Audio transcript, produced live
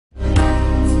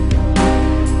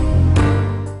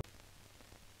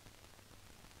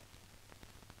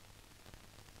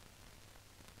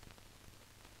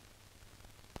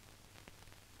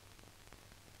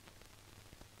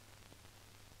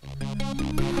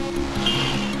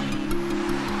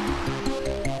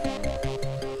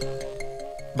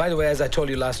By the way, as I told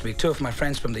you last week, 2 of my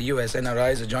friends from the US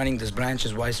NRIs are joining this branch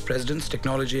as vice presidents,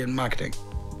 technology and marketing.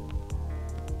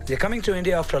 They're coming to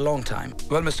India after a long time.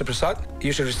 Well, Mr. Prasad,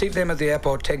 you should receive them at the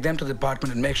airport, take them to the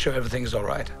department and make sure everything is all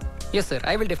right. Yes, sir.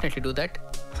 I will definitely do that.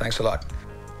 Thanks a lot.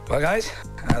 Well, guys,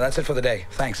 that's it for the day.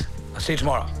 Thanks. I'll see you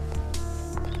tomorrow.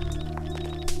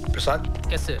 Prasad?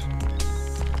 Yes, sir.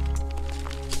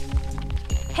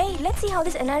 Hey, let's see how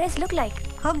these NRIs look like.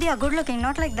 Hope they are good looking,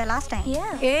 not like the last time.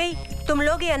 Yeah. Hey, तुम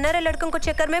लोग ये NRI लड़कों को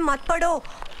चक्कर में मत पड़ो.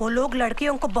 वो लोग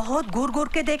लड़कियों को बहुत घूर-घूर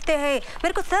के देखते हैं.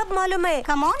 मेरे को सब मालूम है.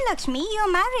 Come on, Lakshmi, you're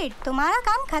married. तुम्हारा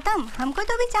काम खत्म. हमको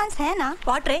तो भी चांस है ना.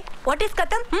 What रे? What is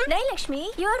खत्म? नहीं Lakshmi,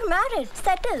 you're married,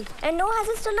 settled, and no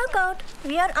husbands to look out.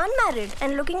 We are unmarried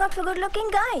and looking out for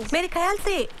good-looking guys. मेरे ख्याल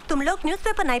से तुम लोग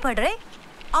न्यूज़पेपर नहीं पढ़ रहे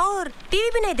और टीवी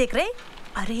भी नहीं देख रहे.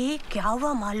 अरे क्या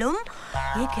हुआ मालूम?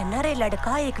 एक NRI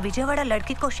लड़का एक विजयवाड़ा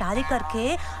लड़की को शादी करके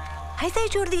ऐसे ही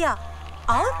छोड़ दिया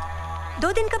और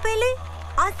 2 दिन का पहले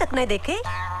आज तक नहीं देखे.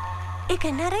 एक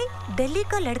NRI दिल्ली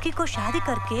का लड़की को शादी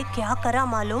करके क्या करा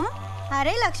मालूम?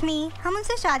 अरे लक्ष्मी, हम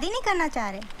उनसे शादी नहीं करना चाह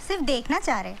रहे, सिर्फ देखना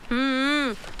चाह रहे.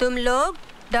 तुम लोग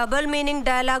डबल मीनिंग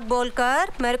डायलॉग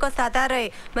बोलकर मेरे को सता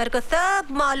रहे. मेरे को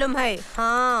सब मालूम है.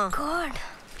 हाँ. God.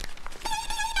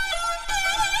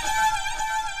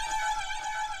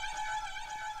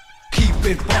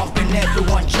 Keep it bumping,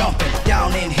 everyone jumping.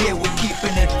 Down in here we're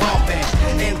keeping it bumping.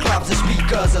 In clubs the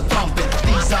speakers are thumping.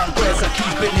 These umbrella's are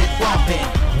keeping it bumping.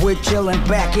 We're chilling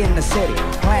back in the city,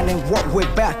 planning what we're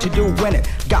about to do in it.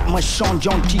 Got my Sean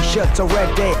John t-shirts, a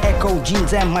red day Echo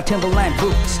jeans and my Timberland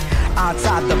boots.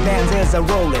 Outside the Benzes are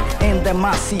rolling, in them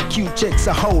I see cute chicks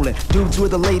are holding. Dudes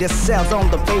with the latest sales on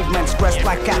the pavements, dressed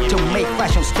like I to make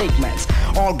fashion statements.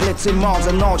 All glitzy malls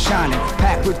and all shining,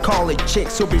 packed with college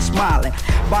chicks who be smiling,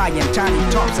 buying tiny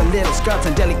tops and little skirts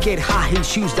and delicate high heel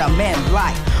shoes that men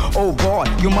like. Oh boy,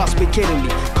 you must be kidding me.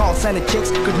 Call center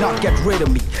chicks could not get rid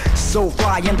of me. So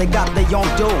fly and they got their own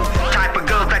dough. Type of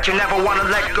girls that you never wanna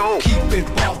let go. Keep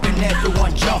it bumping,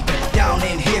 everyone jumping. Down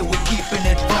in here we're keeping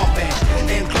it bumping.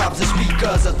 In clubs the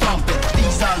speakers are thumping.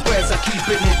 These umbrella's are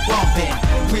keeping it bumping.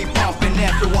 We bumping,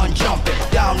 everyone jumping.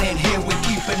 Down in here we're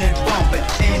keeping it bumping.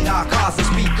 In our cars the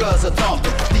speakers are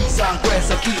thumping. These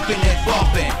umbrella's are keeping it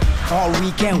bumping. All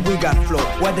weekend we got flow,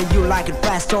 whether you like it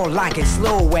fast or like it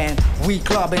slow. And we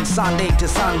clubbing Sunday to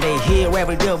Sunday. Here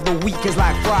every day of the week is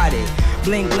like Friday.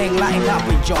 Bling bling lighting up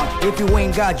with John. If you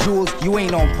ain't got jewels, you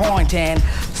ain't on point. And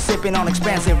sipping on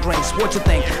expensive drinks. What you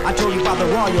think? I told you about the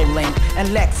Royal Link. And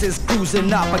Lexus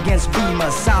cruising up against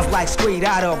Beamers. Sounds like straight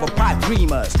out of a pipe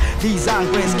dreamers. These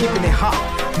hombres keeping it hot,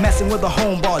 messing with the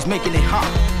homeboys, making it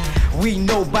hot. We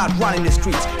know about running the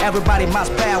streets. Everybody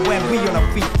must pay when we on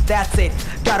our feet. That's it,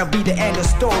 gotta be the end of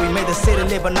story. May the city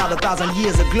live another 1,000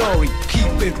 years of glory.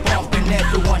 Keep it bumping,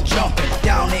 everyone jumping.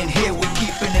 Down in here we're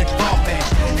keeping it bumping.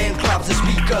 In clubs the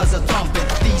speakers are thumping.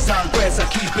 These umbrella's are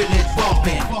keeping it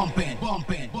bumping. Bumping,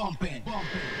 bumping, bumping,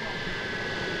 bumping.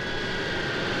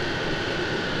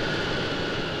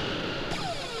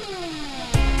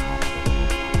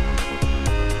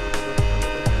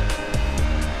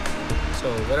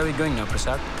 So, where are we going now,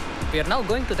 Prasad? We are now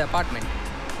going to the apartment.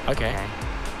 Okay.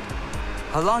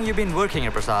 How long you been working here,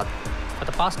 Prasad? For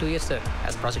the past 2 years, sir,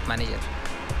 as project manager.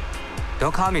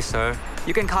 Don't call me sir.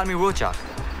 You can call me Rochak.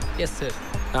 Yes, sir.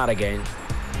 Not again.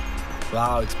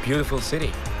 Wow, it's a beautiful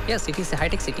city. Yes, it is a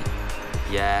high-tech city.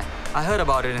 Yeah, I heard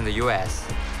about it in the US.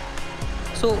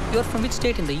 So, you're from which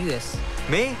state in the US?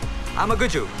 Me? I'm a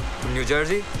Gullu from New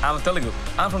Jersey. I'm a Telugu.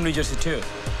 I'm from New Jersey too.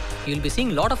 You'll be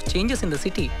seeing a lot of changes in the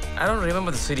city. I don't remember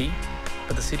the city,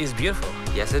 but the city is beautiful.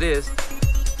 Yes, it is.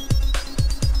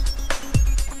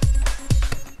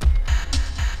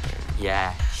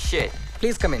 Yeah, shit.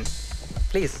 Please come in.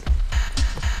 Please.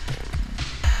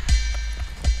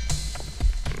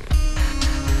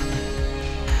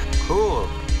 Cool.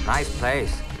 Nice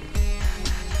place.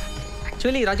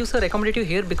 Actually, Raju sir accommodated you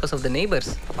here because of the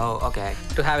neighbors. Oh, okay.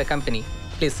 To have a company.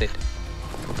 Please sit.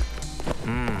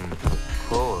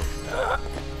 Cool.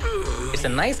 It's a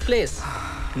nice place.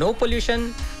 No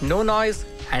pollution, no noise,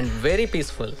 and very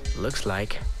peaceful. Looks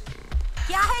like.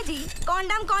 क्या है जी?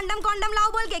 Condom condom condom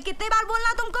लाओ बोल के कितने बार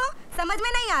बोलना तुमको? समझ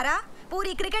में नहीं आ रहा?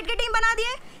 पूरी क्रिकेट की टीम बना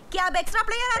दिए? क्या अब एक्स्ट्रा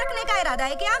प्लेयर रखने का इरादा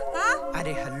है क्या? हाँ?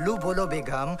 अरे हल्लू बोलो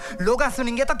बेगम, लोग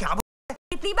सुनेंगे तो क्या?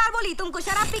 कितनी बार बोली तुमको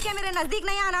शराब पी के मेरे नजदीक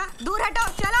नहीं आना? दूर हटो,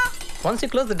 चलो. Once you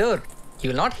close the door,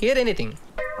 you will not hear anything.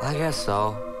 I guess so.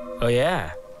 Oh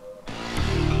yeah.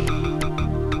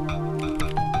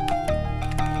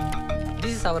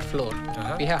 This is our floor.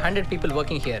 We have 100 people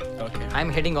working here. Okay.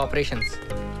 I'm heading operations.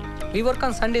 We work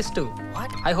on Sundays too. What?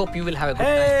 I hope you will have a good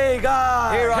time. Hey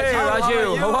guys! Hey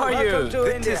Raju, how are you? Welcome to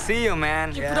Good India. to see you,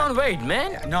 man. You put on weight,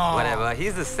 man. No. Whatever,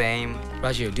 he's the same.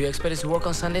 Raju, do you expect us to work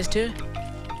on Sundays too?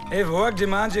 If work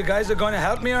demands, you guys are going to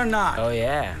help me or not? Oh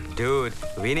yeah. Dude,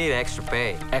 we need extra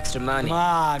pay. Extra money. Come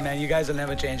on, man. You guys will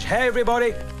never change. Hey,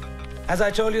 everybody. As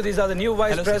I told you, these are the new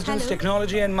vice Hello, sir. presidents,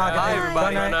 technology and marketing. Hi,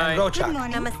 everybody. Pranay and Good Rochak.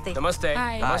 morning. Namaste. Namaste.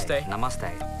 Namaste.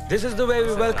 Namaste. This is the way we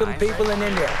So welcome nice. people in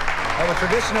India. Our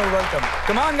traditional welcome.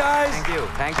 Come on, guys. Thank you.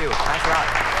 Thanks a lot.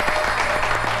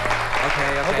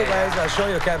 Okay, guys. I'll show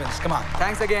you cabins. Come on.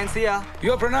 Thanks again, see ya.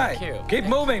 You're Pranay. Thank you. Keep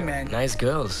moving, man. Nice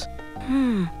girls.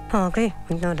 Okay.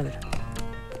 No.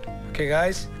 Okay,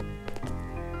 guys.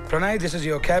 Pranay, this is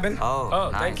your cabin. Oh, Oh,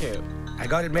 nice. thank you. I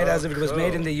got it made as if it was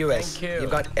made in the US. Thank you.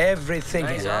 You've got everything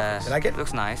Nice here. Yes. You like it?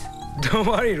 Looks nice. Don't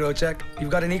worry, Rochak. You've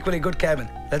got an equally good cabin.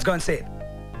 Let's go and see it.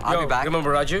 I'll Yo, be back.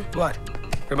 remember Raju? What?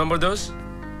 Remember those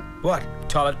What?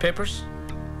 toilet papers?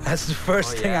 That's the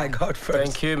first Oh, thing yeah. I got first.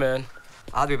 Thank you, man.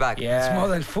 I'll be back. Yeah. It's more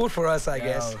than food for us, I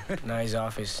guess. Oh, nice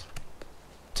office.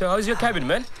 So how's your cabin,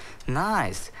 man?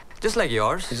 Nice. Just like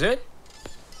yours. Is it?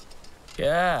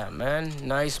 Yeah, man.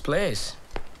 Nice place.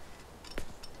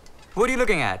 What are you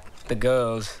looking at? The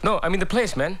girls. No, I mean the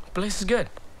place, man. Place is good.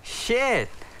 Shit,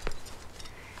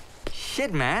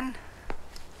 man.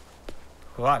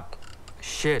 What?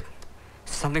 Shit.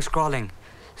 Something's crawling.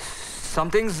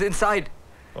 Something's inside.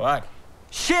 What?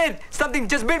 Shit! Something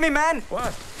just bit me, man.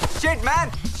 What? Shit,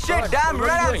 man. Shit, What? damn, What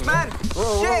are you red ants, doing, man. man?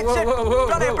 Whoa, Shit, whoa, shit. whoa, whoa,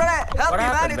 Brother, whoa. help What me,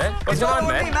 happened, man. man? What's It's all going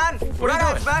on, over me, man? man. What are Red you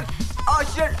ants, doing? man. Oh,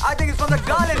 shit. I think it's from the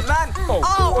garlands, man. Oh,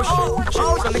 shit.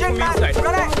 Something shit, from man. inside.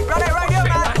 Brother, right here,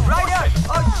 man. Right here.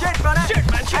 Oh, shit, brother. Shit,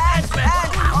 man. Shit, ants, man.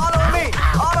 Ants, all over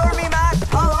me, man.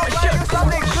 Oh, Shit. do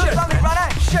something, brother.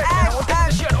 Shit, man. Ants, What the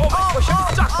ants. shit? Oh, my God.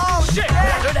 Shit, suck. Shit,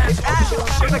 man. Red ants. It's ants.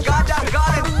 Shit. It's the goddamn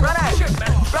garlands, brother. Shit,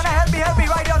 man. Brother, help me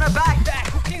right here on the back.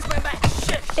 Who cleans my back?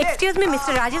 Shit. Excuse me,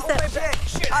 Mr. Raju, sir.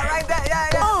 Shit. Right there,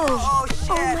 yeah. Oh. shit.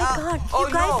 Oh my God. Oh,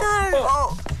 You guys no. are.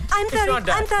 Oh. I'm It's sorry. not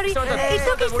that. I'm sorry. It's not that. It's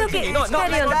okay. It's okay. No, not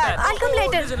Carry like on. that. I'll come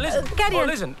later. Listen. Carry on.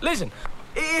 Listen.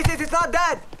 It's not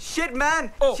that. Shit,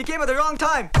 man. Oh. She came at the wrong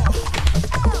time.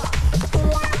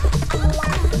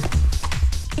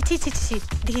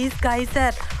 These guys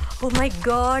are. Oh my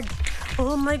God.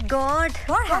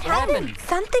 What happened?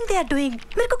 Something they are doing.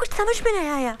 मेरे को कुछ समझ में नहीं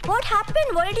आया. What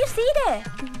happened? What did you see there?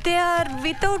 They are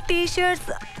without t-shirts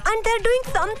and they're doing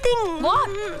something. What?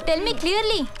 Tell me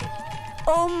clearly.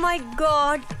 Oh my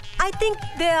God. I think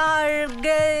they are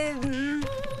gay.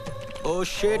 Oh,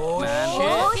 shit, man.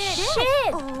 Oh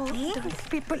shit! Those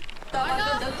people.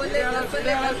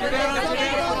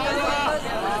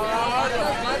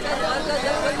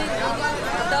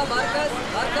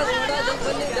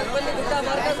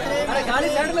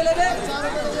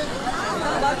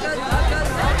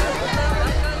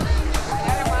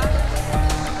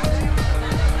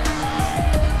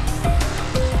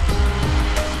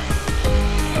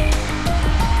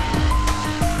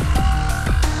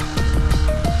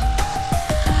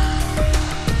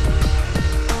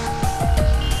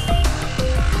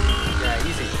 Yeah,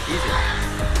 easy.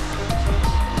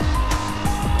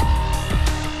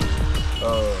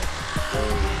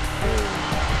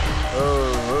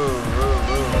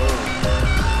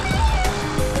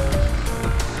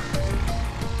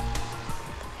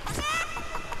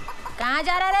 कहाँ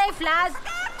जा रहा है फ्लास?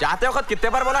 जाते वक्त कितने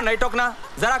बार बोला नहीं टोकना.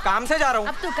 जरा काम से जा रहा हूँ.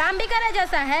 अब तू काम भी करे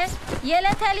जैसा है. ये ले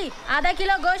थैली, आधा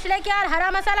किलो गोश्त लेके और हरा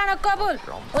मसाला नको बोल.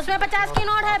 उसमें 50 की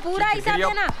नोट है, पूरा हिसाब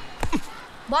देना.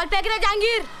 बॉल फेंक रहे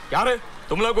जहांगीर. क्या रे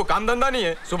तुम लोग को काम धंधा नहीं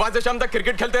है? सुबह से शाम तक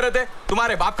क्रिकेट खेलते रहते.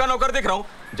 तुम्हारे बाप का नौकर दिख रहा हूँ.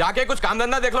 जाके कुछ काम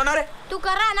धंधा देख लो ना रे. तू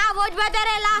कर रहा ना, वो बेहतर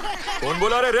है ला. कौन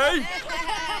बोला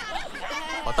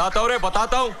रे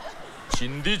बताता हूँ.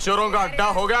 चिंदी चोरों का अड्डा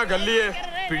हो गया गली है.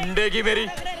 पिंडे की मेरी.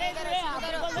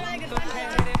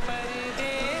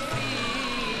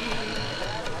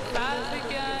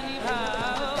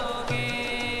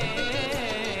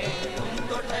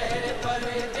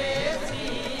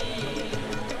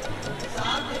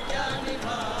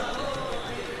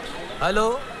 हेलो.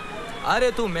 अरे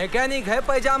तू मैकेनिक है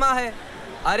पैजामा है?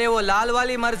 अरे वो लाल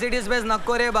वाली मर्सिडीज बेंज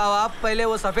नको रे बाबा, पहले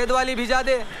वो सफेद वाली भिजा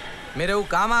दे. मेरे को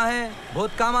कामा है,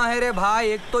 बहुत कामा है रे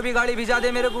भाई. एक तो भी गाड़ी भिजा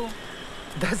दे मेरे को.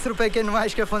 10 रुपए के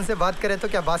नुमाइश के फोन से बात करे तो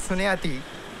क्या बात सुने आती?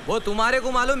 वो तुम्हारे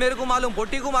को मालूम, मेरे को मालूम,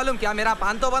 पोटी को मालूम. क्या मेरा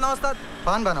पान तो बनाओ उस्ताद?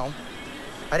 पान बनाऊं?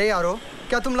 अरे यारो,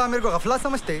 क्या तुम ला मेरे को गफला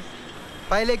समझते?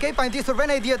 पहले के 35 रुपए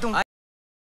नहीं दिए तुम.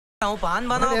 पान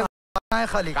बनाओ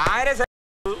खाली. कहाँ रे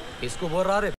इसको बोल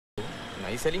रहा रे?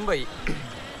 नहीं सलीम भाई.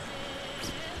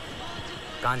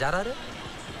 कहाँ जा रहा रे?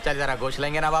 चल जरा गोश्त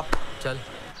लेंगे ना बाप. चल.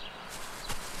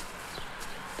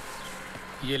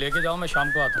 ये लेके जाओ, मैं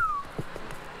शाम को आता हूँ.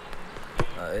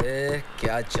 अरे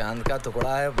क्या चांद का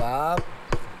टुकड़ा है बाप,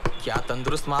 क्या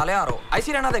तंदुरुस्त माल है यारो,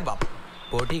 ऐसी रहना देख बाप।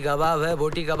 बोटी कबाब है,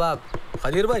 बोटी कबाब।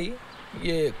 खदीर भाई,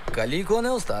 ये कली कौन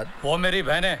है उस्ताद? वो मेरी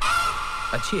बहन है।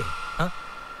 अच्छी है। हाँ?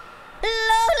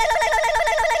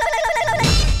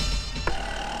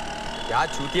 क्या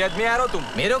चूती आदमी यारो तुम।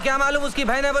 मेरे को क्या मालूम उसकी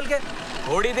बहन है बोल के।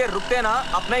 थोड़ी देर रुकते ना,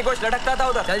 अपना ही गोश्त लटकता था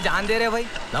उधर। चल जान दे रहे भाई।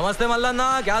 नमस्ते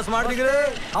मल्लाना, क्या स्मार्ट दिख रहे।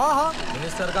 हाँ हाँ,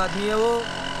 मिनिस्टर का आदमी है वो,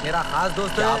 मेरा खास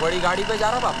दोस्त है। क्या बड़ी गाड़ी पे जा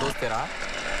रहा बाप दोस्त तेरा।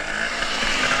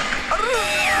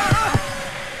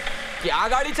 क्या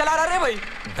गाड़ी चला रहा रे भाई?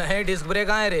 नहीं, डिस्क ब्रेक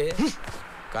आए रे।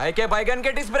 काहे के बैगन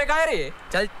के डिस्क ब्रेक आए रे?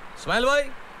 चल इस्माइल भाई,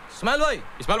 इस्माइल भाई,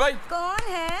 इस्माइल भाई।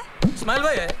 कौन है? इस्माइल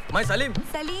भाई है, मैं सलीम।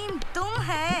 सलीम तुम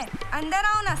है? अंदर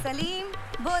आओ ना सलीम,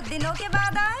 बहुत दिनों के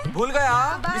बाद आए। भूल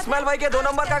गया, इस्माइल भाई के 2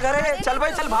 नंबर का घर है। चल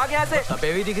भाई चल, भाग यहाँ से।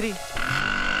 सबे भी दिख रही।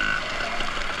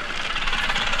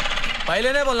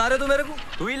 पहले नहीं बोलना रे तू मेरे को।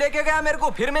 तू ही लेके गया मेरे को,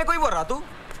 फिर मैं कोई बोल रहा तू।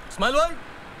 इस्माइल भाई,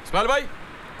 इस्माइल भाई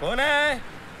कौन है?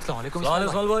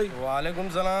 इस्माइल भाई। वालेकुम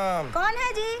सलाम। कौन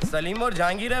है जी? सलीम और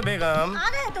जहांगीर है बेगम।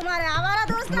 अरे तुम्हारे आवारा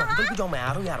दोस्त कहाँ? जाओ, मैं आ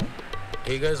रहा हूँ यार।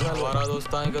 ठीक है इस्माइल, हमारा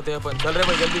दोस्त आए कहते अपन। चल रे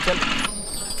भाई जल्दी चल।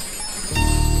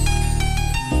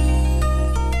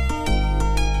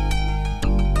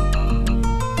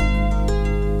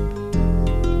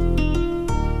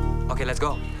 Okay, let's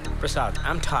go. Prasad,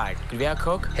 I'm tired. Can we have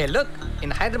Coke? Hey, look. In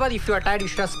Hyderabad, if you are tired, you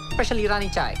should have special Irani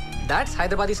chai. That's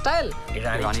Hyderabadi style.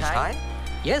 Irani chai?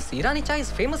 Yes, Irani chai is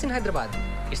famous in Hyderabad.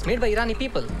 It's made by Irani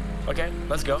people. Okay,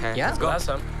 let's go. Yeah? Let's go. Have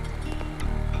some.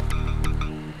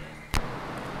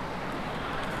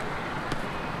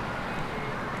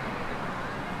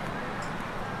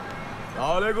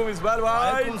 वालेकुम इस्माइल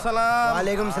भाई। वालेकुम सलाम।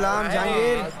 वालेकुम सलाम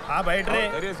जहांगीर। हाँ बैठ रहे।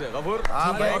 खैरियत से गफूर।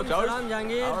 हाँ भाई। और जाओ।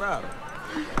 जहांगीर।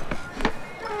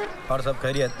 और सब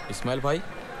खैरियत? इस्माइल भाई,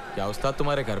 क्या उस्ताद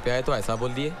तुम्हारे घर पे आए तो ऐसा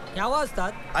बोल दिए? क्या हुआ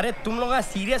उस्ताद? अरे तुम लोग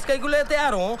सीरियस कहीं को लेते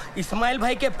यार हो? इस्माइल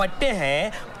भाई के पट्टे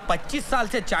हैं, 25 साल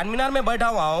से चार मीनार में बैठा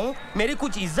हुआ हूँ, मेरी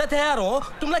कुछ इज्जत है यार हो।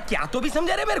 तुम लोग क्या तो भी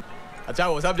समझे रहे मेरे को। अच्छा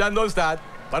वो सब जान दो उस्ताद,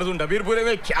 पर तुम डबीरपुरे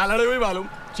में क्या लड़े हुई मालूम?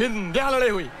 चिंध्या लड़े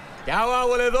हुई। क्या हुआ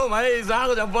बोले तो मैं इसाक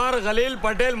जब्बार खलील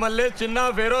पटेल मल्लेश चिन्ना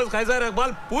फेरोज खैसर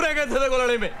इकबाल पूरे गए थे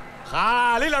लड़ाई में,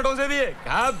 खाली लटों से दिए।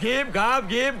 घाप घीप घाप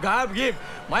घीप घाप घीप।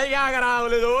 मैं क्या करा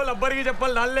बोले तो लब्बर की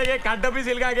चप्पल डाल लेके काटा भी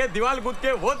सिलका के दीवार कूद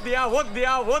के वोट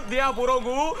दिया पूरों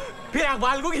को। फिर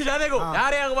अखबार को खिंचा देखो।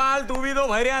 यार अखबार तू भी तो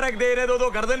भैरिया रख दे रहे तो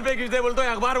गर्दन पे खींच दे बोलते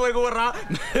अखबार मेरे को रहा।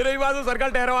 मेरे ही बाजू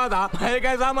सर्कल ठहरा था, मैं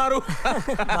कैसा मारू?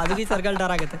 बाजू की सर्कल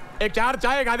ठहरा के थे। एक 4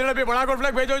 चाय गांधी पे बड़ा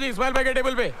कॉर्नफ्लेक्स भेजो जी इस्माइल भाई के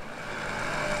टेबल पे।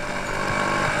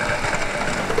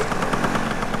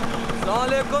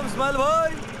 वालेकुम इस्माइल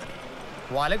भाई।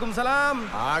 वालेकुम सलाम।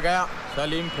 आ गया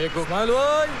सलीम फेकू। इस्माइल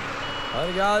भाई,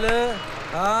 और क्या हाल है?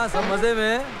 हाँ सब मजे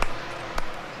में।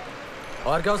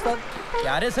 और क्या उस्ताद?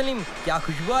 क्या रे सलीम, क्या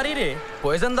खुशबू आ रही रे?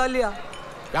 पॉइजन डाल लिया।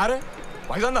 क्या रे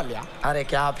पॉइजन डाल लिया? अरे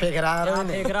क्या फेंक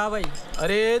रहा भाई।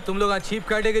 अरे तुम लोग चीप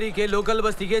कैटेगरी के लोकल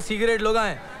बस्ती के सिगरेट लोग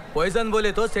हैं। पॉइजन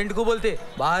बोले तो सेंट को बोलते,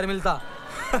 बाहर मिलता।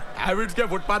 हैबिट्स के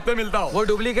फुटपाथ पे मिलता हो। वो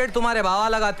डुप्लीकेट तुम्हारे बाबा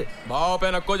लगाते। भाव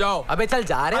पे नको जाओ। अबे चल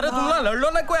जा रहे। अरे तुम लोग लड़ लो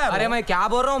ना कोई यार। अरे मैं क्या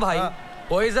बोल रहा हूँ भाई,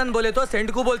 पॉइजन बोले तो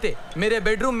सेंट को बोलते। मेरे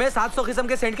बेडरूम में 700 किस्म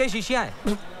के सेंट के शीशियां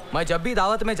हैं। मैं जब भी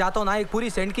दावत में जाता हूँ ना, एक पूरी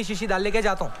सेंट की शीशी डाल लेके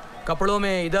जाता हूँ। कपड़ों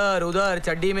में इधर उधर,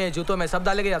 चड्डी में, जूतों में, सब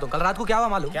डाल लेके जाता हूँ। कल रात को क्या हुआ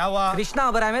मालूम? क्या हुआ? कृष्णा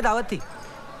अबराय में दावत थी।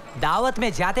 दावत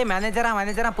में जाते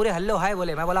मैनेजर पूरे हल्लो हाय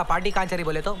बोले। मैं बोला पार्टी कहाँ चली?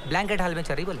 बोले तो ब्लैंकेट हॉल में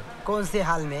चली। बोले कौन से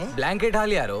हाल में? ब्लैंकेट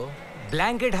हॉल यारो।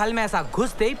 ब्लैंकेट हॉल में ऐसा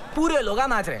घुसते ही पूरे लोग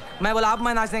नाच रहे। मैं बोला अब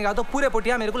मैं नाचने गया तो पूरे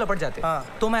पुटिया मेरे को लपट जाते।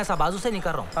 तो मैं ऐसा बाजू से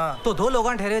निकल रहा हूँ तो 2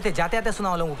 लोग ठहरे हुए थे। जाते आते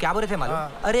सुना लोगों को क्या बोल रहे थे मालूम?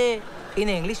 अरे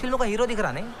इन्हें इंग्लिश फिल्मों का हीरो दिख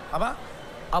रहा नहीं।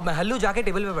 अब मैं हल्लू जाके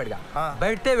टेबल पे बैठ गया।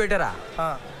 बैठते वेटर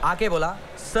आके बोला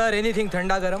सर एनीथिंग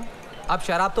ठंडा गरम। अब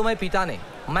शराब तो मैं पीता नहीं।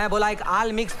 मैं बोला एक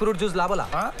आल मिक्स फ्रूट जूस ला।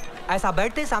 बोला ऐसा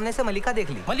बैठते सामने से मलिका देख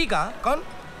ली। मलिका कौन?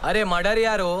 अरे मर्डर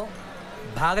यार हो।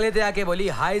 भाग लेते आके बोली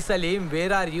हाय Salim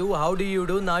where are you how do you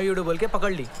do now you do बोल के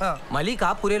पकड़ ली।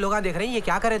 मलिका पूरे लोग देख रहे हैं ये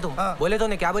क्या करे तुम? बोले तो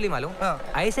ने क्या बोली मालूम?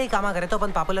 ऐसे ही कामा करे तो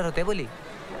अपन पॉपुलर होते बोली।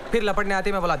 फिर लपटने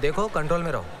आती। मैं बोला देखो कंट्रोल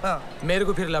में रहो। मेरे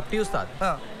को फिर लपटी उस्ताद।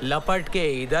 लपट के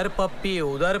इधर पप्पी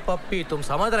उधर पप्पी, तुम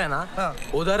समझ रहे ना?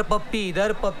 उधर पप्पी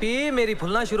इधर पप्पी, मेरी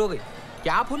फूलना शुरू हो गई।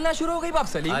 क्या फूलना शुरू हो गई बाप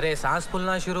सलीम? अरे सांस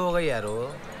फूलना शुरू हो गई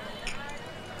यारो।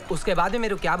 उसके बाद में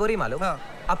मेरे को क्या बोली मालूम?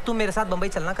 अब तुम मेरे साथ बम्बई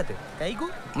चलना कहते। कहीं को?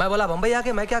 मैं बोला बम्बई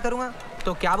आके मैं क्या करूँगा?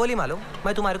 तो क्या बोली मालूम?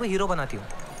 मैं तुम्हारे को हीरो बनाती हूँ।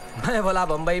 मैं बोला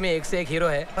बम्बई में एक से एक हीरो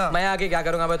है, मैं आके क्या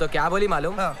करूँगा? मैं तो क्या बोली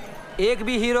मालूम? एक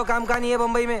भी हीरो काम का नहीं है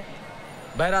बम्बई में।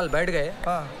 बहरहाल बैठ गए।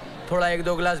 थोड़ा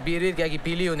 1-2 गिलास बीयर क्या की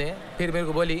पी ली उन्हें। फिर मेरे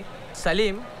को बोली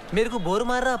सलीम मेरे को बोर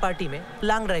मार रहा पार्टी में,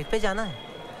 लॉन्ग ड्राइव पे जाना है।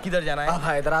 किधर जाना है? अब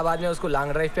हैदराबाद में उसको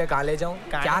लॉन्ग ड्राइव पे कहाँ ले जाऊँ?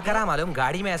 क्या करा मालूम?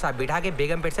 गाड़ी में ऐसा बिठा के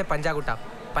बेगमपेट से पंजागुट्टा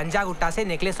पंजागुट्टा से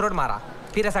नेकलेस रोड मारा,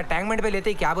 फिर ऐसा टैंकमेंट पे लेते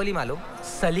ही क्या बोली मालूम?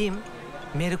 सलीम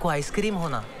मेरे को आइसक्रीम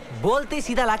होना बोलते ही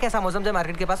सीधा लाके ऐसा मौसम से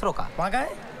मार्केट के पास रोका। वहाँ गए?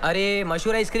 अरे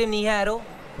मशहूर आइसक्रीम नहीं है यारो,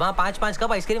 वहाँ 5-5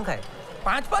 कप आइसक्रीम खाए।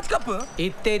 5-5 कप?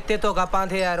 इतने तो कपां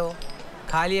थे यारो।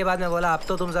 खा लिए बाद में बोला अब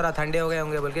तो तुम जरा ठंडे हो गए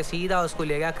होंगे बोल के सीधा उसको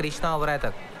ले गया कृष्णा ओबराय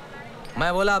तक।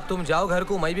 मैं बोला अब तुम जाओ घर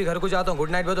को, मैं भी घर को जाता हूँ, गुड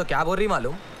नाइट। तो क्या बोल रही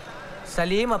मालूम?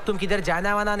 सलीम अब तुम किधर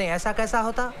जाना वाना नहीं, ऐसा कैसा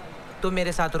होता? तुम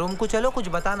मेरे साथ रूम को चलो, कुछ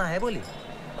बताना है बोली।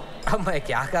 अब मैं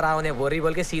क्या करा, उन्हें बोल रही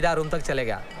बोल के सीधा रूम तक चले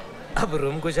गया। अब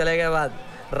रूम को चले गए बाद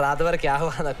रात भर क्या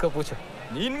हुआ नक्को पूछो।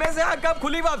 नींद में से आँख कब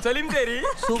खुली बाप सलीम तेरी?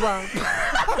 सुबह।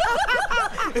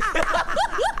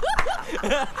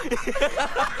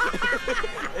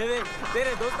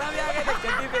 तेरे दोस्त भी आ गए थे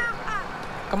चड्डी पे।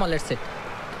 Come on, let's sit.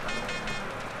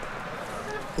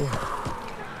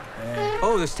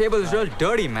 Oh, this table is real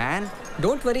dirty, man.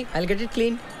 Don't worry, I'll get it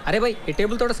clean. अरे भाई ये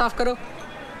टेबल थोड़ा साफ करो।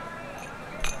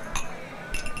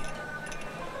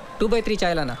 2x3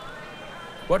 चाय लाना।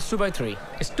 What's 2x3?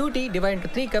 It's 2 tea divided into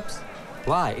 3 cups.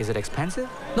 Why? Is it expensive?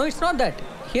 No, it's not that.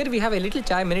 Here we have a little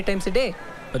chai many times a day.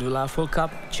 But we'll have full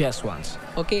cup just once.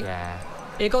 Okay.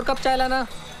 Yeah. एक और cup चाय लाना।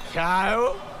 क्या है वो?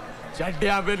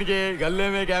 चड्डियाँ पहन के गले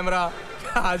में कैमरा,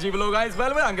 अजीब लोग आए,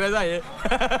 स्मेल में अंग्रेज आए।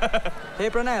 Hey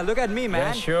Pranay, look at me, man.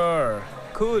 Yeah, sure.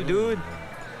 Cool, dude.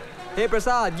 Hey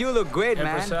Prasad, you look great, Hey,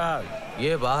 man. Prasad.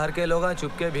 ये बाहर के लोग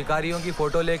चुपके भिखारियों की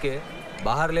फोटो लेके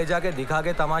बाहर ले जाके दिखा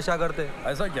के तमाशा करते।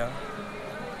 ऐसा क्या?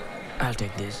 I'll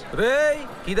take this. रे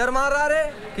किधर मार रहा रे?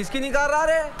 किसकी निकाल रहा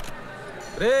रे?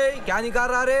 रे क्या निकाल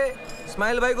रहा रे?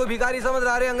 इस्माइल भाई को भिखारी समझ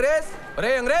रहा रे अंग्रेज?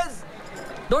 रे अंग्रेज?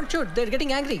 Don't shoot, they're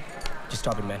getting angry. Just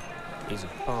stop it, man. Easy.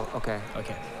 Oh, okay.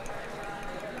 Okay.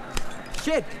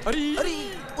 Shit! अरे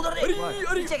उधर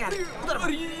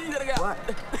अरे इधर गया।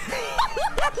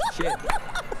 Shit!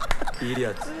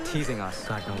 Idiots teasing us.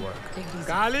 Got no work.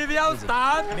 गाली दिया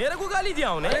उस्ताद। मेरे को गाली दिया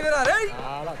उन्हें?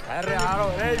 खैर रे आ रहा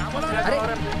हूँ रे।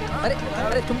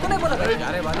 अरे तुमको नहीं बोला? अरे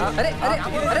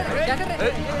क्या कर रहे?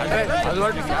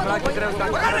 कैमरा खींच रहे उसका।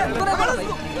 तुमको नहीं बोला?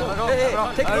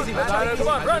 Take it easy, man. Come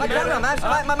on, run.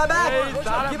 My bag.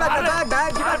 Give back the bag.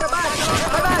 Give back the bag.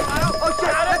 My bag. Oh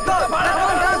shit! Let's go.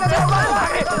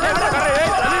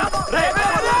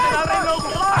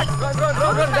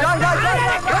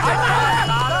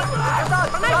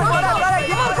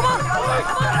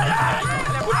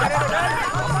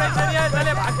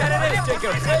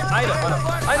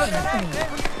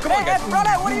 Come on, guys.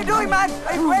 Brother, what are you doing, man?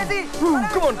 Are you crazy? Come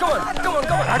on.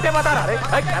 Karate बता रहा है।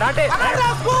 Karate.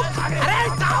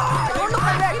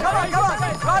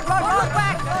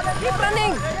 Keep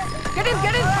running. Get in.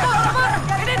 Come on.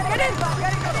 Get in.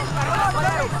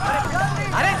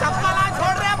 अरे चप्पल आज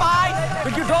छोड़ रहे भाई।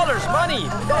 $50, money.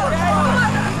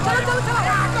 चलो।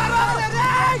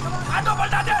 Auto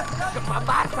पलटा दे।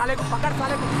 बाहर साले को पकड़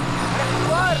साले को।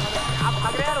 अरे आप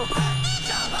भाग रहे हो।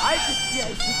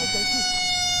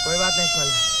 कोई बात नहीं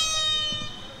इस्माइल।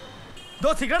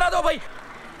 2 सिगरेट दो भाई।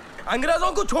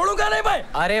 अंग्रेजों को छोड़ूंगा नहीं भाई।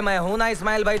 अरे मैं हूँ ना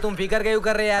इस्माइल भाई, तुम फिकर क्यों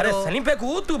कर रहे यार? अरे सलीम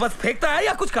फेकू, तू बस फेंकता है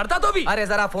या कुछ करता तो भी? अरे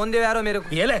जरा फोन दे यारो मेरे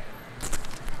को। ये ले।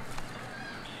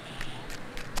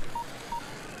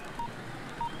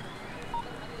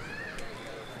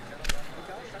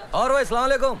 और भाई अस्सलाम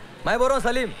वालेकुम, मैं बोल रहा हूँ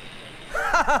सलीम।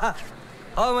 हाँ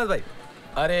अहमद भाई।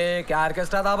 अरे क्या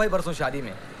ऑर्केस्ट्रा था भाई परसों शादी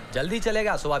में, जल्दी चले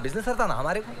गया, सुबह बिजनेस करता ना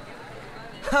हमारे को।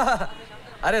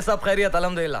 अरे सब खैरियत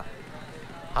अल्हम्दुलिल्लाह।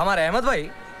 हमारे अहमद भाई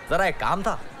जरा एक काम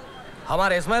था।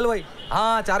 हमारे इस्माइल भाई,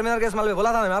 हाँ 4 मीनार के इस्माइल भाई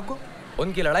बोला था मैं आपको,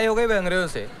 उनकी लड़ाई हो गई भाई अंग्रेजों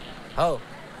से। हाँ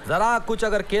जरा कुछ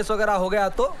अगर केस वगैरह हो गया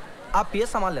तो आप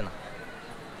पीएस संभाल लेना।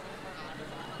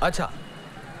 अच्छा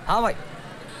हाँ भाई,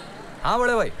 हाँ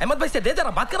बड़े भाई। अहमद भाई से दे जरा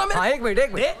बात करा। हाँ एक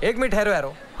मिनट ठहरो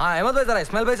यारो। हाँ अहमद भाई जरा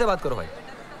इस्माइल भाई से बात करो भाई।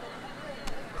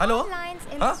 हेलो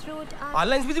हाँ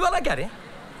ऑनलाइन बिजी वाला क्या रे?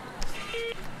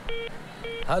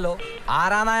 हेलो आ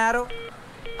रहा ना यारो।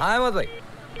 हाँ अहमद भाई।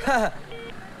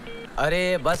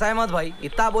 अरे बस अहमद भाई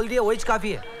इतना बोल दिए वही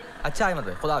काफी है। अच्छा अहमद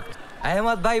भाई खुदा हाफिज।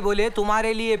 अहमद भाई बोले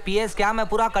तुम्हारे लिए पीएस क्या, मैं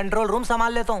पूरा कंट्रोल रूम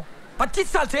संभाल लेता हूँ।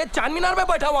 25 साल से चार मीनार में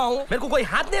बैठा हुआ हूँ, मेरे को कोई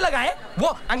हाथ नहीं लगाए, वो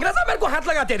अंग्रेजा मेरे को हाथ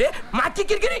लगाते रे। माँ की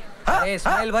किरकिरी। अरे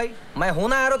इस्माइल भाई मैं हूं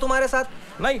ना यारो तुम्हारे साथ।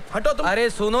 नहीं हटो तुम। अरे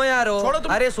सुनो यारो,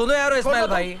 अरे सुनो यारो इस्माइल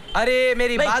भाई, अरे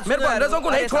मेरी बात मेरे को अंग्रेजों को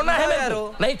नहीं छोड़ना है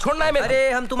यारो, नहीं छोड़ना है मेरे।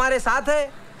 अरे हम तुम्हारे साथ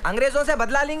है, अंग्रेजों से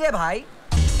बदला लेंगे भाई।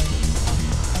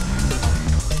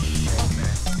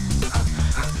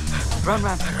 Run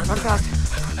fast.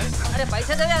 अरे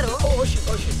पैसे दे यारो।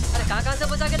 अरे कहाँ से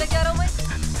बचा के लेके आ रहा हूँ मैं?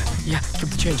 Yeah, keep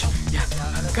the change. Yeah.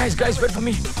 Guys, wait for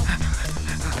me.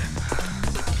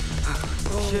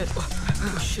 Shit.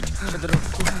 Shut the door.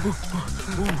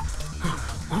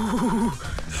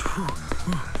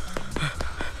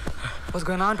 What's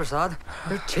going on, Prasad?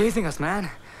 They're chasing us, man.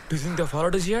 Do you think they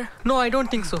followed us here? No, I don't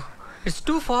think so. It's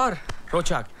too far.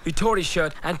 Rochak, he tore his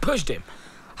shirt and pushed him.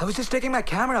 I was just taking my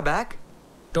camera back.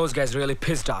 Those guys really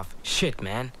pissed off. Shit,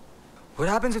 man. What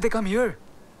happens if they come here?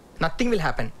 Nothing will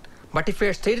happen. But if we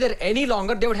had stayed there any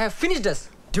longer, they would have finished us.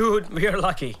 Dude, we are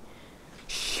lucky.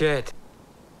 Shit.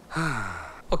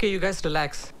 Okay, you guys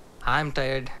relax. I'm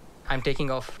tired. I'm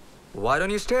taking off. Why don't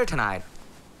you stay tonight?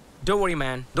 Don't worry,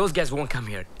 man. Those guys won't come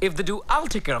here. If they do, I'll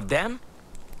take care of them.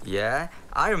 Yeah,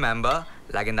 I remember.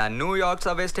 Like in that New York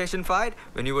subway station fight,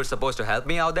 when you were supposed to help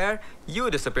me out there, you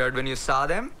disappeared when you saw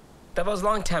them. That was a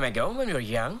long time ago when we were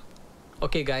young.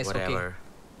 Okay, guys, Whatever. okay.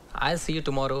 I'll see you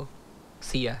tomorrow.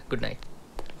 See ya. Good night.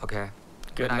 Okay.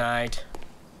 Good night.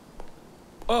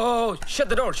 Oh, shut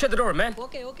the door, man.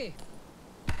 Okay, okay.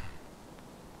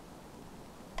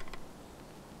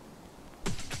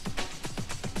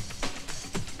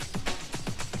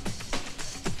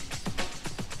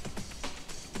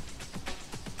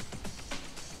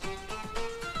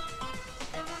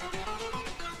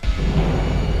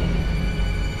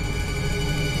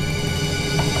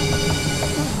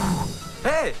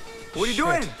 Hey, what are you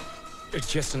doing?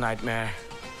 It's just a nightmare.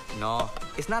 No,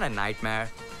 it's not a nightmare.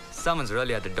 Someone's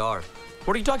really at the door.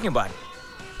 What are you talking about?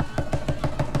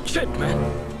 Shit, man.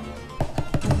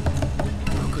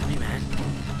 Who could be, man?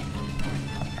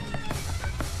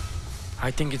 I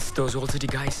think it's those old city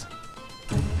guys.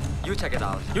 You check it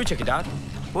out. You check it out.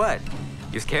 What?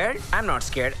 You scared? I'm not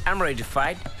scared. I'm ready to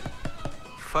fight.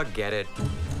 Forget it.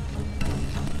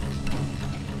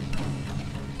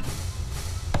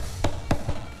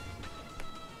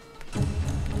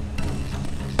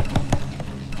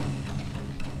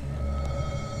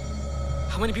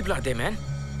 How many people are there, man?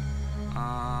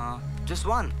 Just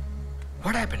one.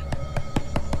 What happened?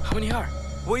 How many are?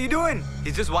 What are you doing?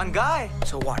 He's just one guy.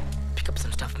 So what? Pick up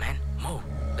some stuff, man. Move.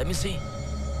 Let me see.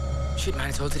 Shit, man,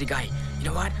 it's old city guy. You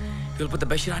know what? We'll put the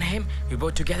bashir on him. We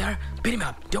both together. Beat him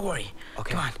up. Don't worry.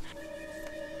 Okay. Come on.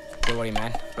 Don't worry,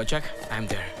 man. Rochak, I'm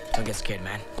there. Don't get scared,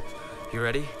 man. You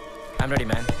ready? I'm ready,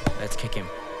 man. Let's kick him.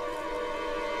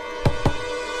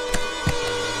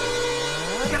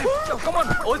 Get him! Yo, come on!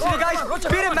 Old city guys!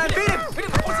 Beat him, man! Beat him! Beat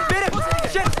him!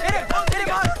 Shit! Hit him! Hit him!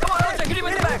 Come on, Rochak! Hit him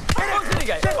in the back! Old city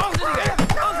guy! Old city guy!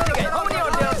 Old city guy! How many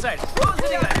are there outside? Old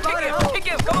city guy! Kick him! Kick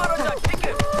him! Come on, Rochak! Kick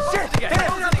him! Shit! Hit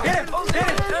him! Hit him! Hit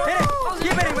him!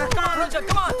 Keep hitting, man! Come on, Rochak!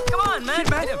 Come on! Come on, man! Shit,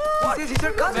 man! He says he's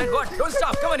your cousin! Man, what? Don't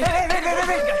stop! Come on! Hit him!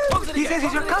 Wait! He says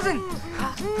he's your cousin!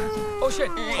 Oh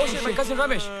shit! Oh shit! My cousin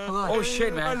Ramesh! Oh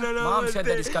shit, man! Mom said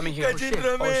that he's coming here. Oh shit!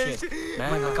 Oh shit!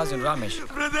 Man, my cousin Ramesh.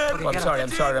 Oh, I'm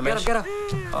sorry, Ramesh. Get up!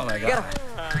 Oh my god! Get up!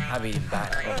 I beat him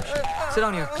bad. Oh shit! Sit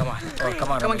down here. Come on! Oh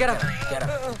come on! Come on, Ramesh. get up! Get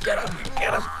up! Get up!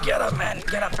 Get up! Get up, man!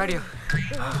 Get up! Right here.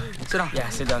 Sit down. Yeah,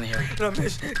 sit down here.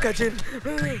 Ramesh, Kachin.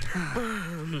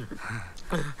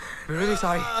 We're really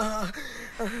sorry.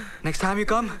 Next time you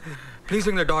come, please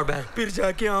ring the doorbell. फिर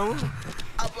जाके आऊँ.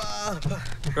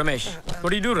 Ramesh, what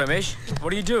do you do, Ramesh? What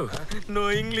do you do? No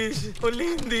English, only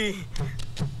Hindi.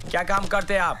 क्या काम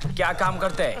करते हैं आप? क्या काम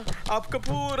करते हैं? आपका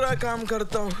पूरा काम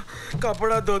करता हूँ.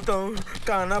 कपड़ा धोता हूँ,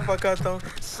 खाना पकाता हूँ,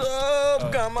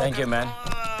 सब काम. Thank you, man.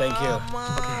 Thank you.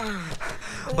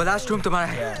 Okay. वो लास्ट रूम तुम्हारा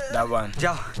है. Yeah, that one.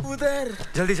 जाओ. उधर.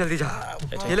 जल्दी जल्दी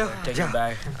जाओ. ये लो. Take it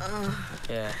back.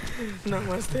 Yeah.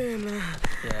 नमस्ते ना.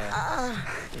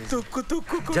 Yeah. तुक्कु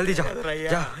तुक्कु. जल्दी जाओ.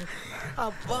 जाओ.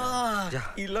 अब्बा.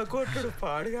 इला कोटर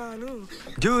पाड़ गया नु.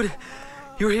 Dude,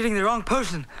 you're hitting the wrong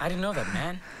person. I didn't know that,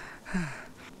 man.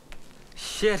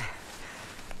 Shit.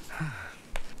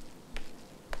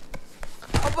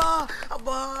 अब्बा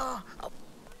अब्बा.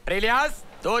 रिलियास,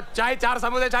 2 चाय 4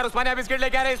 समोसे 4 उस्मानिया बिस्किट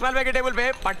लेके आ रहे इस्माइल भाई के टेबल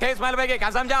पे. पट्टे इस्माइल भाई के. क्या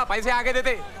समझा? पैसे आगे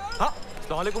देते. हाँ.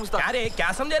 अस्सलामुअलैकुम उस्ताद. क्या रे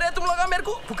क्या समझे रहे तुम लोग मेरे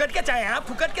को? फुकट के चाय,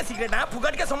 फुकट के सिगरेट,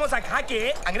 फुकट के समोसा खा के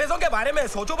अंग्रेजों के बारे में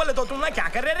सोचो बोले तो तुम ना क्या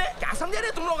कर रहे रे? क्या समझे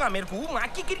रहे तुम लोग मेरे को? माँ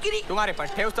की किरकिरी. तुम्हारे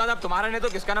पट्टे उस्ताद, अब तुम्हारा नहीं तो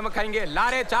किसका नमक खाएंगे? ला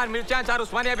रहे 4 मिर्चा 4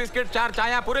 उस्मानिया बिस्किट 4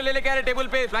 चाय पूरे ले लेके आ रहे टेबल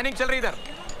पे. प्लानिंग चल रही इधर.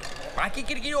 माँ की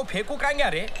किरकिरी. वो फेंकू कहाँ गया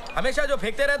रे? हमेशा जो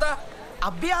फेंकते रहता.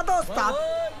 अब भी आता उस्ताद.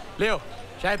 ले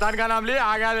शैतान का नाम लिए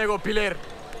आ गया देखो फिलेर.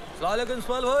 वालेकुम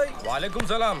सलाम भाई. वालेकुम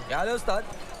सलाम. क्या हाल है उस्ताद?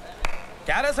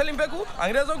 क्या रे सलीम फेकू?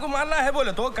 अंग्रेजों को मारना है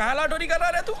बोले तो कहाँ लाटोरी कर रहा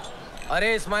है तू?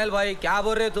 अरे इस्माइल भाई क्या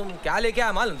बोल रहे तुम? क्या लेके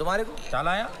आया मालूम तुम्हारे को? चल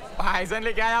आया. भाईजान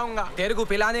लेके आया हूँगा. तेरे को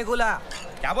पिलाने को ला.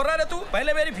 क्या बोल रहा है तू?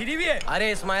 पहले मेरी फ्री भी है.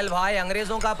 अरे इस्माइल भाई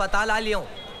अंग्रेजों का पता ला लिया हूँ.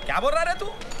 क्या बोल रहा है तू?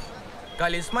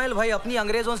 कल इस्माइल भाई अपनी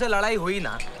अंग्रेजों से लड़ाई हुई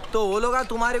ना तो वो लोग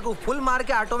तुम्हारे को फुल मार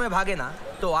के ऑटो में भागे ना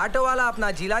तो ऑटो वाला अपना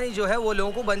जिलानी जो है वो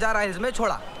लोगों को बंजारा हिल्स में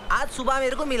छोड़ा. आज सुबह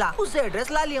मेरे को मिला उससे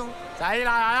एड्रेस ला लिया हूँ. सही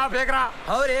आया फेंक रहा.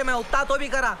 अरे मैं उतना तो भी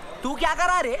करा. तू क्या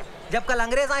करा रे? जब कल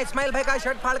अंग्रेज इस्माइल भाई का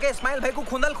शर्ट फाड़ के इस्माइल भाई को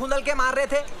खुंदल खुंदल के मार रहे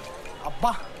थे.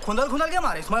 अब्बा खुंदल के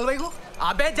मारे इस्माइल भाई को।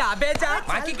 अबे जा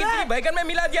माँ की कितनी बैगन में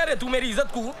मिला दिया रे तू मेरी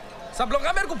इज्जत को। सब लोग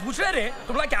मेरे को पूछ रहे रे,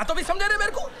 तुम लोग क्या तो भी समझे रे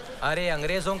मेरे को। अरे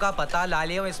अंग्रेजों का पता ला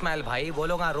लियो इस्माइल भाई, वो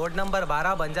लोग रोड नंबर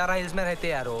 12 बंजारा हिल्स में रहते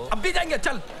यारो। अब भी जाएंगे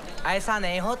चल। ऐसा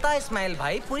नहीं होता इस्माइल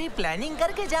भाई, पूरी प्लानिंग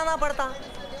करके जाना पड़ता।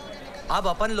 अब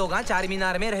अपन लोग चार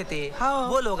मीनार में रहते,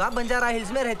 वो लोग बंजारा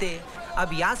हिल्स में रहते।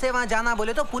 अब यहाँ से वहाँ जाना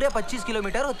बोले तो पूरे 25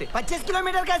 किलोमीटर होते। 25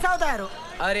 किलोमीटर कैसा होता है रो?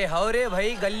 अरे हो रे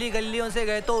भाई, गलियों से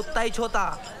गए तो उतना ही छोटा,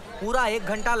 पूरा 1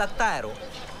 घंटा लगता है रो।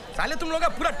 साले तुम लोग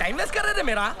पूरा टाइम वेस्ट कर रहे थे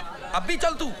मेरा। अब भी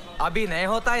चल तू। अभी नहीं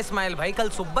होता इस्माइल भाई, कल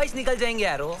सुबह ही निकल जाएंगे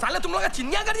यारो। साले तुम लोग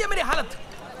चिंदिया कर दिया मेरी हालत।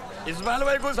 इस्माइल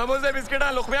भाई को समोसे बिस्किट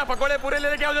लुकमिया पकोड़े पूरे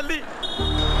लेके आओ जल्दी।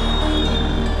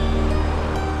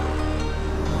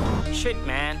 Shit,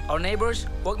 man. Our neighbors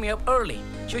woke me up early.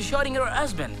 She was shouting at her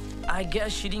husband. I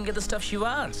guess she didn't get the stuff she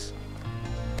wants.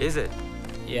 Is it?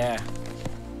 Yeah.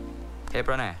 Hey,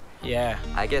 Pranay. Yeah.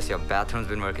 I guess your bathroom's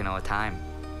been working overtime.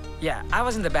 Yeah, I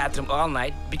was in the bathroom all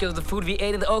night because of the food we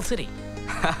ate in the old city.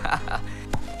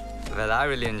 Well, I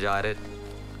really enjoyed it.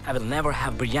 I will never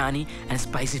have biryani and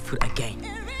spicy food again.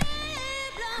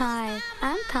 Hi,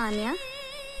 I'm Tanya.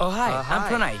 Oh, hi. I'm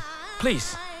Pranay.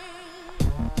 Please.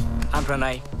 I'm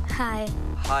Pranay. Hi.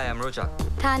 Hi, I'm Rochak.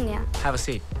 Tanya. Have a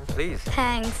seat. Please.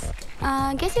 Thanks.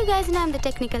 Guess you guys know I'm the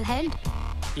technical head.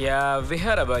 Yeah, we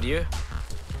heard about you.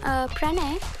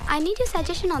 Pranay, I need your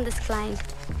suggestion on this client.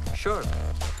 Sure.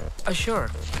 Sure.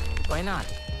 Why not?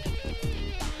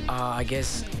 I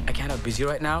guess I'm kind of busy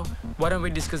right now. Why don't we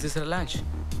discuss this at lunch?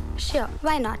 Sure,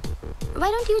 why not?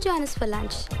 Why don't you join us for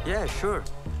lunch? Yeah, sure.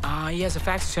 He has a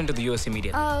fax to send to the US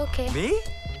immediately. Oh, okay. Me?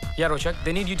 Yeah, Rochak,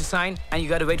 they need you to sign and you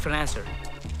gotta wait for an answer.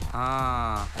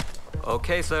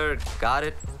 Okay, sir. Got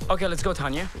it. Okay, let's go,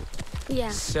 Tanya.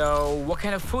 Yeah. So, what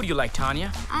kind of food you like,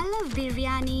 Tanya? I love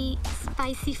biryani,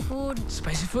 spicy food.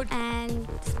 Spicy food? And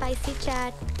spicy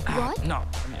chat. What? No,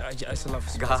 I still love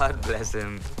spicy. God bless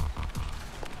him.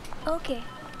 Okay.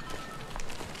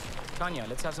 Tanya,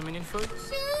 let's have some Indian food.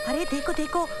 अरे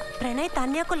देखो प्रणय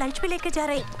तान्या को lunch पे लेके जा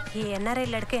रहे। ये NRI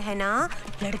लड़के हैं ना,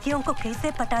 लड़कियों को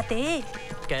कैसे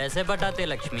पटाते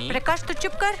लक्ष्मी? प्रकाश तू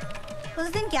चुप कर। उस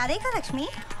दिन क्या देखा लक्ष्मी?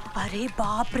 अरे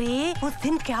बाप रे, उस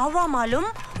दिन क्या हुआ मालूम?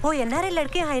 वो NRI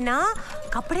लड़के हैं ना,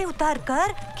 कपड़े उतार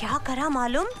कर क्या करा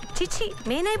मालूम? छी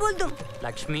मैं नहीं बोल दूं।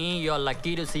 Lakshmi, you're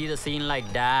lucky to see the scene like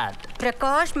that.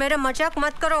 प्रकाश मेरा मजाक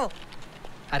मत करो।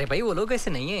 अरे भाई वो लोग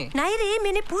ऐसे नहीं है। नहीं रे,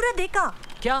 मैंने पूरा देखा।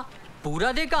 क्या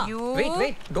पूरा देखा?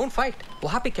 Wait don't fight.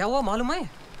 वहाँ पे क्या हुआ मालूम है?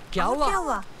 क्या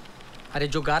हुआ? अरे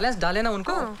जो गार्लैंड्स डाले ना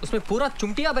उनको, उसमें पूरा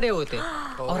चुमटिया भरे हुए थे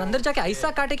और अंदर जाके ऐसा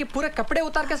काटे कि पूरे कपड़े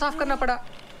उतार के साफ करना पड़ा।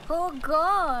 Oh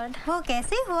God! वो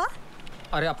कैसे हुआ?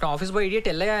 अरे अपना ऑफिस बॉय इडियट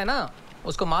ले आया ना,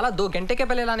 उसको माला 2 घंटे के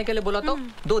पहले लाने के लिए बोला तो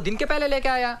 2 दिन के पहले लेके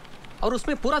आया और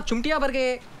उसमें पूरा चुमटिया भर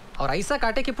गए और ऐसा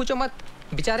काटे कि पूछो मत,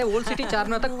 बेचारे ओल्ड सिटी 4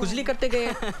 महीने तक खुजली करते गए।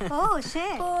 Oh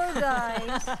shit! Poor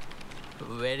guys.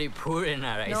 Very poor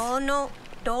NRIs. No,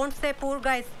 don't say poor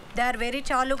guys. They are very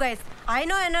chalu guys. I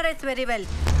know NRIs very well.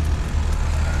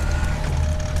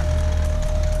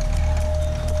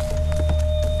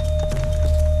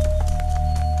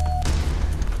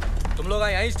 तुम लोग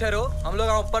यहीं ठहरो, हम लोग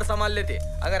ऊपर संभाल लेते।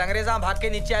 अगर अंग्रेज भाग के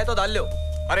नीचे आए तो डाल लो।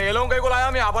 अरे ये लोग कहीं को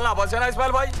लाया मैं आपन आपस से ना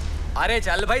इस्माइल भाई। अरे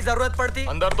चल भाई, जरूरत पड़ती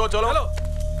अंदर तो चलो।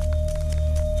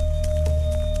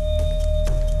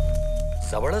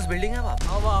 जबरदस्त बिल्डिंग है बाप।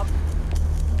 आओ बाप।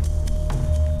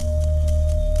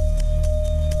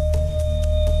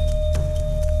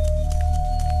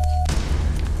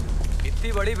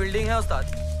 इतनी बड़ी बिल्डिंग है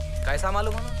उस्ताद, कैसा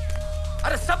मालूम है?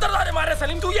 अरे सब दरवाजे मार रहे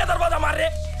सलीम, तू ये दरवाजा मार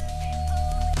रहे।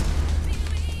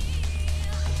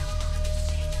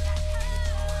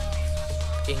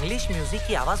 इंग्लिश म्यूजिक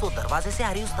की आवाज वो दरवाजे से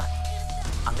आ रही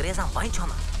उस्ताद। अंग्रेज वहीं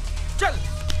छोना। चल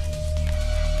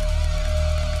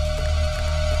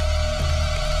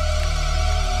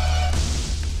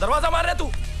दरवाजा मार रहे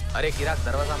तू। अरे किराक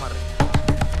दरवाजा मार रहे।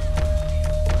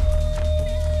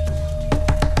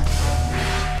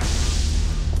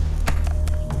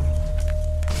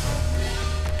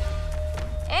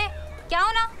 क्या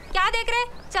हो ना, क्या देख रहे?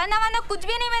 चंदा वंदा कुछ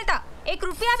भी नहीं मिलता, 1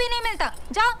 रुपया भी नहीं मिलता।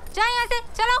 जाओ यहाँ से,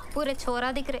 चलो। पूरे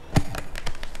छोरा दिख रहे।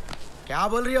 क्या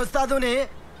बोल रही है उस्ताद? उन्हें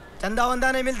चंदा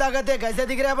वंदा नहीं मिलता कहते, कैसे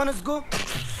दिख रहे अपन उसको?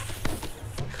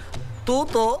 तू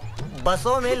तो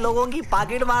बसों में लोगों की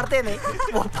पॉकेट मारते नहीं,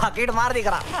 वो पॉकेट मार दिख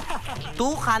रहा।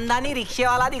 तू खानदानी रिक्शे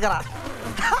वाला दिख रहा।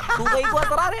 तू कहीं को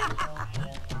असरा रहे।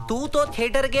 तू तो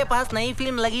थिएटर के पास नई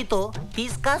फिल्म लगी तो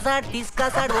 30 का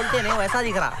 60 बोलते नहीं, वैसा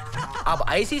दिख रहा। अब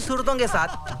ऐसी सूरतों के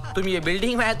साथ तुम ये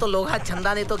बिल्डिंग में है तो लोग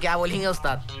चंदा नहीं तो क्या बोलेंगे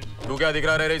उस्ताद? तू क्या दिख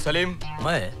रहा है रे सलीम?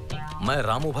 मैं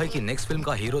रामू भाई की नेक्स्ट फिल्म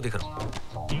का हीरो दिख रहा हूँ।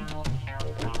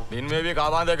 दिन में भी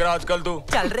काबा देख रहा आजकल तू।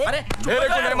 चल रे। अरे मेरे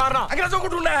को नहीं मारना। अंग्रेजों को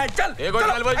ढूंढना है। चल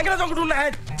अंग्रेजों को ढूंढना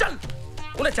है। चल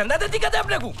उन्हें चंदा देती कहते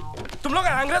अपने को। तुम लोग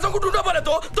अंग्रेजों को ढूंढो बोले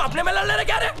तो अपने में लड़ ले रहे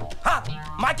क्या रे? हाँ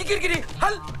माँ की किरकिरी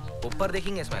हल ऊपर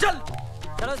देखेंगे इसमें। चल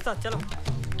चलो उस्ताद चलो।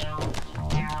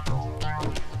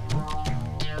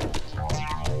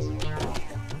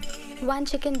 One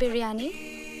chicken biryani,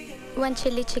 one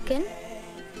chili chicken,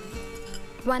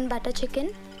 one butter chicken,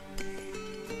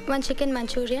 one chicken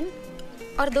Manchurian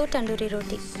और 2 तंदूरी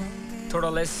रोटी। थोड़ा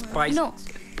less spicy. No,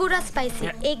 पूरा spicy,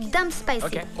 एकदम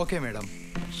spicy. Okay, madam.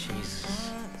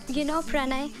 You know,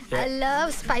 Pranay, I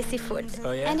love spicy food.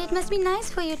 Oh, yeah? And it must be nice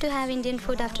for you to have Indian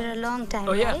food after a long time,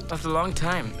 Oh yeah, right? after a long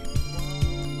time.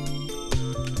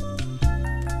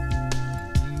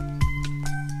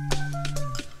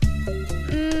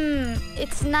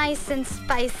 It's nice and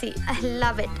spicy. I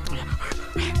love it.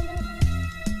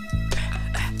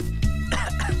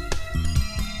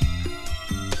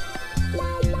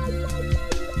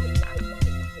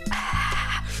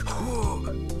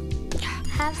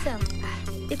 Have some.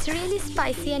 It's really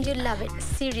spicy and you love it.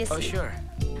 Seriously. Oh sure.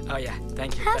 Oh yeah,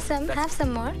 thank you. Have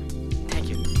some more. Thank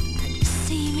you.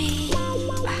 See me.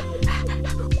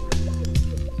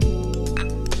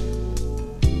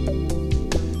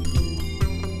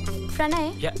 Pranay,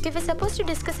 Yeah. we were supposed to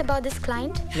discuss about this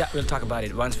client. Yeah, we'll talk about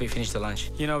it once we finish the lunch.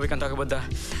 You know, we can talk about the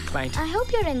client. I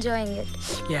hope you're enjoying it.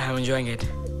 Yeah, I'm enjoying it.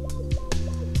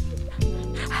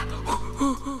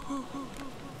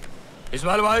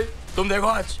 Ismail भाई तुम देखो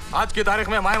आज की तारीख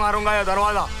में मैं मारूंगा ये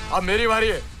दरवाजा। अब मेरी बारी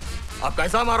है। अब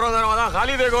कैसा मार रहा हूँ दरवाजा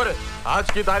खाली देखो रे।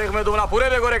 आज की तारीख में तुम ना पूरे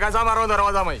देखो रे कैसा मार रहा हूँ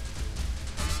दरवाजा मैं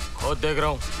खुद देख रहा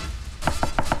हूँ।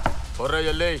 खोल रहे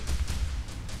जल्दी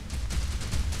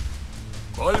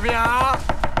खोल भी। हाँ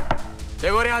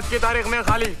देखो रे आज की तारीख में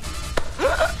खाली।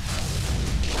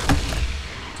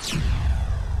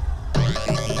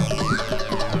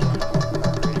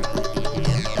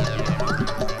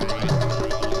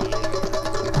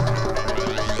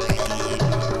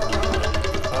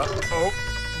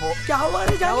 क्या हुआ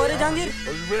रे जहांगीर?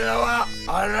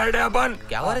 ऑलरेडी अपन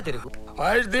क्या हुआ रे तेरे को?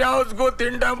 आज दिया उसको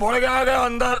 3 टाइम फोड़ के आ गए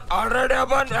अंदर। ऑलरेडी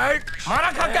अपन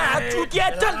मारा खा क्या चूतिया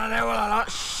चल नहीं बोला ना।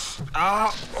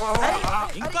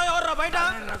 ఇంకా ఎవర్రా బయట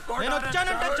నేను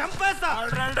వచ్చానంటే చంపేస్తా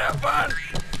ऑलरेडी अपन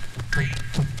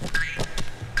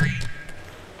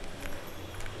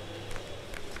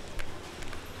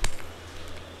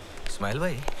इस्माइल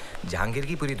भाई जहांगीर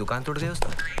की पूरी दुकान तोड़ गई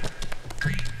उस्ताद।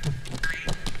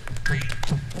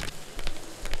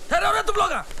 ठहरो रे तुम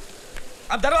लोग।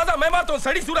 अब दरवाजा मैं मारता हूँ।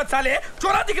 सड़ी सूरत साले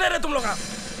चोरा दिख रहे तुम लोग।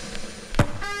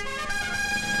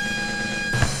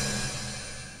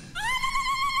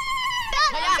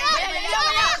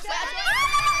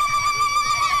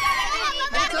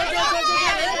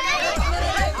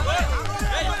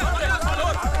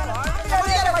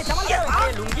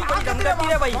 लुंगी बड़ी गंदगी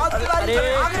है भाई। अरे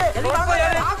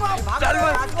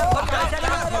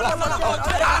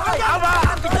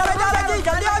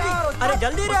अरे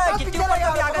जल्दी रे कितनी ऊपर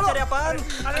कभी आगे तेरे अपन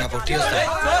क्या बोलती है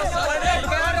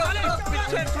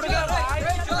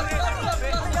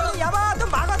याबा तुम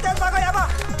भागो तेज भागो याबा।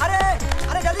 अरे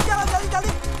अरे जल्दी चलो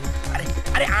जल्दी।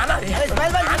 अरे आना रे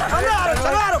इस्माइल भाई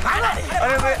चलो यार भागो।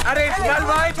 अरे इस्माइल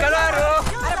भाई चला रो।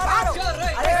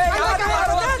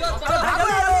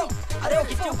 अरे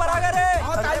कितने ऊपर आ गए रे।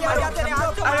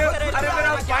 अरे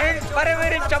मेरा पॉइंट। अरे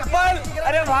मेरी चप्पल।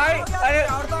 अरे भाई अरे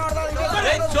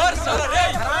चोर सर रे।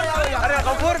 अरे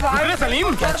गफूर भाई। अरे सलीम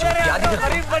क्या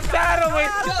अरे बच्चा रो भाई।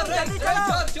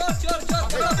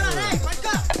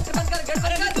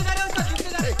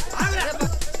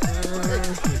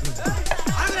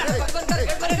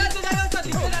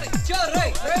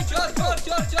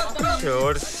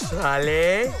 चोर साले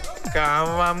काम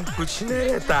वाम कुछ नहीं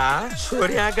रहता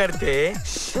चोरियां करते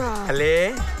साले।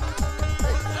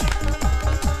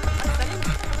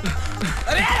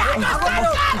 अरे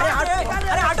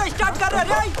ऑटो स्टार्ट कर रे।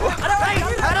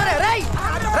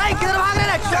 अरे किधर भाग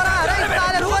रहे चोरा?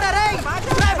 अरे रुको रे भाग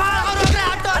रे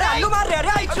ऑटो। अरे आलू मार रे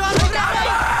चोर।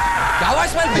 क्या हुआ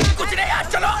इस्माइल भाई? कुछ नहीं यार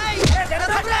चलो।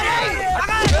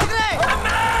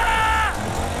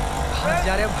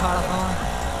 जा रे भाड़ा।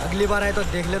 अगली बार आए तो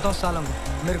देख लेता हूँ सालम।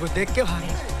 मेरे को देख के भाग।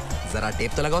 जरा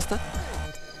टेप तो लगा उस्ताद।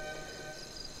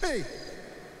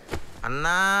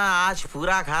 अन्ना आज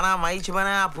पूरा खाना मैच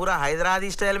बनाया पूरा हैदराबादी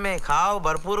स्टाइल में। खाओ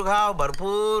भरपूर खाओ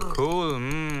भरपूर। Cool.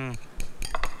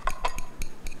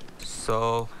 So,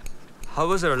 how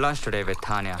was your lunch today with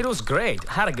Tanya? It was great.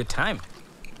 I had a good time.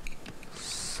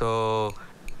 So,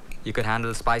 you could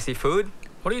handle spicy food?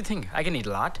 What do you think? I can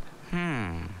eat a lot.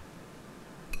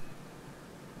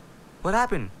 What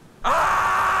happened?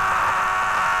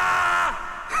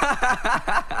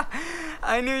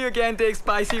 I knew you can't take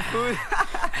spicy food.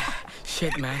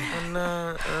 Shit, man.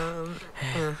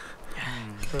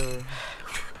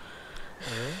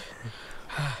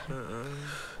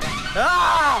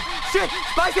 Ah! Shit!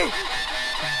 Spicy!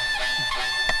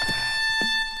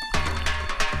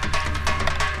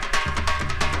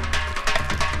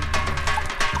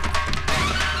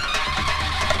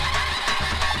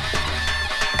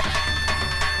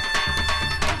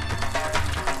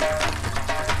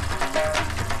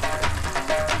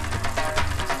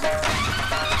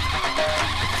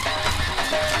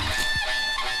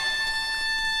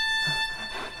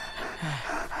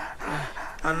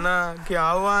 अन्ना क्या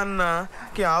हुआ अन्ना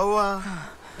क्या हुआ?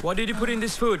 What did you put in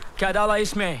this food? क्या डाला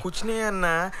इसमें? कुछ नहीं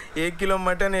अन्ना, 1 kilo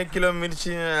mutton 1 kilo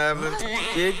मिर्ची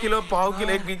 1 किलो पाव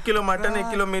किलो 1 किलो मटन 1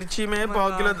 किलो मिर्ची में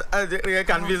पाव किलो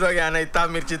कंफ्यूज हो गया ना, इतना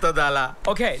मिर्ची तो डाला.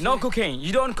 Okay, no cooking.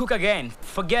 You don't cook again.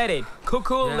 Forget it.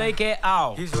 Cuckoo लेके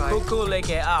आओ. Cuckoo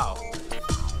लेके आओ.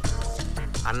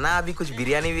 अन्ना अभी कुछ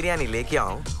बिरयानी लेके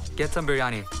आओ. Get some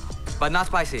biryani, but not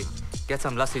spicy. Get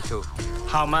some lassi too.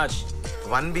 How much?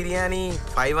 1 biryani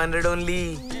 500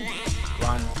 only.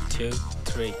 1, 2,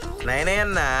 3. नहीं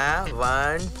अन्ना,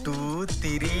 1, 2,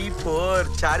 3, 4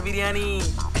 4 बिरयानी.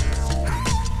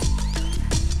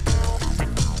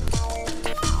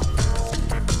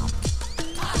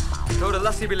 थोड़ा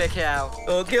लस्सी भी लेके आओ.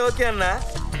 ओके अन्ना.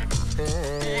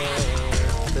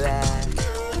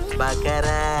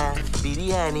 बकरा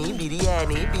बिरयानी.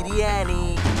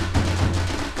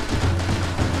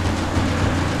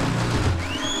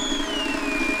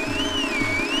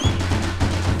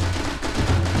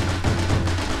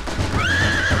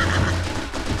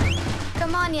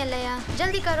 Come on, Yalaya.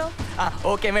 जल्दी करो.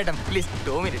 Okay, madam. Please,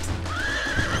 2 minutes.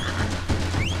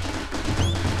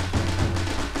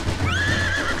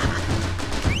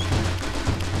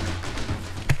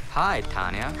 Hi,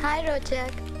 Tanya. Hi,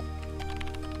 Rochak.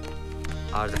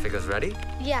 Are the figures ready?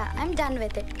 Yeah, I'm done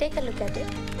with it. Take a look at it.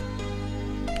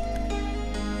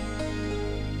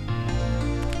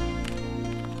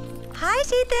 Hi,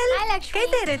 Sheetal. Hi, Lakshmi.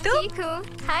 कैसे रहे तू? ठीक हूँ.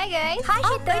 Hi, guys. Hi,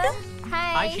 Sheetal.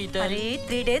 Hi. अरे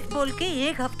 3 days बोल के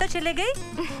 1 हफ्ता चले गए.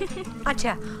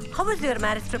 अच्छा, how was your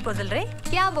marriage proposal, रे?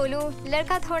 क्या बोलूँ?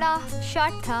 लड़का थोड़ा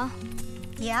short था.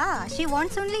 Yeah, she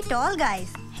wants only tall guys.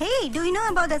 Hey, do you know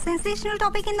about the sensational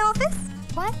topic in the office?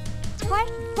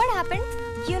 What happened?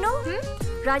 You know,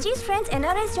 Raji's friends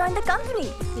NRIs joined the company.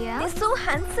 Yeah. They're so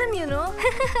handsome, you know.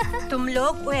 तुम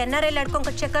लोग वो NRI लड़कों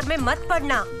के चक्कर में मत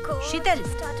पड़ना. शीतल,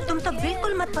 तुम तो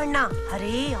बिल्कुल मत पड़ना.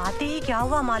 अरे आते ही क्या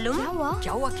हुआ मालूम?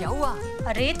 क्या हुआ?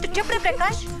 अरे तू चुप रहे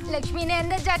प्रकाश. लक्ष्मी ने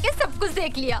अंदर जाके सब कुछ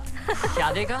देख लिया.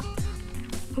 क्या देखा?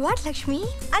 What, लक्ष्मी?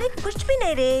 अरे कुछ भी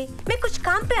नहीं रे. मैं कुछ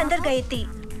काम पे अंदर गई थी.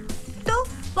 तो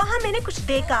वहाँ मैंने कुछ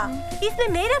देखा. इसमें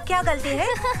मेरा क्या गलती है?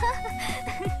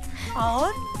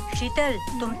 और शीतल,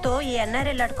 तुम तो ये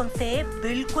अन्नरे लड़कों से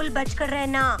बिल्कुल बचकर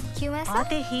रहना. क्यों ऐसा?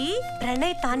 आते ही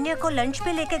प्रणय तान्या को लंच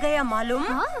पे लेके गया मालूम?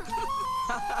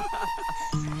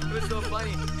 It was so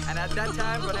funny, and at that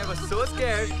time when I was so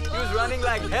scared, he was running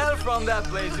like hell from that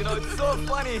place. You know, it's so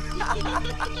funny.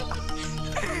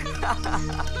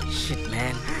 Shit,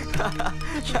 man.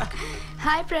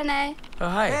 Hi, Pranay. Oh,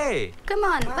 hi. Hey. Come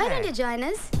on, why don't you join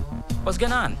us? What's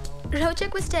going on?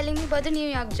 Rochak was telling me about the New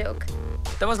York joke.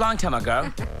 That was a long time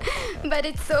ago. But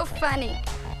it's so funny.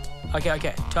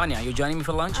 Okay. Tanya, you joining me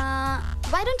for lunch?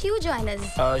 Why don't you join us?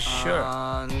 Sure.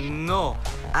 No.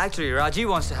 Actually, Raji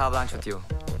wants to have lunch with you.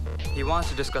 He wants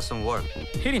to discuss some work.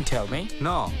 He didn't tell me.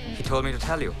 No, he told me to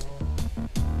tell you.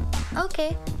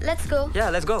 Okay, let's go. Yeah,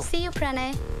 let's go. See you,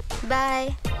 Pranay.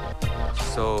 Bye.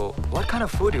 So, what kind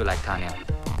of food do you like, Tanya?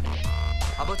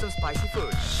 How about some spicy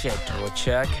food? Shit,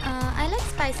 Rochak. I like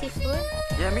spicy food.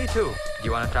 Yeah, me too. Do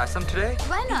you want to try some today?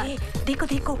 Why not? देखो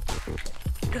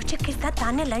रोचक के साथ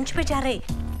Tanya lunch पे जा रहे.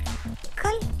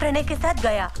 कल प्रणय के साथ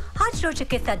गया, आज रोचक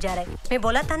के साथ जा रहे. मैं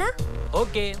बोला था ना?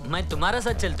 ओके, मैं तुम्हारा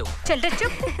साथ चलता हूँ. चल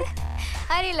चुप.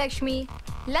 अरे लक्ष्मी,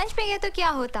 लंच पे गए तो क्या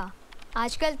होता?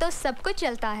 आजकल तो सब कुछ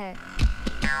चलता है.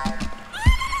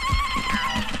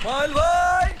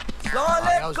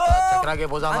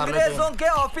 अंग्रेजों के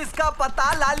ऑफिस का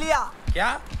पता ला लिया.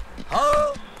 क्या?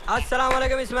 हो. अस्सलाम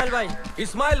वालेकुम इस्माइल भाई.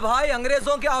 इस्माइल भाई,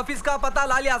 अंग्रेजों के ऑफिस का पता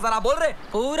ला लिया, जरा बोल रहे.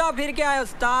 पूरा फिर के आए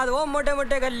उस्ताद. वो मोटे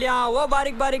मोटे गलियां, वो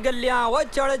बारीक बारीक गलियां, वो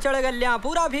चौड़े चौड़े गलियां,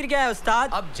 पूरा फिर के आए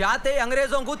उस्ताद. अब जाते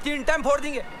अंग्रेजों को 3 टाइम फोड़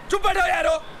देंगे. चुप बैठो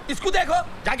यारो. इसको देखो,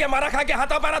 जाके मारा खा के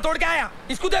हाथा पारा तोड़ के आया.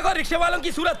 इसको देखो रिक्शे वालों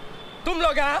की सूरत. तुम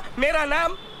लोग मेरा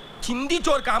नाम चिंदी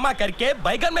चोर कामा करके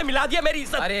बैगन में मिला दिया मेरी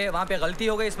इज्जत. अरे वहाँ पे गलती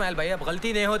हो गई इस्माइल भाई, अब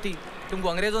गलती नहीं होती. तुमको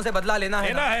अंग्रेजों से बदला लेना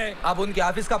है ना? अब उनके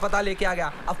ऑफिस का पता लेके आ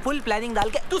गया. अब फुल प्लानिंग डाल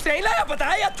के. तू सही लाया पता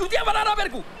है या चूतिया बना रहा मेरे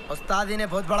को? उस्ताद, इन्हें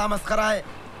बहुत बड़ा मस्करा है.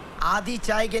 आधी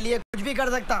चाय के लिए कुछ भी कर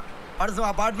सकता। परसों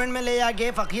अपार्टमेंट में ले जाके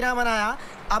फकीरा बनाया,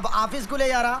 अब ऑफिस को ले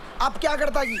जा रहा। अब क्या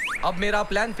करता जी? अब मेरा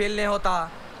प्लान फेल नहीं होता।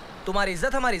 तुम्हारी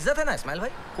इज्जत हमारी इज्जत है ना इस्माइल भाई?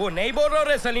 वो नहीं बोल रहा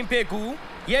रे सलीम फेकू,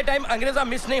 ये टाइम अंग्रेजा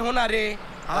मिस नहीं होना रे।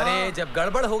 अरे जब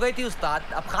गड़बड़ हो गई थी उस्ताद,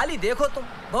 अब खाली देखो तुम।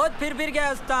 बहुत फिर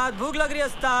गया उस्ताद, भूख लग रही है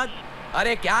उस्ताद।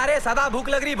 अरे क्या रे सदा भूख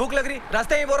लग रही,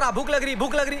 रास्ते में बोल रहा भूख लग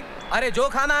रही। अरे जो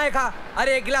खाना है खा।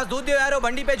 अरे एक गिलास दूध दो यारो,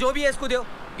 बंडी पे जो भी है इसको दो।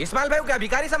 इस्माइल भाई को क्या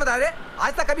भिखारी समझ रहे?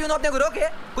 आज तक कभी उन्होंने अपने को रोके,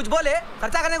 कुछ बोले,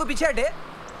 खर्चा करने को पीछे हटे।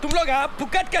 तुम लोग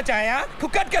फुकट का चाय,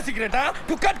 फुकट का सिगरेट,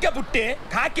 फुकट के बुट्टे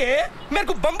खा के मेरे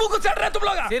को बम्बू को चढ़ रहा है तुम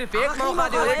लोग। सिर्फ एक मौका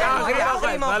दो,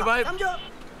 आखिरी मौका। समझो।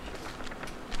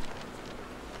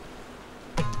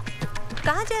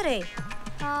 कहाँ जा रहे?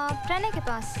 प्रणय के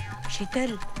पास।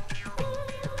 शीतल,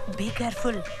 बी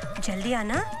केयरफुल, जल्दी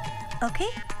आना। ओके?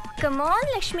 Come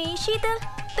on Lakshmi. शीतल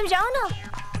तुम जाओ ना।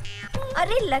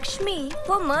 अरे लक्ष्मी,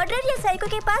 वो मर्डर या साइको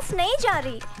के पास नहीं जा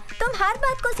रही। तुम हर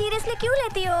बात को सीरियसली क्यों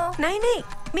लेती हो? नहीं,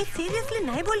 मैं सीरियसली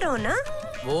नहीं बोल रहा हूँ ना।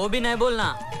 वो भी नहीं बोलना।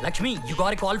 Lakshmi, you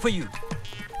got a call for you.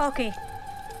 Okay.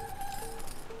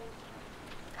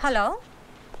 Hello,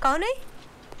 कौन है?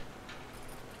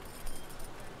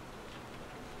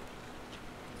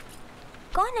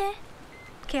 कौन है?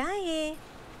 क्या ये?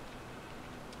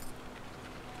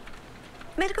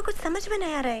 मेरे को कुछ समझ में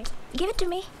नहीं आ रहा है। Give it to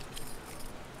me.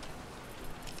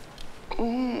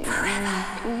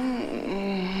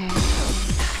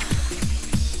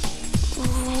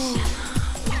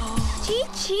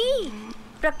 Chi,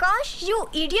 Prakash, you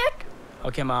idiot!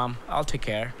 Okay, Mom, I'll take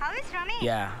care. How is Rami?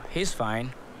 Yeah, he's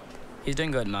fine. He's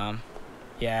doing good, Mom.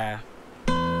 Yeah.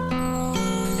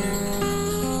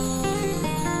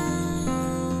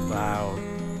 Wow,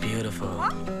 beautiful.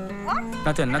 What?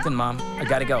 Nothing, Mom. I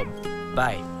gotta go.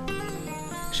 Bye.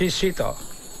 She's Shito.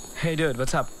 Hey, dude,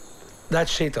 what's up?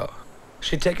 That's Shito.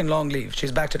 She's taken long leave.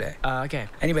 She's back today. Okay.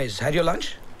 Anyways, had your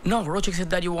lunch? No, Rochak said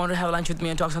that you wanted to have lunch with me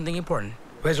and talk something important.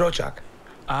 Where's Rochak?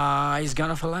 He's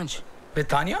gone for lunch. With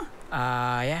Tanya?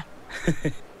 Yeah.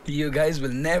 You guys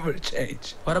will never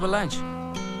change. What about lunch?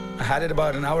 I had it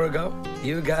about an hour ago.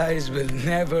 You guys will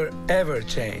never, ever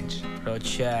change.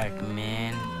 Rochak,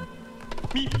 man.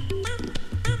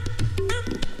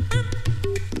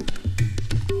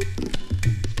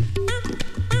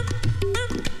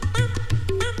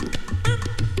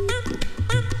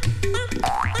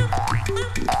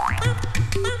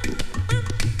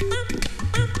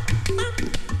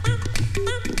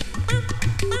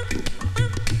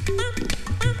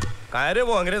 कहाँ है रे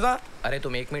वो अंग्रेजा? अरे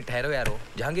तुम एक minute ठहरो यारो।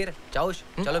 जहांगीर, चाउश,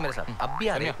 चलो मेरे साथ। अब भी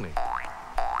आ रहे, एक मिनट।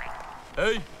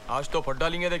 आज तो फट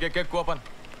डालेंगे देख केक को अपन।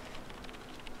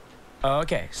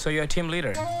 Okay, so you're a team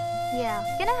leader. Yeah.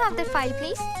 Can I have that file,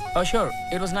 please? Oh, sure.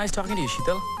 It was nice talking to you,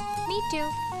 Sheetal. Me too.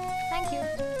 Thank you.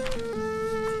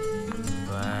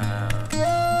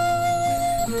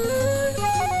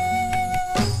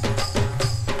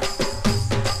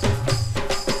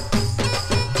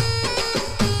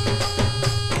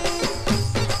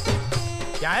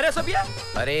 क्या है रे सबिया?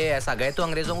 अरे ऐसा गए तो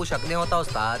अंग्रेजों को शक नहीं होता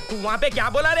उस्ताद। तू वहाँ पे क्या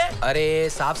बोला रे? अरे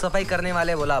साफ सफाई करने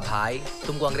वाले बोला भाई,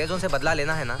 तुमको अंग्रेजों से बदला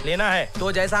लेना है ना? लेना है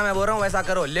तो जैसा मैं बोल रहा हूँ वैसा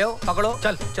करो। ले पकड़ो,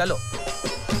 चलो।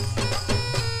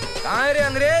 कहाँ है रे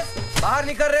अंग्रेज? बाहर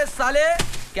निकल रहे साले।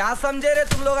 क्या समझे रे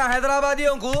तुम लोग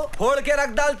हैदराबादियों को फोड़ के रख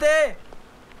डालते।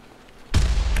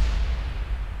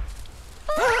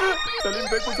 सलीम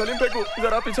फेकू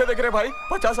जरा पीछे देख रहे भाई।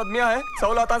 50 आदमियां हैं,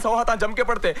 100 हाथा जम के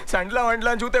पड़ते। सैंडला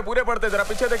वैंडला जूते पूरे पड़ते, जरा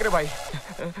पीछे देख रहे भाई।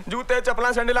 जूते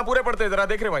चपला सैंडला पूरे पड़ते, जरा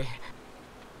देख रहे भाई।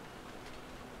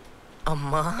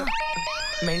 अम्मा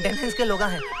मेंटेनेंस के लोग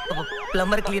हैं,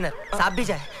 प्लम्बर क्लीनर साहब भी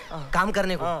जाए काम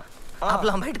करने को। आप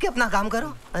लोग बैठ के अपना काम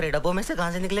करो। अरे डब्बों में से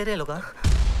कहाँ से निकले रे लोग?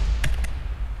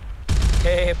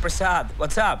 Hey, Prasad,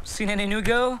 what's up? Seen any new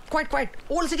girl? Quiet.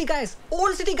 Old city guys.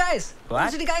 Old city guys.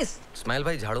 Ismail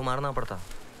भाई झाड़ू मारना पड़ता।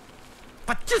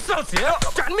 25 साल से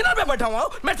चांदमीनार में बैठा हुआ हूँ,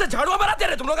 मेरे से झाड़ू बनाते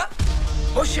रहे तुम लोग।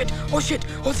 Oh shit!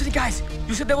 Old city guys,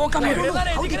 you said they won't come here. How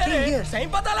did they came here? सही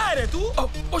पता ला रहे तू?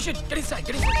 Oh shit! Get inside.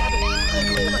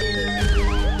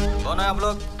 कौन है आप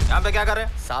लोग? यहाँ पे क्या कर रहे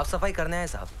हैं? साफ सफाई करने आए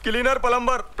साहब। क्लीनर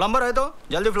प्लम्बर है तो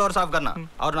जल्दी फ्लोर साफ करना।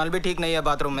 और नल भी ठीक नहीं है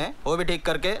बाथरूम में, वो भी ठीक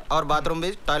करके और बाथरूम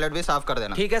भी टॉयलेट भी साफ कर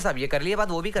देना। ठीक है साहब, ये कर लिए बात,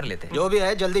 वो भी कर लेते। जो भी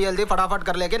है जल्दी फटाफट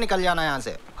कर लेके निकल जाना यहाँ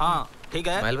से। हाँ ठीक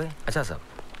है भाई। अच्छा साहब,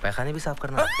 पैखाने भी साफ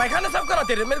करना। पैखाने साफ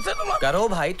कराते रहे मेरे से तुम। करो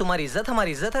भाई, तुम्हारी इज्जत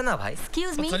हमारी इज्जत है ना भाई।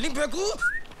 Excuse me. सलीम फेकू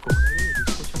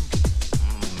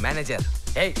मैनेजर,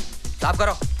 साफ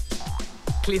करो।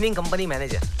 Cleaning company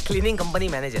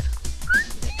manager.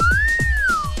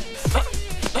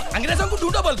 अंग्रेजों को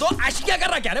ढूंढो बोल तो आशी क्या कर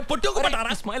रहा? क्या रे पुट्टियों को बता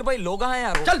रहा? इस्माइल भाई लोग हैं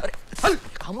यार। चल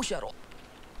खामोश यारो।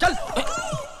 चल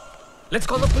Let's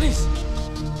call the police.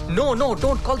 No,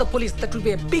 don't call the police. That will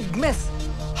be a big mess.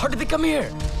 How did they come here?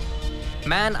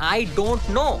 Man, I don't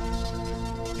know.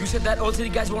 You said that old city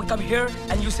guys won't come here,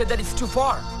 and you said that it's too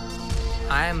far.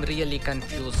 I am really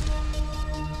confused.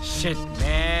 Shit,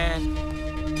 man.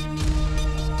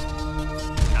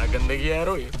 क्या गंदगी है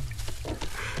यारो ये?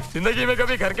 जिंदगी में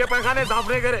कभी घर के पैखाने साफ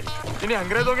नहीं करे, इन्हें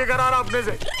अंग्रेजों के करा रहा अपने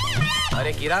से।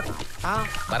 अरे किराक, हाँ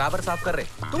बराबर साफ कर रहे।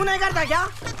 तू नहीं करता क्या?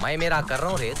 मैं मेरा कर रहा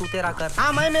हूँ रे, तू तेरा कर।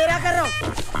 हाँ मैं मेरा कर रहा हूँ।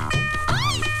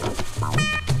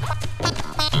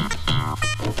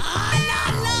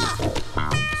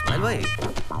 इस्माइल भाई,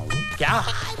 क्या?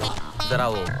 जरा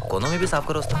वो कोनों में भी साफ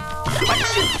करो उसका।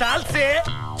 25 साल से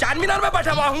चार मीनार में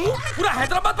बैठा हुआ हूँ, पूरा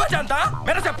हैदराबाद में जानता,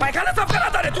 मेरे से पैखाना साफ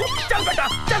कराता रे तू। चल बेटा,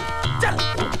 चल।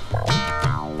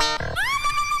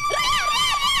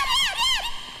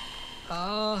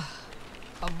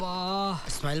 अब्बा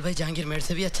इस्माइल भाई जहांगीर मेड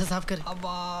से भी अच्छा साफ करे।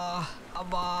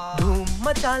 अब्बा धूम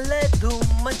मचा ले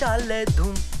धूम मचा ले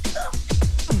धूम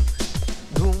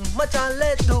मचा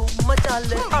ले धूम मचा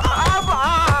ले।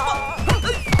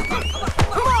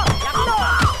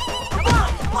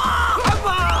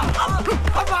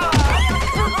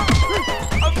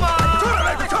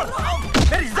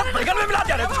 मेरी इज्जत बगल में मिला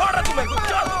दिया रे, छोड़ रहा तू मेरे को,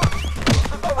 छोड़।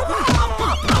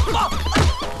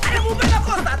 अरे मुंह पे ना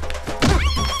पोस्टर।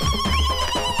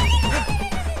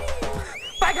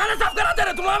 पैखाना साफ कराते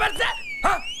रहे तुम लोग मेरे से?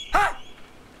 हाँ?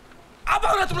 अब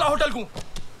आओ ना तुम लोग होटल को।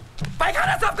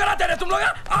 पैखाना साफ कराते रहे तुम लोग?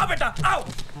 आओ बेटा, आओ।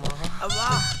 अब्बा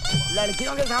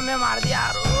लड़कियों के सामने मार दिया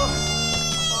यारो।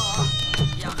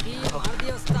 मार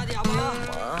दिया उस्ताद अब्बा।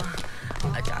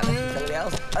 अचानक चल गया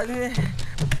उस्ताद।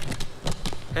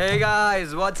 Hey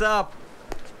guys, what's up?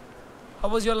 How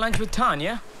was your lunch with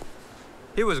Tanya?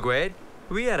 It was great.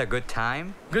 We had a good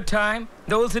time. Good time?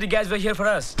 The old city guys were here for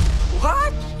us.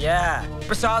 What? Yeah.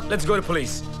 Prasad, let's go to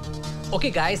police.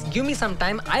 Okay guys, give me some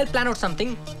time. I'll plan out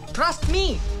something. Trust me.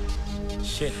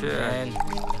 Shit, man.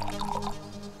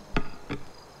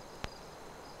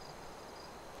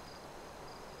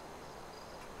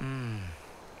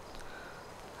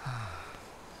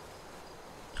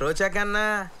 Rochak कन्ना,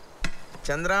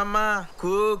 चंद्रामा,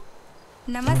 cook.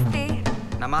 नमस्ते।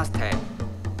 Namaste.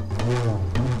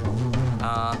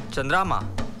 Chandrama,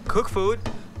 cook food,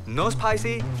 no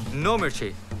spicy, no mirchi.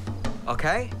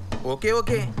 Okay?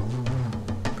 Okay.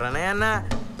 Pranayana,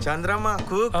 Chandrama,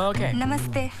 cook. Okay.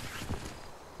 नमस्ते।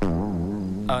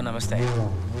 Oh, namaste.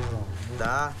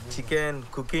 Da, chicken,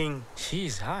 cooking.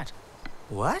 She's hot.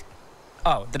 What?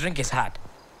 Oh, the drink is hot.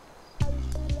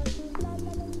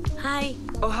 Hi.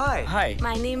 Oh, hi. Hi.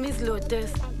 My name is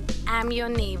Lotus. I'm your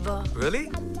neighbor. Really?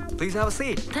 Please have a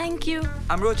seat. Thank you.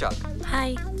 I'm Rochak.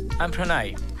 Hi. I'm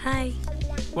Pranay. Hi.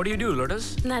 What do you do, Lotus?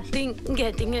 Nothing.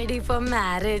 Getting ready for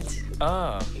marriage.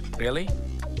 Oh, really?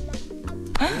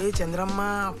 ए चंद्रम्मा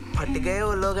फट गए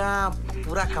वो लोग,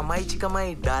 पूरा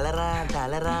कमाई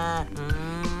डालरा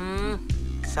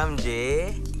समझे?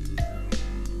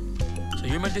 So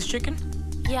you made this chicken?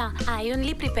 Yeah, I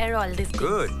only prepare all this.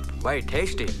 Good. Very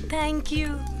tasty. Thank you.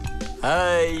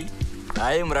 Hi,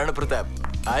 I am Rana Pratap.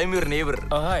 I am your neighbor.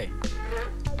 Oh, hi.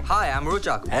 Hi, I'm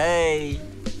Rochak. Hey.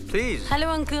 Please. Hello,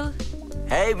 uncle.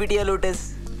 Hey, बिटिया lotus.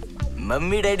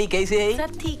 Mummy daddy कैसे हैं?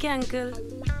 सब ठीक है, uncle.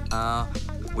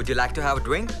 Would you like to have a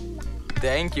drink?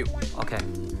 Thank you. Okay.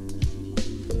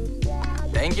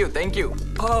 Thank you.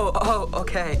 Oh,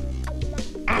 okay.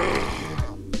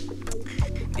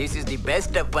 This is the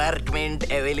best apartment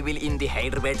available in the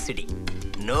Hyderabad city.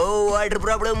 No water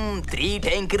problem, 3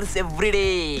 tankers every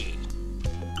day.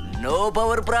 No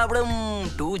power problem,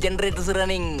 2 generators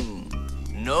running.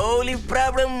 No lift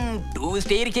problem, 2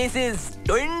 staircases,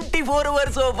 24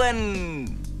 hours open.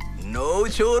 No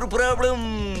chore problem,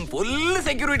 full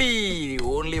security,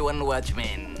 only 1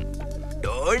 watchman.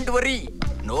 Don't worry,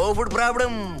 no food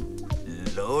problem.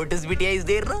 Lotus Bitia is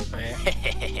there, no?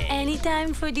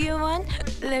 Anytime food you want,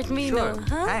 let me know.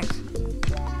 Huh? Thanks.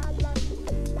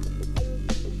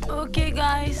 Okay,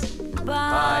 guys. Bye.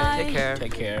 Bye. Take care.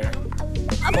 Take care.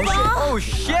 Oh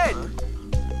shit!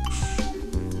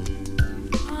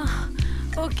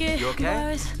 Okay. You okay?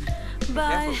 Guys.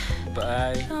 Bye.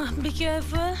 Bye. Be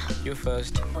careful. You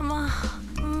first.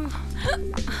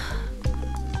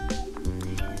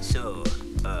 So,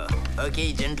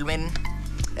 okay, gentlemen,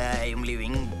 I am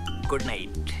leaving. Good night.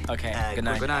 Okay. Good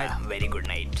night. Good night. Very good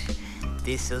night.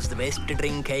 This is the best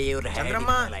drink I ever had in चंद्रमा,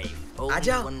 my life. Only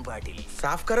आजा, 1 bottle.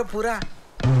 साफ करो पूरा।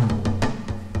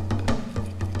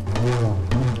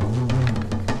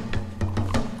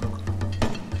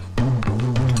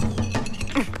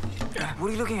 What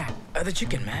are you looking at? The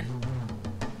chicken, man.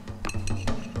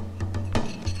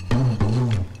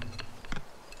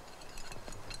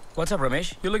 What's up,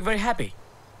 Ramesh? You look very happy.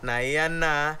 नहीं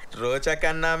अन्ना, रोचक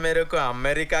अन्ना मेरे को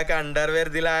America का अंडरवेयर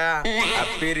दिलाया.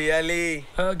 Happy really?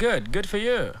 Good for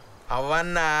you.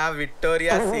 Avanna,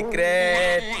 Victoria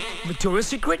Secret. Victoria's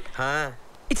Secret? हाँ.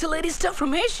 It's a lady stuff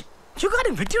from Hish. You got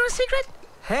him Victoria's Secret?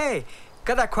 Hey,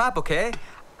 cut that crap, okay?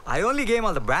 I only gave him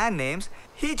all the brand names.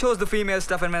 He chose the female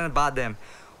stuff and went and bought them.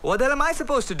 What the hell am I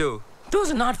supposed to do?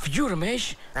 Those are not for you,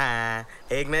 Ramesh. हाँ,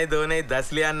 एक नहीं दो नहीं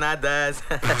 10 लिया ना 10.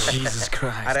 Jesus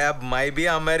Christ. अरे अब मैं भी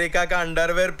अमेरिका का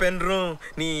अंडरवेयर पहन रहा हूँ.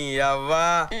 नी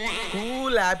अव्वा.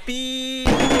 Cool, happy.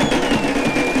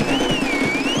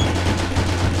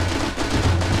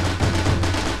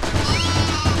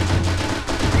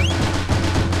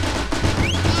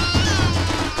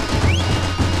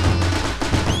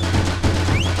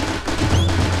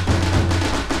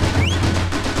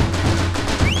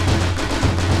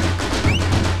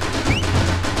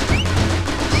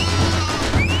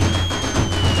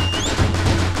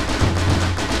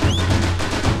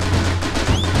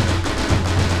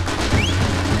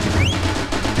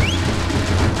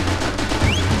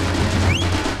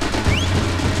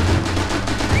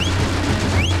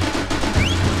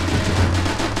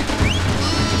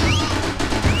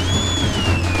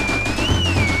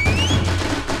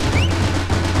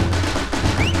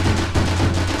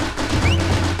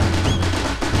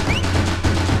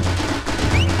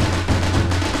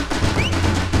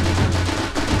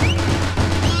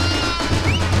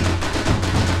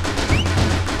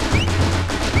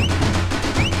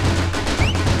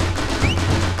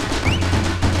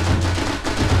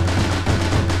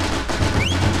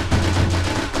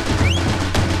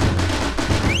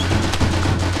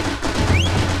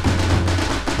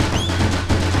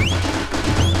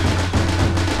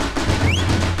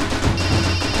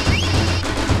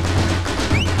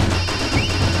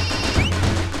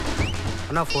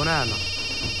 अन्ना फोन है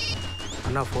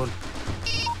अन्ना फोन.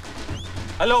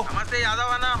 हेलो. नमस्ते यादव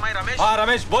अन्ना, मैं रमेश. हाँ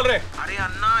रमेश बोल रहे. अरे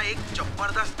अन्ना एक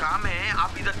जबरदस्त काम है,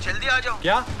 आप इधर जल्दी आ जाओ.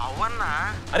 क्या? आओ अन्ना.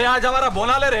 अरे आज हमारा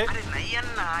बोना ले रे. अरे नहीं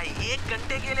अन्ना, 1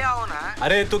 घंटे के लिए आओ ना.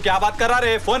 अरे तू क्या बात कर रहा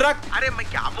रे? फोन रख. अरे मैं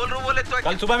क्या बोल रहा हूँ बोले तो.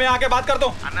 कल सुबह में आके बात कर दो.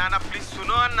 अन्ना अन्ना प्लीज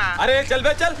सुनो अन्ना. अरे चल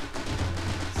बे चल.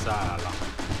 साला.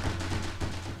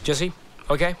 Jesse,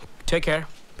 okay, take care.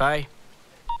 Bye.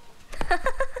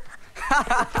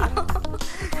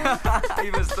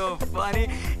 He was so funny.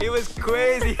 He was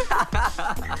crazy.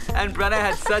 And Pranay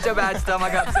had such a bad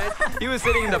stomach upset. He was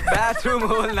sitting in the bathroom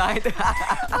whole night.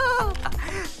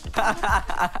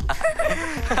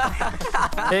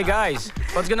 Hey guys,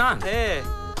 what's going on? Hey,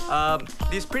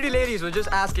 these pretty ladies were just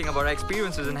asking about our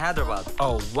experiences in Hyderabad.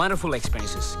 Oh, wonderful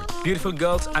experiences. Beautiful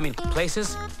girls,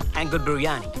 places, and good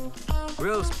biryani.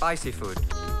 Real spicy food.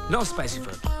 No spicy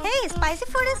food. Hey, spicy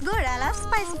food is good. I love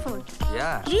spicy food.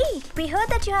 Yeah. Gee, we heard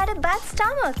that you had a bad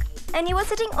stomach and you were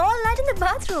sitting all night in the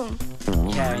bathroom.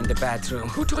 Yeah, in the bathroom.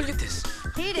 Who told you this?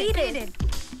 He did.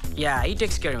 Yeah, he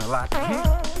takes care of me a lot.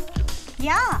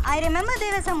 Yeah, I remember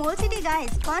there were some old city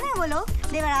guys. कौन है वो लोग?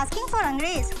 They were asking for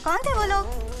अंग्रेज. कौन थे वो लोग?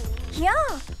 Yeah,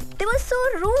 they were so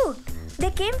rude.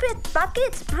 They came with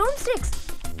buckets, broomsticks.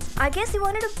 I guess you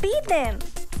wanted to beat them.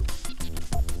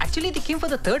 Actually, they came for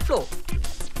the 3rd floor.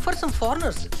 For some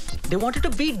foreigners. They wanted to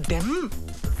beat them.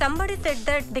 Somebody said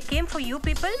that they came for you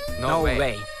people? No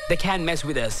way. They can't mess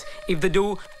with us. If they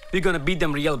do, we're gonna beat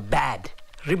them real bad.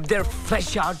 Rip their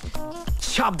flesh out,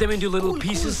 chop them into little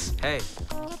pieces. Hey,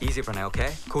 easy Pranay,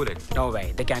 okay? Cool it. No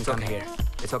way, they can't come here.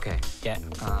 It's okay. Yeah.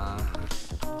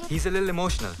 He's a little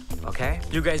emotional, okay?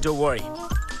 You guys don't worry.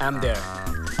 I'm there.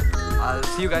 I'll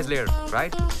see you guys later,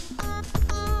 right?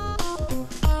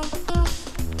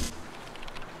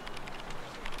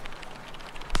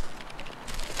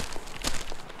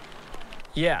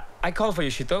 Yeah, I called for you,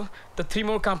 Shito. The 3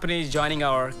 more companies joining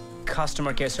our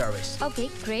customer care service. Okay,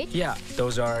 great. Yeah,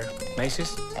 those are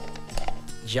Macy's,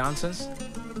 Johnson's,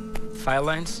 File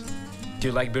Lines. Do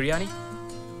you like biryani?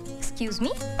 Excuse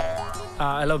me?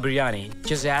 I love biryani.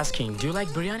 Just asking, do you like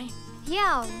biryani?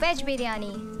 Yeah, veg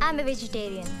biryani. I'm a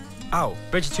vegetarian. Oh,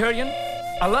 vegetarian?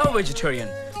 I love vegetarian.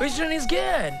 Vegetarian is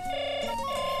good.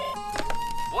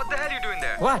 What the hell are you doing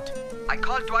there? What? I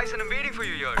called twice and I'm waiting for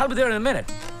you here. I'll be there in a minute.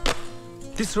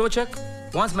 This Rochak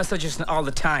wants my suggestion all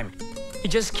the time. He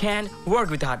just can't work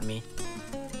without me.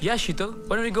 Yeah, Sheetal,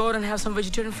 why don't we go out and have some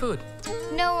vegetarian food?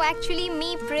 No, actually,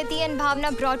 me, Priti and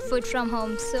Bhavna brought food from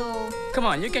home, so... Come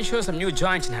on, you can show some new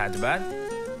joints in Hyderabad.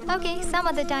 Okay, some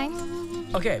other time.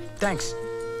 Okay, thanks.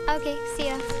 Okay, see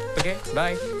ya. Okay,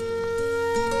 bye.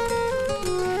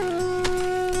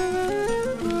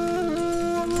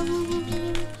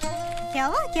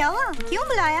 क्या हुआ? क्यों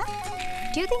बुलाया?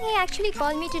 Do you think he actually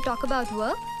called me to talk about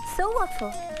work? So what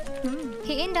for?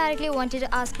 He indirectly wanted to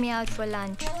ask me out for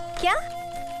lunch. क्या?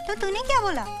 तो तूने क्या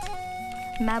बोला?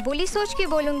 मैं बोली सोच के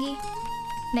बोलूंगी,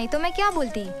 नहीं तो मैं क्या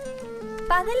बोलती।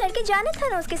 पागल लड़के जाने था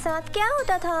ना उसके साथ, क्या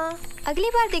होता था? अगली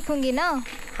बार देखूंगी ना।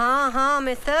 हाँ हाँ,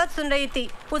 मैं सब सुन रही थी।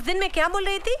 उस दिन मैं क्या बोल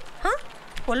रही थी? हाँ,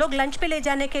 वो लोग लंच पे ले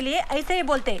जाने के लिए ऐसे ही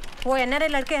बोलते। वो NRA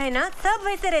लड़के हैं ना, सब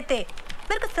वैसे रहते।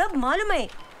 मेरे को सब मालूम है।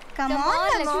 Come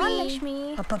on,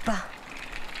 Lakshmi. पापा,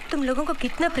 तुम लोगों को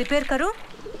कितना प्रिपेयर करूं?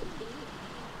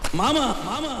 मामा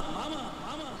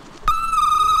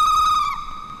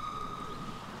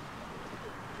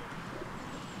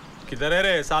किधर है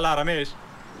रे साला रमेश?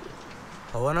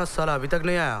 हवा ना साला अभी तक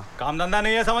नहीं आया। काम धंधा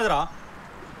नहीं है समझ रहा?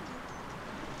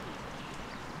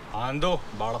 आंदो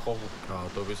बाड़कों को क्या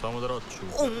तो भी समझ रहा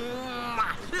छू।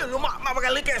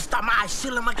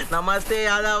 नमस्ते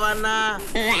यादवाना।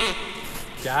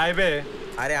 क्या है बे?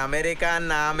 अरे अमेरिका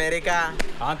ना अमेरिका।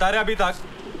 कहाँ था रे अभी तक?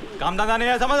 काम धंधा नहीं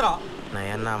है समझ रहा?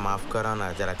 नहीं अन्ना माफ करो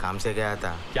ना, जरा काम से गया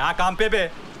था। क्या काम पे बे?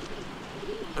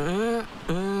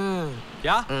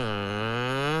 क्या?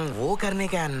 वो करने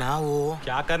का अन्ना। वो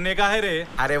क्या करने का है रे?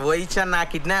 अरे वही चन्ना,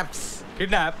 किडनैप्स।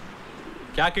 किडनैप?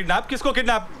 क्या किडनैप? किसको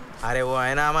किडनैप? अरे वो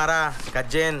है ना हमारा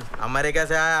कज्जन, अमेरिका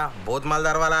से आया, बहुत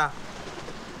मालदार वाला।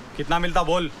 कितना मिलता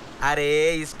बोल? अरे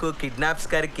इसको किडनैप्स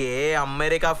करके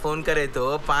अमेरिका फोन करे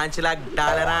तो 5 लाख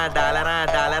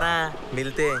डॉलर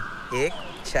मिलते। 1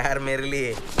 4 मेरे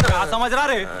लिए। क्या समझ रहा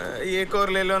रे? एक और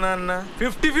ले लो ना अन्ना।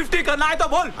 50-50 करना है तो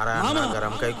बोल। अरे अन्ना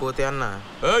गरम कई को होते अन्ना।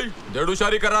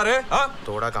 देड़ूशारी कर रहा रे? हाँ?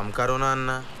 थोड़ा कम करो ना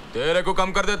अन्ना। तेरे को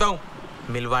कम कर देता हूँ।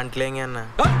 मिल बांट लेंगे अन्ना।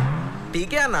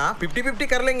 ठीक है अन्ना, 50-50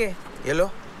 कर लेंगे। ये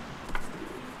लो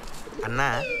अन्ना,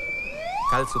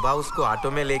 कल सुबह उसको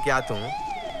ऑटो में लेके आता हूँ,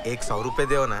 100 रुपए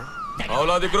दो ना।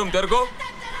 औलाद इकरूम तेरे को।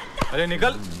 अरे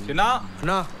निकल ना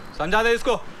ना, समझा दे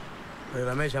इसको। अरे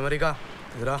रमेश अमेरिका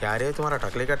क्या रे, तुम्हारा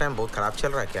टकले का टाइम बहुत खराब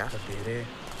चल रहा है क्या?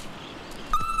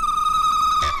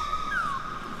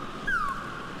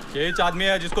 ये आदमी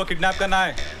है जिसको किडनैप करना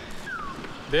है,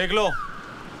 देख लो।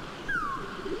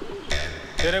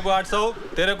 तेरे को 800,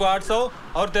 तेरे को 800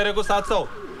 और तेरे को 700।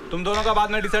 तुम दोनों का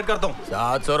बाद में डिसाइड करता हूँ।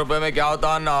 700 रुपए में क्या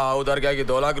होता है ना? उधर क्या कि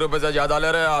 2 लाख रुपए से ज्यादा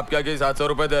ले रहे हैं, आप क्या कि 700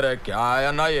 रुपए दे रहे हैं? क्या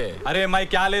है ना ये? अरे मैं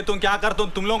क्या ले तुम क्या कर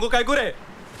तुम लोगों को क्या करे?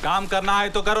 काम करना है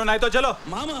तो करो, नहीं तो चलो।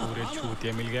 मामा पूरे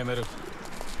छूतिए मिल गए मेरे को।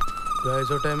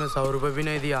 ऐसा टाइम में 100 रुपए भी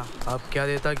नहीं दिया, आप क्या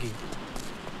देता की?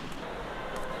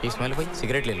 इस्माइल भाई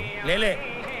सिगरेट ले लो। ले ले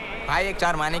भाई। 1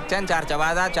 4 मानिक चंद, 4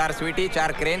 चवादा, 4 स्वीटी,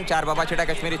 4 क्रेन, 4 बाबा छोटा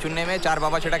कश्मीरी चुन्ने में, 4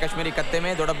 बाबा छोटा कश्मीरी कत्ते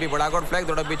में, 2 डब्बी बड़ा गोल्ड फ्लैग,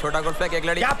 2 डब्बी छोटा गोल्ड फ्लैग, 1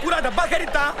 लड़ी। क्या पूरा डब्बा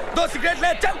खरीदता? 2 सिगरेट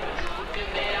ले चल।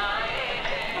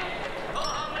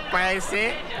 पैसे।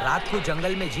 रात को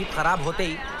जंगल में जीप खराब होते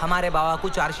ही हमारे बाबा को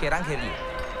 4 शेरां घेर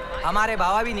लिए। हमारे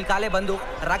बाबा भी निकाले बंदूक,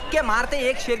 रख के मारते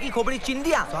एक शेर की खोपड़ी चिन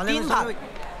दिया। 3 भाग।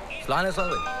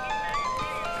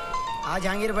 हाँ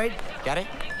जहांगीर भाई। क्या रे?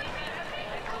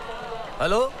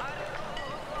 हेलो,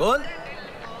 कौन?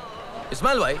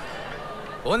 इस्माइल भाई।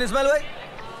 कौन इस्माइल भाई?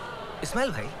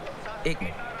 इस्माइल भाई, एक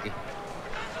मिनट।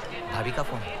 भाभी का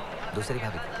फोन है, दूसरी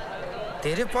भाभी का।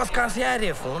 तेरे पास कहाँ से आया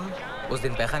रे फोन? उस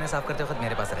दिन पैखाने साफ करते वक्त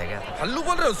मेरे पास रह गया था। हल्लू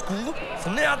बोल रहे हो उसको?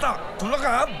 सुनने आता तुम लोग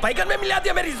बैगन में मिला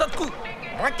दिया मेरी इज्जत को।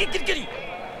 बाकी किरकिरी।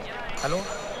 हेलो,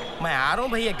 मैं आ रहा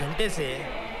हूँ भाई 1 घंटे से।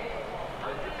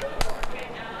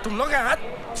 तुम लोग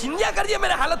चिंदिया कर दिया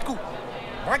मेरे हालत को।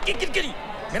 बाकी किरकिरी,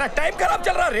 मेरा टाइम खराब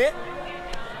चल रहा रे।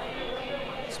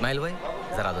 इस्माइल भाई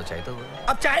जरा दो चाय तो।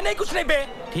 अब चाय नहीं, कुछ नहीं बे।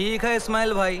 ठीक है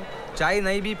इस्माइल भाई, चाय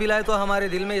नहीं भी पिलाए तो हमारे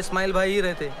दिल में इस्माइल भाई ही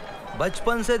रहते।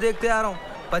 बचपन से देखते आ रहा हूँ,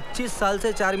 25 साल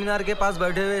से चार मीनार के पास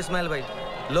बैठे हुए इस्माइल भाई।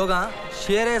 लोग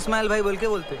शेर है इस्माइल भाई बोल के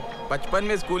बोलते। बचपन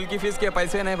में स्कूल की फीस के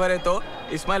पैसे नहीं भरे तो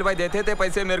इस्माइल भाई देते थे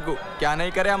पैसे मेरे को। क्या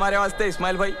नहीं करे हमारे वास्ते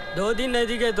इस्माइल भाई? 2 दिन नहीं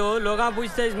दिखे तो लोग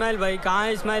पूछते इस्माइल भाई कहाँ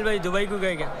है? इस्माइल भाई दुबई को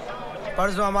गए क्या?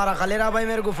 परसों हमारा खलेरा भाई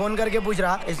मेरे को फोन करके पूछ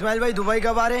रहा, इस्माइल भाई दुबई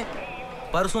कब आ रहे?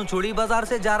 परसों चूड़ी बाजार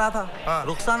से जा रहा था,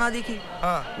 रुखसाना दिखी।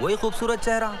 वही खूबसूरत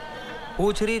चेहरा।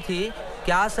 पूछ रही थी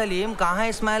क्या सलीम कहाँ है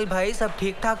इस्माइल भाई, सब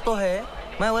ठीक ठाक तो है?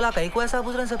 मैं बोला कहीं को ऐसा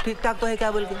पूछ रहे हैं, सब ठीक ठाक तो है क्या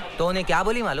बोल के? तो उन्हें क्या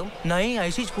बोली मालूम? नहीं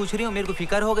ऐसी पूछ रही हूँ, मेरे को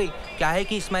फिक्र हो गई। क्या है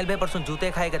कि इस्माइल भाई परसों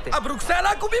जूते खाए करते। अब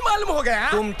रुखसाना को भी मालूम हो गया।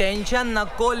 तुम टेंशन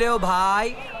नको ले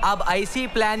भाई, अब ऐसी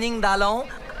प्लानिंग डालो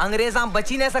अंग्रेजा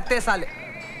बची नहीं सकते साले।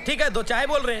 ठीक है, 2 चाय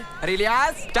बोल रहे। अरे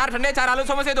इलियास, 4 ठंडे, 4 आलू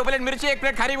समोसे, 2 प्लेट मिर्ची, 1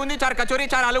 प्लेट खारी बूंदी, 4 कचौरी,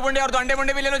 4 आलू बुंडे और 2 अंडे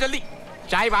बुंडे भी ले लो जल्दी।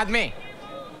 चाय बाद में।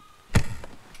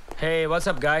 Hey, what's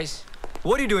up, guys?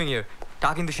 What are you doing here?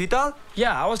 Talking to Sheetal?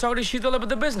 Yeah, I was talking to Sheetal about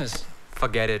the business.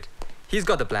 Forget it. He's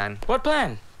got the plan. What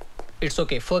plan? It's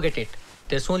okay, forget it.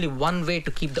 There's only one way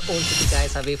to keep the old city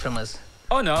guys away from us.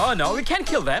 Oh no, we can't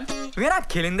kill them. We're not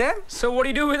killing them. So what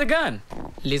do you do with a gun?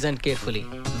 Listen carefully.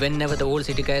 Whenever the old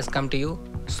city guys come to you,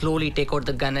 slowly take out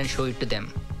the gun and show it to them.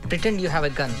 Pretend you have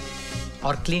a gun.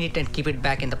 or clean it and keep it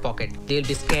back in the pocket. They'll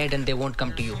be scared and they won't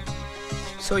come to you.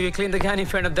 So you clean the gun in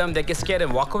front of them, they get scared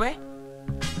and walk away?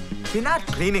 We're not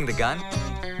cleaning the gun.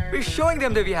 We're showing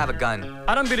them that we have a gun.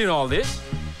 I don't believe in all this.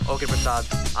 Okay, Prasad,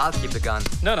 I'll keep the gun.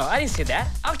 No, I didn't say that.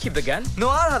 I'll keep the gun. No,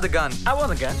 I'll have the gun. I want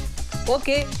the gun.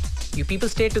 Okay, you people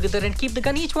stay together and keep the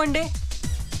gun each one day.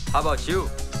 How about you?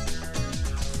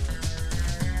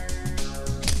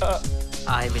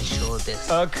 I will show this.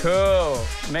 Oh, cool.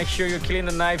 Make sure you clean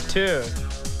the knife too.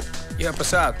 Yeah,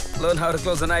 Prasad, learn how to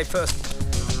close the knife first.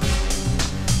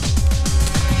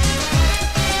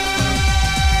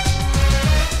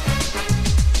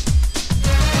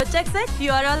 Rochak said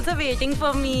you are also waiting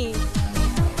for me.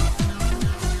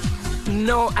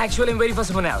 No, actually I'm waiting for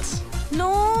someone else.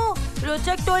 No,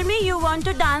 Rochak told me you want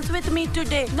to dance with me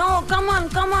today. No, come on.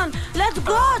 Let's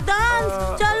go dance.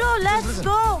 Chalo, let's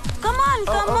go. Come on.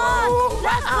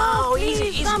 Let's go. Please,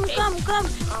 easy. Come.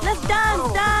 Let's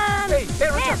dance. Hey,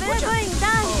 Rochak, we're going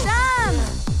dance.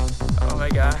 Oh my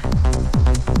God.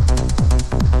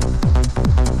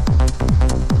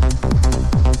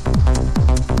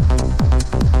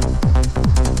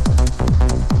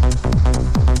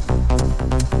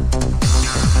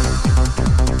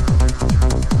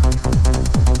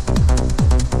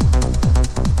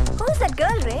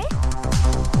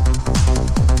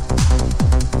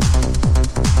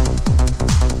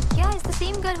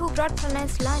 Brought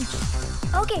Pranay's lunch.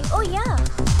 Okay, oh yeah.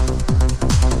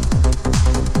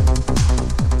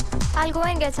 I'll go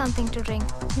and get something to drink.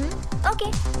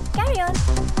 Okay, carry on.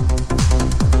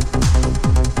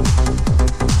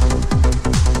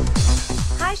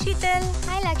 Hi Sheetal.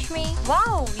 Hi Lakshmi.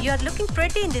 Wow, you are looking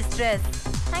pretty in this dress.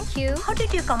 Thank you. How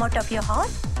did you come out of your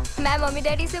house? मैं mummy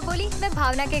daddy से बोली मैं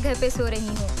भावना के घर पे सो रही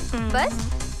हूँ। बस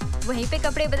वहीं पे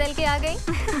कपड़े बदल के आ गई।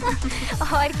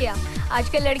 और क्या,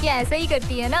 आजकल लड़कियाँ ऐसा ही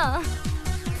करती है ना।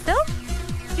 So,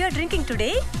 you are drinking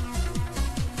today?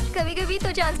 कभी-कभी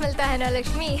तो चांस मिलता है ना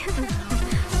Lakshmi.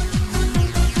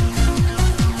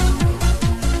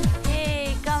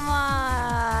 Hey, come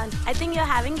on. I think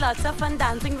you're having lots of fun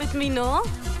dancing with me, no?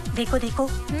 देखो,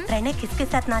 प्रणय किसके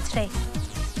साथ नाच रहे?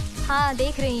 हाँ,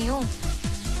 देख रही हूँ।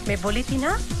 मैं बोली थी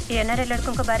ना, ये अनारे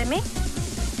लड़कों के बारे में।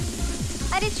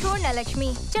 अरे छोड़ ना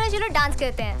लक्ष्मी, चलो डांस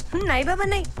करते हैं। नहीं बाबा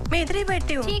नहीं, मैं इधर ही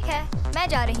बैठती हूँ। ठीक है, मैं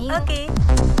जा रही हूँ। ओके।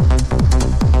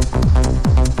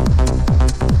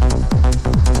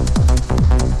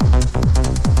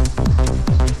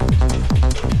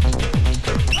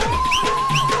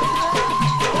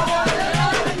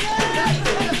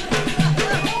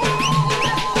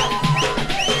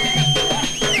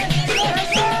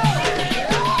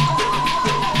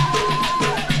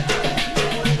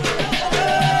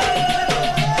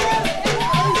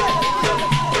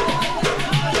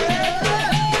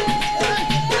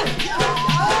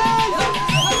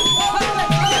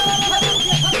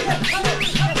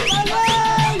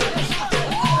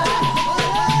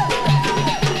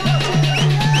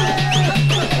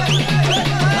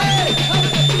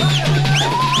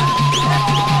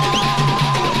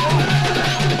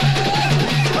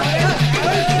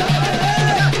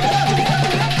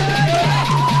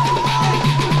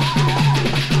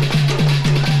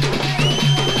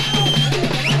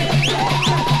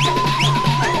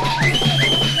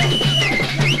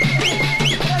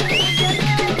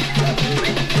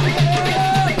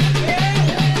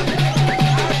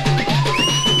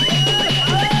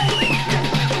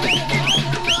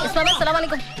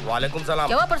 वालेकुम सलाम।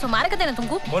 क्या हुआ, परसों मारे कहते ना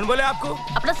तुमको? कौन बोले आपको?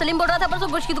 अपना सलीम बोल रहा था परसों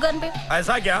गोश्त की दुकान पे।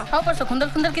 ऐसा क्या? हाँ, परसों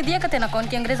खुंदर के दिया कहते ना, कौन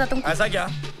की अंग्रेजा तुमको? ऐसा क्या?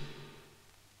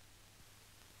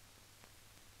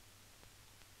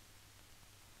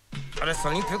 अरे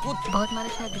सलीम फेकू बहुत मारे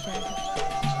शायद बेचारे।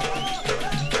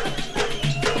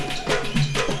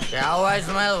 क्या हुआ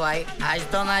इस्माइल भाई, आज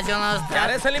तो नाचो ना।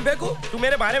 अरे सलीम फेकू, तू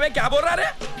मेरे बारे में क्या बोल रहा रे?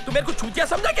 तू मेरे को छूतिया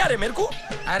समझा क्या रे मेरे को?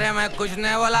 अरे मैं कुछ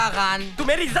नहीं बोला खान। तू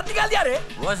मेरी इज्जत निकाल दिया रे।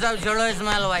 वो सब छोड़ो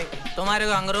इस्माइल भाई, तुम्हारे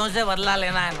को अंग्रेजों से बदला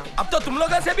लेना है ना। अब तो तुम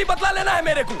लोगों से भी बदला लेना है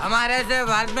मेरे को। हमारे से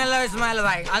बाद में लो इस्माइल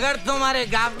भाई, अगर तुम्हारे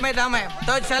गाप में दम है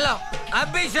तो चलो, अब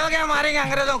भी चल के मारेंगे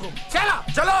अंग्रेजों को। चलो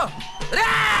चलो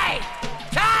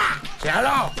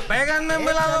बैगन में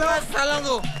मिला दो बस सालों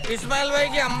को। इस्माइल भाई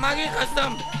की अम्मा की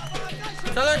कसम।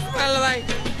 चलो इस्माइल भाई।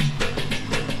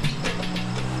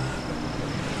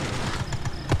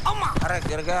 अरे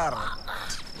गिर गया।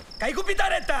 कहीं को पीता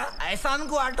रहता? ऐसा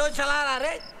को ऑटो चला रहा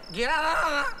रे, गिरा रहा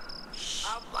ना।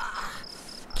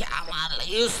 क्या मार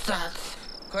ली उस्ताद।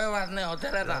 कोई बात नहीं, होते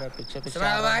रहता।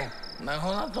 इस्माइल भाई, मैं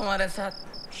हूँ ना तुम्हारे साथ।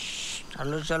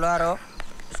 चलो आ रहा।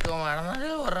 इसको मारना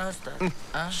नहीं बोल रहा उस्ताद।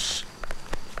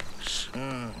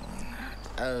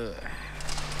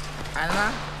 अन्ना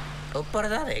ऊपर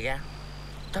जा रहे क्या?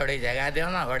 थोड़ी जगह दो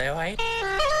ना बड़े भाई।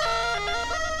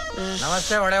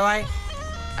 नमस्ते बड़े भाई।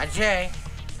 अच्छे है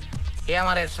ये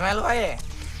हमारे इस्माइल भाई है।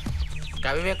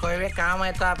 कभी भी कोई भी काम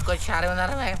है तो आपको चार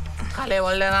में खाली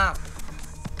बोल देना।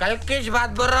 कल किस बात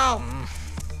बोल रहा हूँ?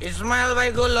 इस्माइल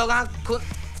भाई को लोग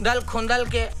खुंदल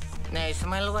के नहीं,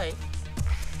 इस्माइल भाई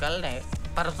कल नहीं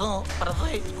परसों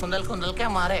ही खुंदल के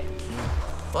मारे,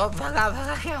 वो भगा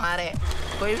के मारे।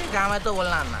 कोई भी काम है तो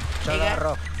बोलना ना, ठीक है?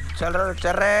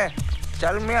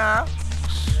 चल मियाँ।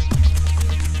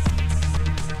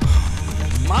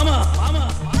 मामा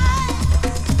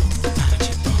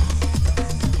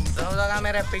तुम लोग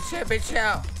मेरे पीछे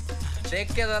आओ।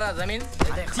 देख के जरा जमीन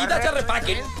सीधा चल रहे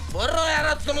पाकिट। बोल रहा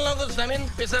यार तुम लोग जमीन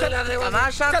फिसल जाते हो।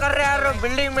 तमाशा कर रहे यार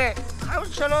बिल्डिंग में। अब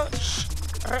चलो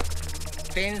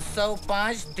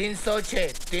 305 306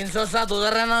 307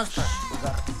 उधर रहना।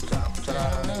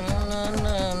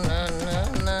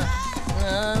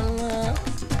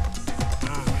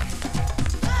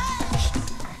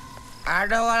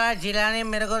 ऑटो वाला जिलानी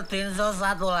मेरे को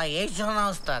 307 बोला, यही सुना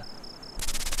उस्ताद।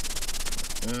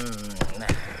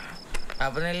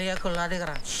 अपने लिए खुला दिख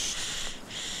रहा।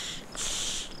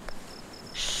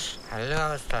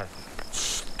 हेलो उस्ताद,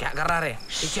 क्या कर रहा रे?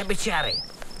 पीछे आ रहे।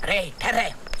 अरे ठहरे,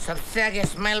 सबसे आगे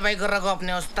इस्माइल भाई को रखो,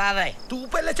 अपने उस्ताद है। तू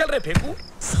पहले चल रहे फेकू।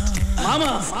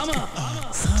 मामा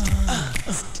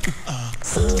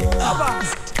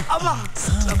अबा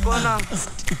लगो ना।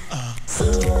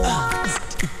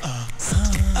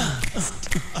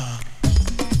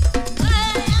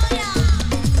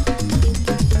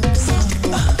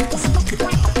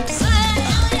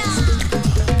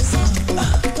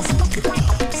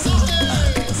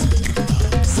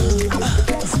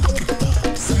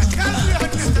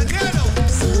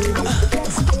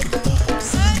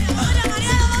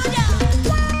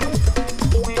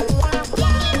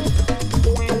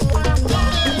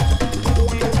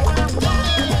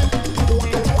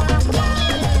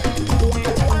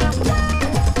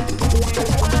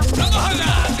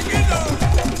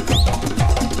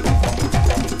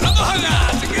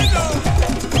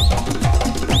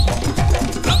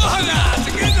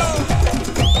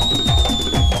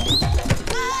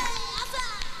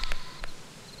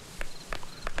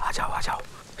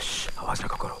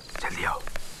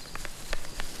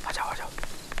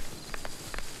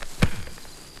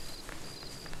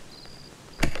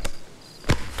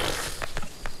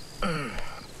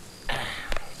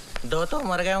 दो तो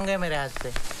मर गए होंगे मेरे हाथ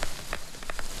से।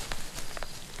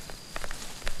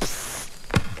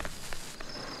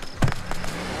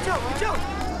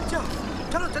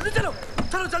 चलो जल्दी डालो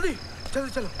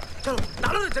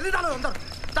रे, जल्दी डालो अंदर,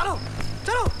 चलो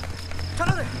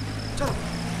रे।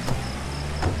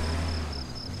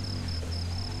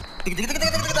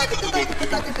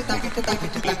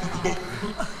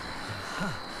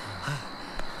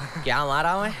 क्या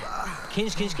मारा मैं?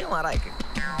 खींच के मारा है।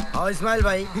 और इस्माइल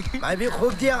भाई मैं भी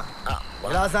खूब दिया,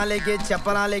 गिलासा लेके,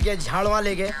 चप्पला लेके, झाड़वा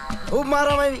लेके खूब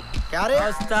मारा मैं भी। क्या रे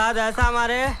उस्ताद ऐसा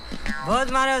मारे,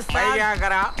 बहुत मारे उस्ताद। भाई क्या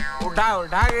करा?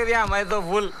 उठा के दिया। मैं तो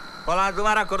फुल बोला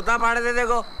तुम्हारा कुर्ता फाड़ दे,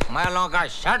 देखो मैं लोगों का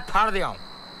शर्ट फाड़ दिया हूँ।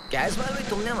 क्या इस्माइल भाई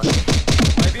तुमने मारा?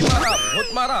 मैं भी मारा, बहुत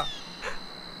मारा।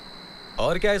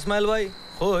 और क्या इस्माइल भाई,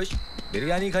 खुश?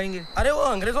 बिरयानी खाएंगे? अरे वो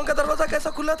अंग्रेजों का दरवाजा कैसा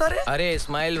खुला था रे? अरे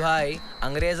इस्माइल भाई,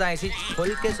 अंग्रेजा ऐसी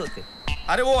खोल के सोते।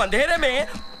 अरे वो अंधेरे में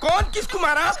कौन किसको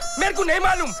मारा मेरे को नहीं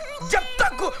मालूम। जब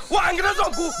तक वो अंग्रेजों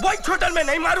को वॉइस होटल में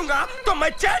नहीं मारूंगा तो मैं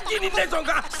चैन की नींद नहीं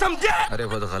सोऊंगा, समझे? अरे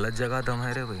बहुत गलत जगह था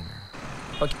हमारे भाई ने।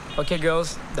 Okay,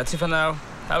 girls, that's it for now.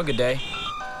 Have a good day.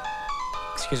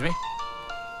 Excuse me.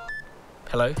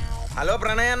 Hello. Hello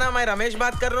प्रणयना, मैं रमेश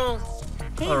बात कर रहा हूँ।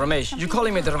 Oh, Ramesh, you're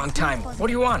calling me at the wrong time. What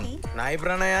do you want? नहीं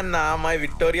प्रणयना, मैं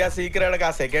विक्टोरिया सीक्रेट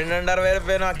का सेकंड अंडरवेयर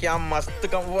पे ना, क्या मस्त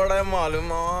कंफर्ट है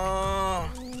मालूम?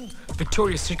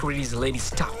 Victoria's Secret is lady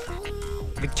stuff.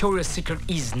 Victoria's Secret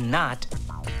is not.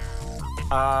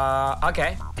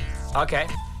 Okay.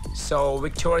 So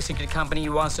Victoria's Secret company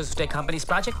wants us to take company's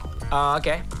project.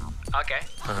 Okay.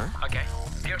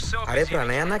 We are so busy. अरे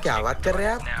प्रणयना क्या बात कर रहे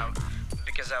हैं आप? Now,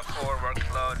 because of our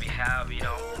workload, we have,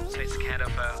 so it's kind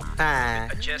of a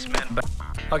adjustment. But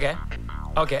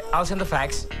okay, I'll send the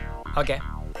fax. Okay,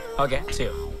 see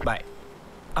you. Bye.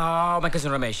 My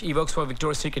cousin Ramesh, he works for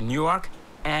Victoria's Secret New York,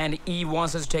 and he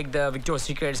wants us to take the Victoria's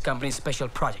Secret's company's special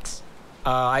projects.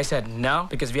 I said no,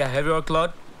 because we have heavy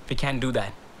workload, we can't do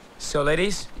that. So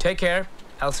ladies, take care.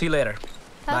 I'll see you later.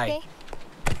 Okay.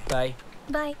 Bye.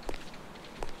 Bye.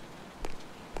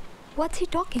 What's he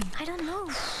talking? I don't know.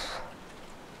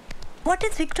 What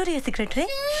is Victoria's Secret, Ray?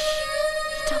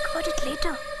 We'll talk about it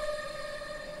later.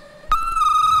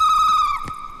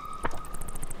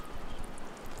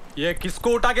 ये किसको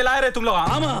उठा के लाए रे तुम लोग?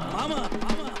 मामा।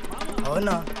 और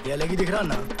ना, ये लगी दिख रहा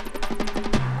ना?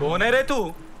 कौन है रे तू?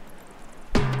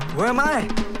 Who am I?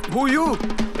 Who you?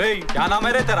 रे क्या नाम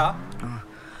है रे तेरा?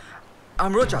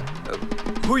 I'm Rochak.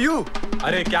 Who you?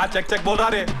 अरे क्या चेक चेक बोल रहा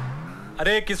रे?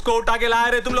 अरे किसको उठा के लाया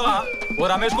रे तुम लोग? वो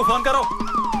रमेश को फोन करो.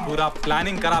 पूरा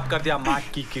प्लानिंग खराब कर दिया माँ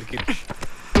की किरकिर.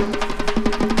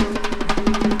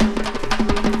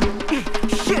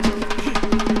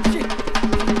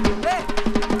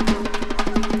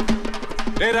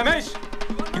 रे रमेश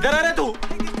इधर आ रे तू.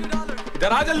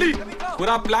 इधर आ जल्दी.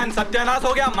 पूरा प्लान सत्यानाश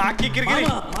हो गया माँ की किरकिरी.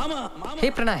 Hey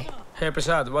Pranay. Hey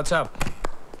Prasad, what's up?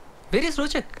 Where is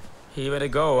Rochak? He went to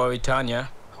go with Tanya.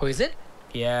 Who is it?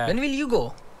 Yeah. When will you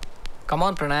go? Come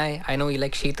on Pranay, I know you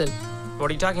like Sheetal. What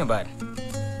are you talking about?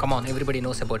 Come on, everybody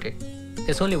knows about it.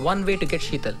 There's only one way to get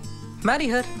Sheetal. Marry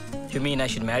her. You mean I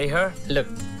should marry her? Look,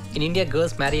 in India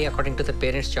girls marry according to their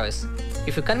parents' choice.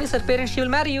 If you convince her parents, she will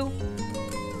marry you.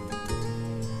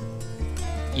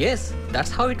 Yes,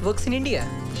 that's how it works in India.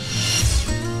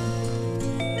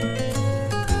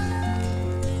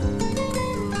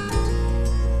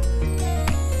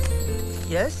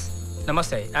 Yes?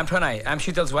 Namaste. I'm Pranay. I'm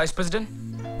Sheetal's vice president.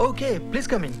 Okay, please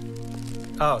come in.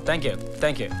 Oh, thank you.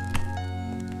 Thank you.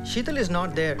 Sheetal is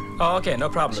not there. Oh, okay. No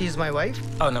problem. She's my wife.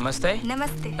 Oh, namaste.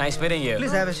 Namaste. Nice meeting you.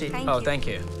 Please have a seat. Thank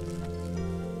you.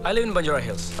 I live in Banjara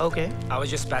Hills. Okay. I was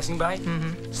just passing by,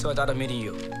 so I thought of meeting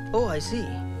you. Oh, I see.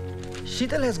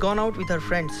 Sheetal has gone out with her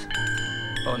friends.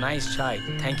 Oh, nice chai.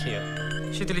 Thank you.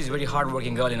 Sheetal is a very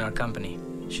hard-working girl in our company.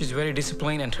 She's a very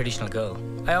disciplined and traditional girl.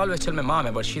 I always tell my mom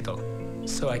about Sheetal.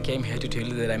 So I came here to tell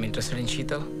you that I'm interested in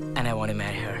Sheetal and I want to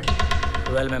marry her.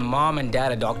 Well, my mom and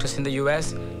dad are doctors in the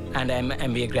US and I'm an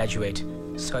MBA graduate.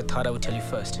 So I thought I would tell you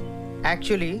first.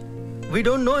 Actually, we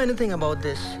don't know anything about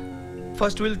this.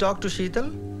 First we'll talk to Sheetal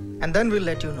and then we'll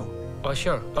let you know. Oh,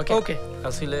 sure. Okay. Okay.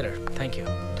 I'll see you later. Thank you.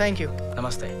 Thank you.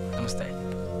 Namaste. Namaste.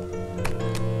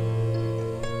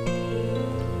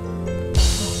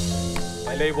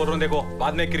 पहले ही बोल रहा हूँ देखो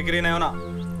बाद में किरकिरी नहीं होना.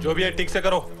 जो भी है ठीक से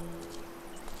करो.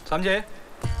 समझे?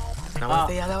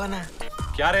 नमस्ते यादव अन्ना.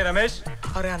 क्या रे रमेश?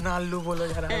 अरे अन्ना अल्लू बोलो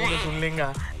यार, मुझे सुन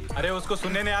लेंगा. अरे उसको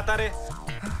सुनने नहीं आता रे.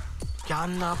 क्या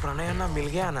अन्ना प्रणय अन्ना मिल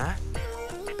गया ना?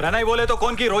 प्रणय बोले तो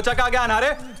कौन की रोचक आ गया ना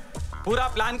रे? पूरा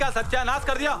प्लान का सत्यानाश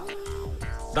कर दिया.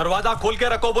 दरवाजा खोल के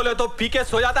रखो बोले तो पी के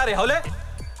सो जाता रे होले.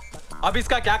 अब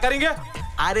इसका क्या करेंगे?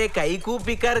 अरे कई को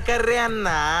फिकर कर रहे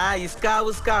अन्ना. इसका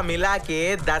उसका मिला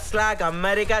के 10 लाख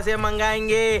अमेरिका से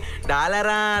मंगाएंगे.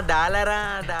 डॉलरा डॉलरा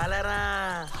डॉलरा.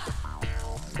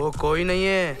 वो कोई नहीं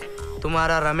है,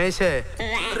 तुम्हारा रमेश है.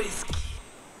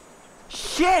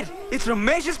 Shit! It's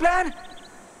Ramesh's plan?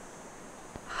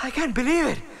 I can't believe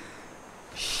it.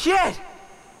 Shit!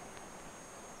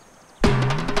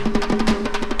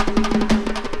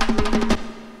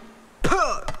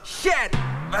 Shit!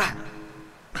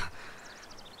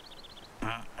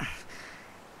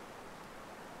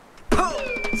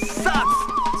 Sucks!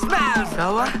 Smells! क्या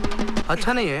हुआ?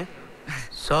 अच्छा नहीं है.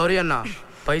 सॉरी अन्ना,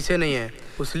 पैसे नहीं है,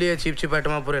 उसलिए चिप चिप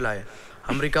आइटम पूरे लाए.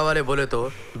 अमेरिका वाले बोले तो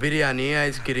बिरयानी,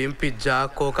 आइसक्रीम, पिज्जा,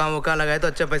 कोका वोका लगाए तो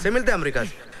अच्छे पैसे मिलते हैं अमेरिका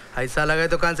से. ऐसा लगाए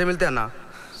तो कहाँ से मिलते हैं ना?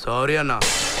 सॉरी अन्ना.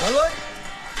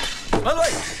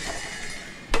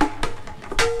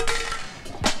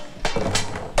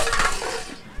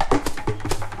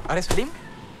 अरे सलीम,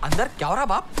 अंदर क्या हो रहा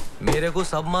बाप? मेरे को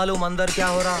सब मालूम अंदर क्या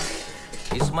हो रहा.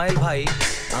 इस्माइल भाई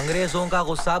अंग्रेजों का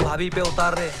गुस्सा भाभी पे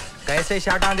उतार रहे. कैसे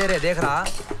शाटा दे रहे देख रहा.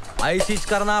 ऐसी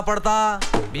करना पड़ता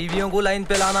बीवियों को लाइन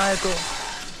पे लाना है तो.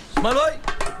 इस्माइल भाई.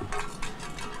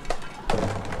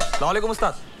 वालेकुम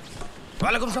उस्ताद.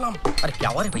 वालेकुम सलाम. अरे क्या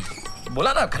हुआ रे भाई?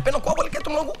 बोला ना घर पे नको बोल के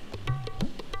तुम लोगों.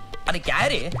 अरे क्या है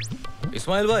रे?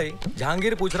 इस्माइल भाई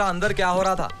जहांगीर पूछ रहा अंदर क्या हो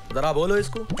रहा था, जरा बोलो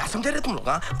इसको. क्या समझे रे तुम लोग?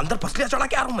 अंदर पसलियां चढ़ा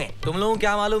के आ रहा हूं मैं. तुम लोगों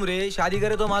क्या मालूम रे, शादी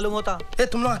करे तो मालूम होता.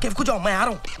 तुम लोग केफ को जाओ, मैं आ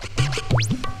रहा हूं.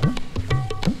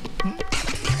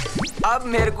 अब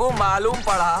मेरे को मालूम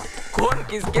पड़ा कौन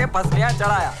किसके फसलियां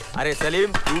चढ़ाया. अरे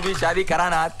सलीम तू भी शादी करा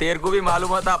ना, तेरे को भी मालूम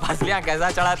होता फसलियां कैसा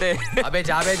चढ़ाते. अबे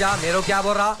जा मेरे को क्या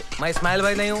बोल रहा. मैं इस्माइल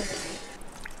भाई नहीं हूँ.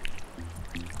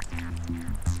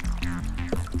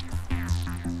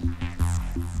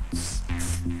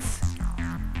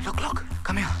 Look,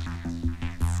 come here.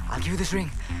 I'll give you this ring.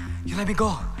 You let me go.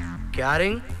 क्या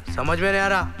रिंग? समझ में नहीं आ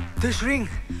रहा. This ring,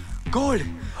 gold.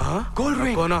 हाँ? Gold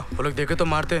ring. कौन? वो लोग देखे तो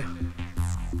मारते.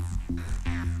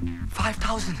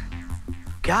 5,000.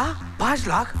 क्या? 5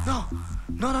 lakh? No.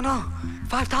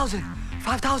 5,000.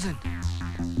 5,000.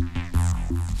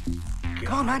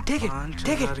 Come on, man, take it.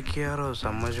 Take it. क्या रो?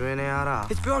 समझ में नहीं आ रहा.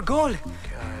 It's pure gold.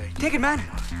 Take it, man.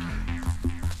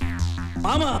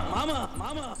 Mama.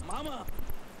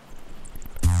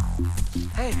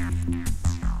 Hey.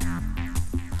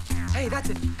 Hey, that's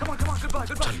it. Come on, good boy.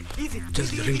 Easy.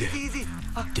 जल्दी ring they. Easy.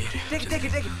 Take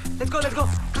it. Let's go.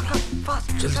 Come, fast.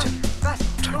 जल्दी. Fast.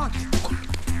 Come on.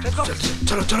 Let's go.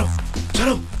 चलो.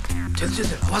 जल्दी.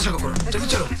 आवाज रखो करो. जल्दी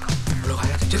चलो. लोग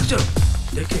आया थे. जल्दी चलो.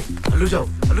 देखे. हल्लू जाओ.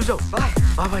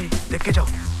 बाय. देख के जाओ.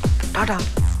 टाटा.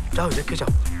 जाओ देख के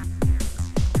जाओ.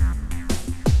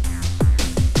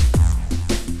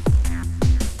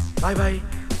 Bye.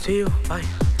 See you. Bye.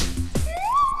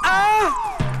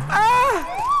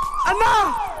 अन्ना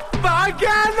भाग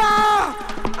गया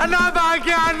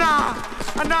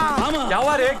अन्ना क्या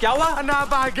हुआ रे? क्या हुआ? अन्ना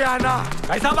भाग गया अन्ना.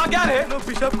 कैसा भाग गया रे?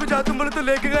 बिशप को जाते बोले तो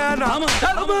लेके गया ना.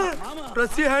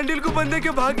 रस्सी हैंडल को बंदे के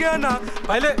भाग गया ना.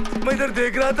 पहले मैं इधर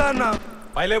देख रहा था ना.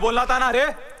 पहले बोलना था ना रे.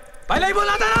 पहले ही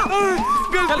बोलना था ना.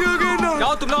 गलती हो गई ना.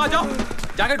 जाओ तुम लोग आ जाओ.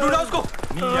 जाके ढूंढो उसको.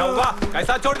 नहीं होगा.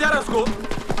 कैसा छोड़ दिया रे उसको?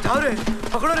 जाओ रे.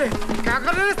 पकड़ो रे. क्या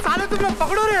कर रहे साले तुम लोग?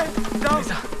 पकड़ो रे. जाओ.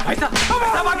 ऐसा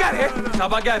भाग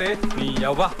गया रे. नहीं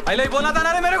होगा. पहले ही बोलना था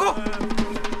ना रे मेरे को.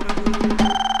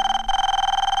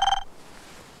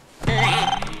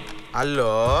 हेलो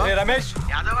रमेश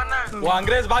यादव अन्ना. वो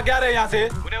अंग्रेज भाग गया रे यहाँ से.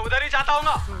 उन्हें उधर ही जाता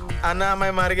हूँ. अन्ना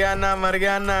मैं मर गया अन्ना.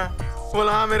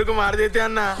 बोला हाँ मेरे को मार देते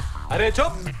अन्ना. अरे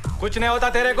चुप. कुछ नहीं होता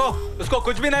तेरे को. उसको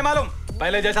कुछ भी नहीं मालूम.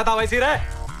 पहले जैसा था वैसी रहे.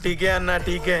 ठीक है अन्ना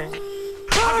ठीक है.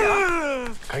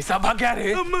 कैसा भाग गया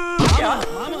रे? क्या?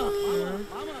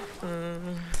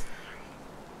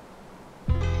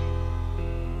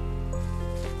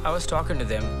 I was talking to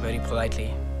them very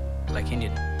politely, like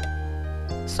Indian.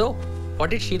 So,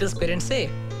 what did Sheetal's parents say?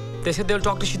 They said they'll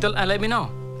talk to Sheetal and let me know.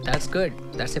 That's good.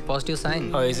 That's a positive sign.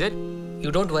 Oh, is it?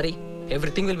 You don't worry.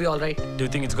 Everything will be all right. Do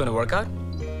you think it's going to work out?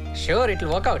 Sure,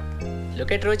 it'll work out.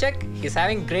 Look at Rojak. He's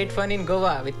having great fun in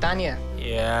Goa with Tanya.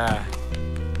 Yeah.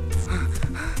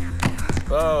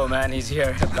 Oh man, he's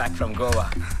here, back from Goa.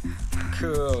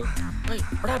 Cool. Wait,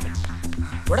 what happened?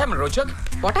 What happened, Rojak?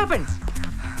 What happened?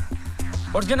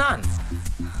 What's going on?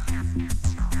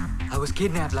 I was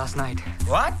kidnapped last night.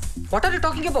 What? What are you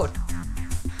talking about?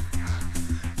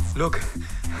 Look,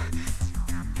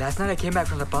 last night I came back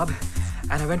from the pub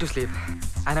and I went to sleep.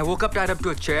 And I woke up tied up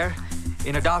to a chair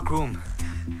in a dark room.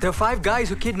 There were 5 guys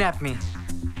who kidnapped me.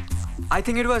 I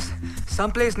think it was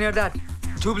someplace near that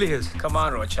Jubilee Hills. Come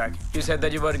on, Rojak. You said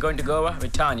that you were going to Goa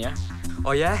with Tanya.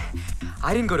 Oh yeah?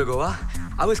 I didn't go to Goa.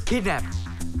 I was kidnapped.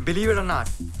 Believe it or not.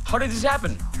 How did this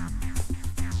happen?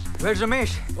 Where's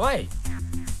Ramesh? Why?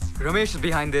 Ramesh is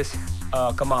behind this.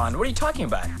 Oh, come on. What are you talking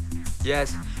about?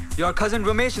 Yes. Your cousin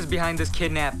Ramesh is behind this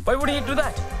kidnap. Why would he do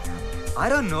that? I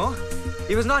don't know.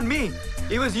 It was not me.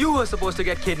 It was you who was supposed to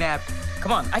get kidnapped.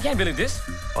 Come on. I can't believe this.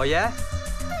 Oh yeah?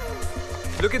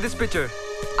 Look at this picture.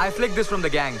 I flicked this from the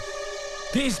gang.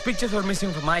 These pictures were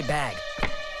missing from my bag.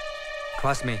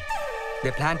 Trust me.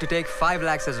 They plan to take 5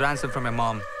 lakhs as ransom from your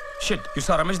mom. Shit, you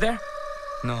saw Ramesh there?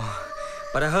 No.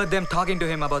 But I heard them talking to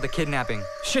him about the kidnapping.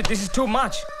 Shit, this is too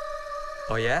much.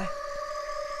 Oh yeah?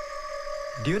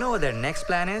 Do you know what their next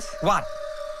plan is? What?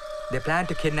 They plan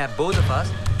to kidnap both of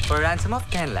us for a ransom of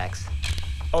 10 lakhs.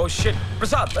 Oh shit.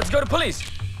 Prasad, let's go to police.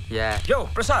 Yeah. Yo,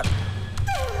 Prasad.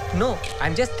 No,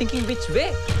 I'm just thinking which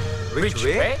way. Which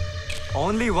way?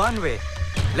 Only one way.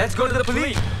 Let's go to the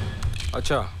police.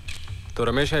 अच्छा, तो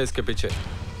रमेश है इसके पीछे.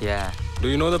 Yeah. Do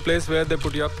you know the place where they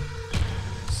put you up?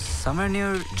 Somewhere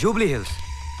near Jubilee Hills.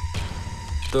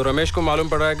 तो रमेश को मालूम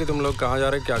पड़ रहा है कि तुम लोग कहाँ जा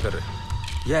रहे, क्या कर रहे.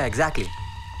 Yeah, exactly.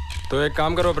 तो एक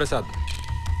काम करो प्रसाद,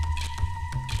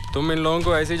 तुम इन लोगों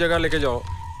को ऐसी जगह लेके जाओ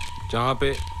जहाँ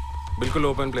पे बिल्कुल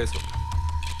ओपन प्लेस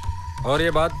हो. और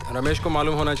ये बात रमेश को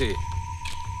मालूम होना चाहिए.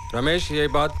 रमेश ये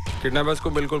बात किडनैपर्स को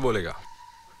बिल्कुल बोलेगा.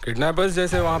 किडनैपर्स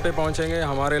जैसे वहाँ पे पहुँचेंगे,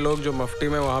 हमारे लोग जो मफ्टी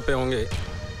में वहाँ पे होंगे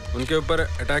उनके ऊपर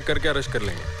अटैक करके अरेस्ट कर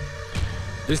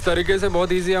लेंगे. इस तरीके से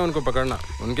बहुत ईजी है उनको पकड़ना.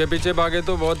 उनके पीछे भागे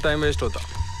तो बहुत टाइम वेस्ट होता.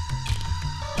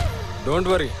 डोंट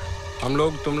वरी, हम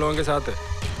लोग तुम लोगों के साथ है.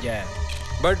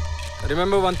 बट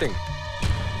रिमेंबर वन थिंग,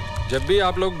 जब भी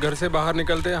आप लोग घर से बाहर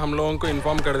निकलते हैं हम लोगों को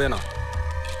इन्फॉर्म कर देना.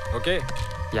 Okay?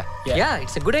 Yeah,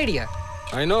 it's a good idea.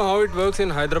 I know how it works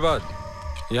in Hyderabad.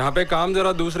 यहाँ पे काम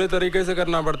जरा दूसरे तरीके से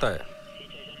करना पड़ता है.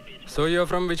 So you are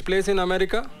from which place in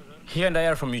America? He and I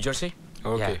are from New Jersey.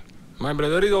 Okay. My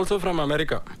brother is also from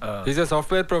America. He's a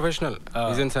software professional.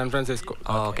 He's in San Francisco.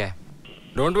 Oh, okay.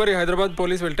 Don't worry, Hyderabad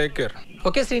police will take care.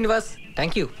 Okay, Srinivas.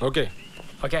 Thank you. Okay.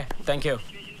 Okay, thank you.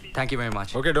 Thank you very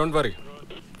much. Okay, don't worry.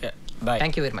 Yeah, bye.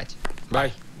 Thank you very much.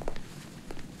 Bye.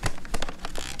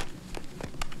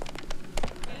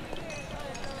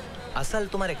 असल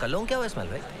तुम्हारे कलों क्या हुआ इस्माइल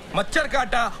भाई? मच्छर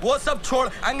काटा, वो सब छोड़,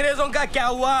 अंग्रेजों का क्या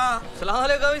हुआ? सलाम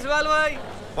अलैकुम इस्माइल भाई.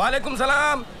 वालेकुम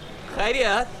सलाम.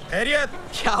 खैरियत खैरियत।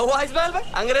 क्या हुआ इस्माइल भाई?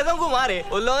 अंग्रेजों को मारे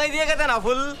उन लोगों ने दिए कहते ना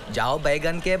फुल। जाओ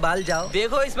बैगन के बाल जाओ।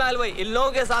 देखो इस्माइल भाई, इन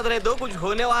लोगों के साथ रहे तो कुछ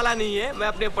होने वाला नहीं है। मैं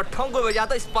अपने पट्ठों को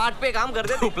बजाता स्पॉट पे काम कर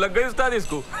देता। लग गई उस्ताद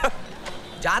इसको।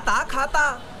 जाता खाता।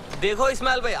 देखो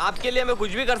इस्माइल भाई, आपके लिए मैं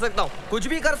कुछ भी कर सकता हूँ। कुछ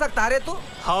भी कर सकता रे तू?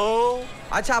 हाँ।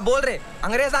 अच्छा बोल रहे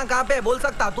अंग्रेजा कहाँ पे बोल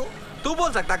सकता तू? तू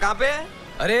बोल सकता कहाँ पे?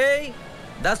 अरे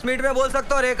 10 मिनट में बोल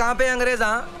सकता हो रे कहाँ पे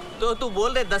अंग्रेजा? तो तू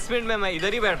बोल रहे 10 मिनट में, मैं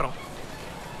इधर ही बैठ रहा हूँ।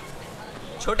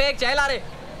 छोटे एक चाय ला रे।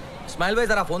 इस्माइल भाई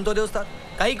जरा फोन तो दे उस्ताद।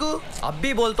 कहीं को अब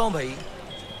भी बोलता हूँ भाई।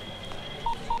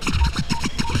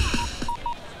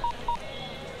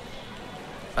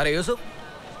 अरे यूसुफ,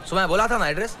 सुबह बोला था ना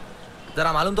एड्रेस,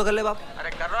 जरा मालूम तो कर ले बाप। अरे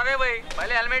कर रहा रे भाई,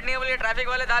 पहले हेलमेट नहीं है बोलिए, ट्रैफिक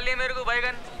वाले डाल लिए मेरे को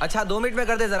बैगन। अच्छा 2 मिनट में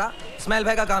कर दे जरा। इस्माइल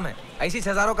भाई का काम है, ऐसी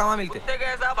हजारों काम मिलते।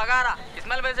 कैसा भगा रहा?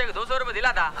 इस्माइल भाई से 200 रुपए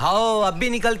दिला था। हाँ अब भी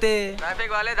निकलते।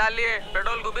 ट्रैफिक वाले डाल लिए,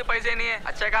 पेट्रोल को भी पैसे नहीं है।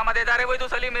 अच्छे काम देता रे भाई तू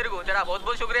सलीम, मेरे को तेरा बहुत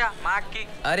बहुत शुक्रिया मार्क की।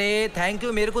 अरे थैंक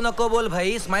यू मेरे को नको बोल भाई,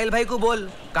 इस्माइल भाई को बोल,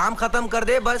 काम खत्म कर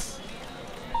दे बस।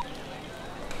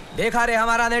 देखा रे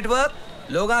हमारा नेटवर्क,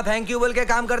 लोग थैंक यू बोल के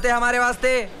काम करते हमारे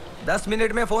वास्ते। 10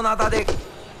 मिनट में फोन आता देख।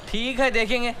 ठीक है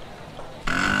देखेंगे।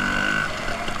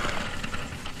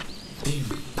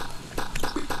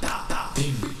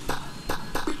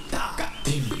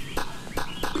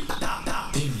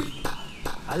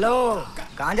 हेलो,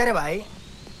 कहाँ जा रहे भाई?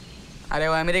 अरे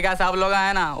वो अमेरिका से आप लोग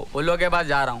आए ना, उन लोगों के पास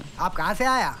जा रहा हूँ। आप कहाँ से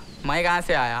आया? मैं कहाँ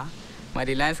से आया? मैं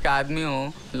रिलायंस का आदमी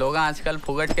हूँ। लोग आजकल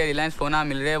फुगट के रिलायंस फोना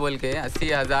मिल रहे बोल के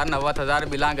 80,000 90,000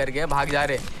 बिला करके भाग जा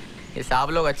रहे। ये साहब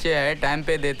लोग अच्छे हैं, टाइम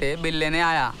पे देते, बिल लेने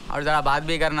आया और ज़रा बात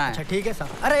भी करना है। अच्छा ठीक है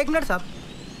साहब। अरे 1 मिनट साहब,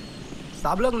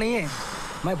 साहब लोग नहीं है,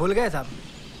 मैं भूल गए साहब,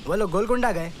 वो लोग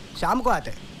गोलकुंडा गए, शाम को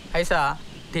आते। ऐसा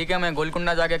ठीक है, मैं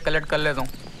गोलकुंडा जाके कलेक्ट कर लेता हूँ।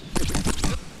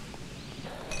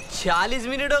 40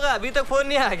 मिनट हो गए, अभी तक फोन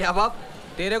नहीं आया क्या बाप?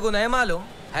 तेरे को नहीं मालूम?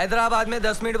 हैदराबाद में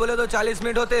 10 मिनट बोले तो 40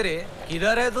 मिनट होते रे।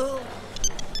 किधर है तू?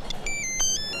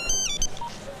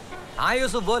 हाँ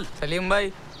यूसुफ बोल। सलीम भाई,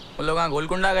 वो लोग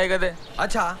गोलकुंडा गए थे।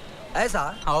 अच्छा ऐसा?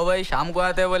 हाँ भाई, शाम को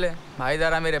आते बोले। भाई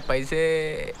जरा मेरे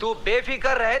पैसे। तू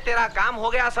बेफिक्र रहे, तेरा काम हो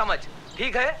गया समझ,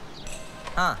 ठीक है?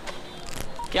 हाँ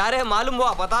क्या रे, मालूम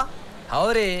हुआ पता?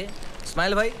 हाँ रे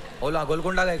इस्माइल भाई, ओला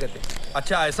गोलकुंडा गए थे।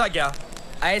 अच्छा ऐसा क्या?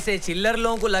 ऐसे चिल्लर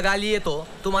लोगों को लगा लिए तो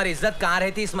तुम्हारी इज्जत कहाँ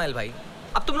रहती इस्माइल भाई?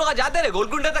 अब तुम लोग जाते रहे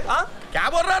गोलकुंडे तक? हाँ क्या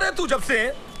बोल रहा रे तू? जब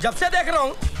से देख रहा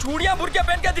हूँ चूड़ियां बुरके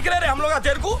पहन के दिख रहे हम लोग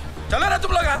तेरे को। चलो रे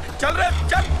तुम लोग, चल रहे,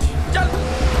 चल चल।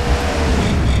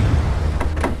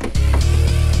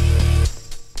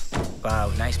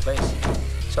 Wow, nice place.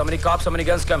 So many cops, so many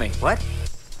guns coming. What?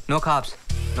 No cops,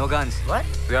 no guns. What?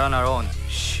 We are on our own.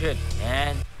 Shit,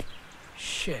 man.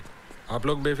 Shit. आप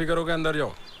लोग बेफिक्र होकर अंदर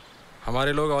जाओ,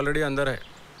 हमारे लोग ऑलरेडी अंदर है।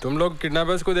 तुम लोग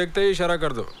किडनैपर्स को देखते ही इशारा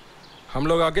कर दो, हम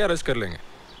लोग आके अरेस्ट कर लेंगे।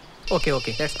 Okay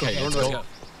okay, let's go.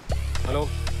 Hello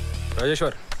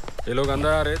Rajeshwar, ये लोग अंदर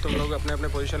आ रहे, तुम लोग अपने अपने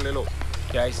पोजीशन ले लो।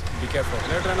 Guys, be careful.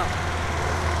 लेट रहना।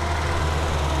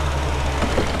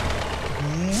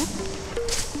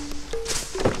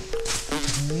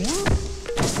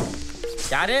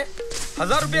 क्या रे,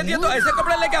 1000 रुपये दिए तो ऐसे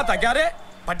कपड़े लेके आता क्या रे?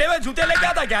 फटे हुए जूते लेके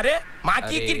आता क्या रे? माँ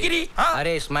की किरकिरी। हाँ?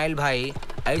 अरे इस्माइल भाई,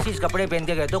 ऐसी कपड़े पहन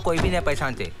के गए तो कोई भी नहीं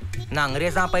पहचानते, ना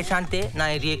अंग्रेजा पहचानते ना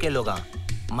एरिया के लोग।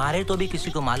 मारे तो भी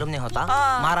किसी को मालूम नहीं होता,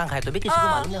 मारा खाए तो भी किसी को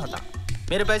मालूम नहीं होता।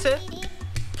 मेरे पैसे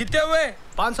कितने हुए?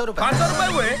 500 रुपए। 500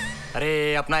 रुपए हुए?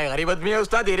 अरे अपना गरीब आदमी है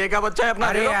उस्ताद, हीरे का बच्चा है अपना।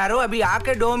 अरे यारो अभी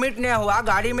आके 2 मिनट नहीं हुआ,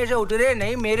 गाड़ी में से उतरे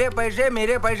नहीं, मेरे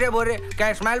पैसे बोल रहे। क्या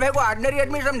इस्माइल भाई को ऑर्डिनरी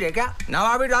आदमी समझे क्या?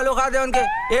 नवाबी डालो खाते उनके,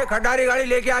 एक खटारी गाड़ी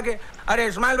लेके आके। अरे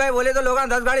इस्माइल भाई बोले तो लोग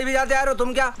 10 गाड़ी भी जाते यारो,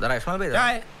 तुम क्या? जरा इस्माइल भाई क्या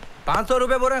है? 500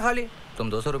 रुपए बोल रहे खाली। तुम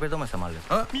 200 रुपए तो मैं संभाल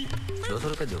लेता। 200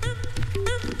 रुपए दो।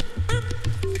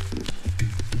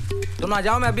 तुम आ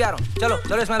जाओ, मैं अभी आ रहा हूँ। चलो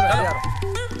चलो इस्माइल भाई, आ रहा हूँ।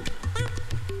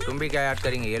 तुम भी क्या याद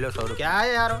करेंगे? ये लो 100 रुपए। क्या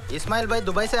है यार, इस्माइल भाई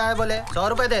दुबई से आए बोले 100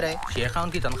 रुपए दे रहे। शेखा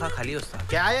उनकी तनख्वाह खाली उस्ताद।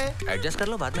 क्या है? एडजस्ट कर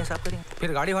लो, बाद में हिसाब करेंगे।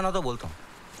 फिर गाड़ी होना तो बोलता हूँ।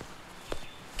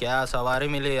 क्या सवारी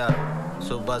मिली यार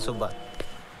सुबह सुबह।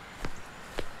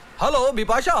 Hello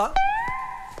Bipasha.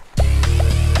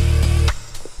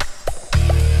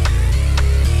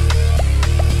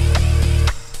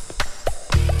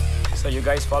 So you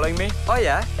guys following me? Oh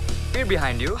yeah, we're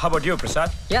behind you. How about you,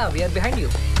 Prasad? Yeah, we are behind you.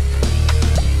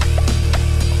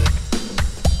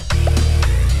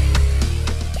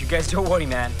 You guys don't worry,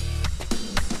 man.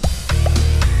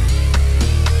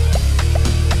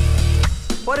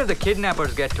 What if the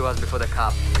kidnappers get to us before the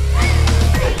cop?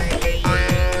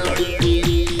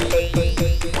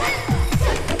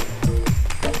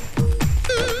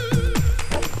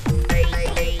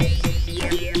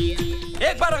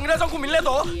 एक बार अंग्रेजों को मिलने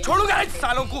दो, छोड़ूंगा इस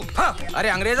सालों को। हाँ। अरे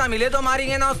अंग्रेजा मिले तो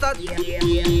मारेंगे ना उस्ताद।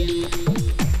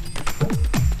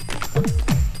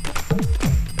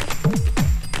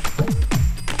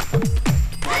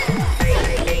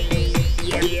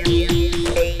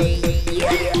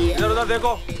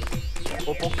 देखो,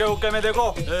 वो पुक्के उक्के में देखो।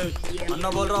 अन्ना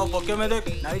बोल रहा हूँ, पुक्के में देख।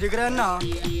 नहीं दिख रहा है ना।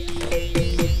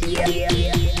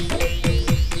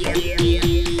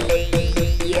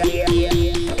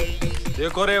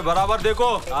 देखो रे, बराबर देखो।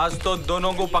 आज तो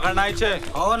दोनों को पकड़ना ही चाहिए।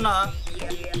 और ना।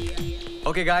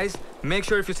 Okay guys, make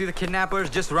sure if you see the kidnappers,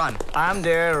 just run. I'm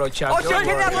there, Rocha. Oh shit,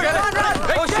 kidnappers! Run!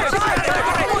 Oh shit!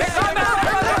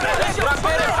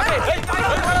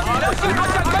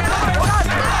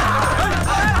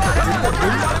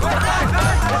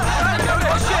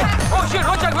 Oh shit,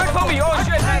 Rocha, wait for me. Oh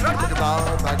shit.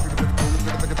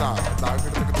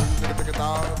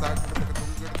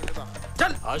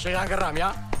 चल, आशा क्या कर रहा हम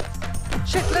यहाँ?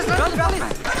 Shit, let's run!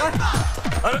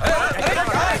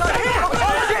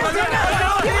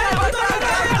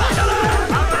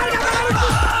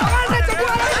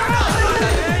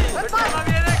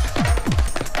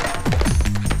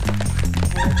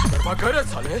 क्या रे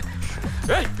साले?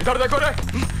 ए, इधर देखो रे।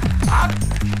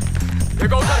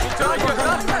 देखो उधर नीचे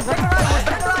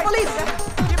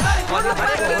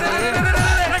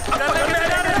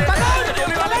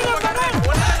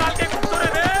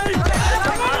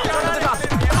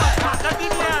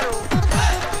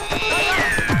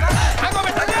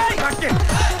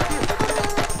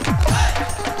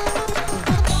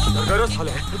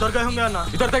उधर गए होंगे ना।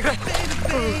 इधर देख रहे।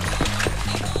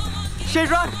 Shit,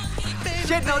 run!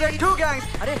 Shit, now there are two gangs.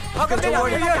 अरे, how come they are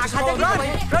here? Run!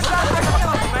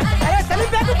 अरे, सलीम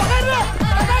फेकू पकड़ रहे!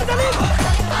 पकड़ Salim!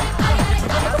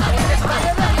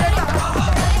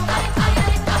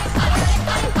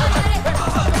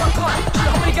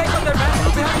 How many guys are there, man?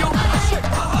 Look behind you. Shit!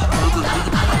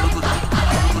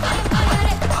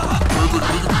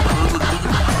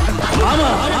 Mama!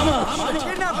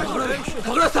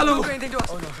 पकड़ो सालों को।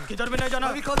 किधर भी नहीं जाना।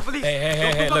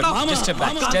 Hey, look, just step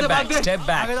back, step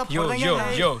back.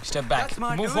 Yo, step back.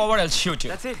 Move forward, I'll shoot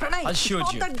you. I'll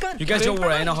shoot you. You guys don't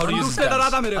worry, I know how to use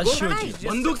guns. I'll shoot you.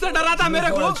 बंदूक से डरा था मेरे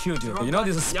को। I'll shoot you. You know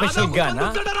this is a special gun,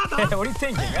 huh? What are you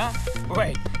thinking, huh?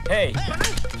 Wait, hey.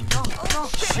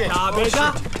 Shit. क्या बेटा?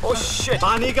 Oh shit.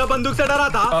 पानी का बंदूक से डरा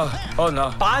था? Oh no.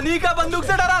 पानी का बंदूक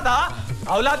से डरा था?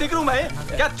 औला दिख रूं मैं?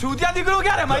 क्या चूतिया दिख रूं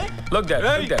क्या रे मैं? Look there.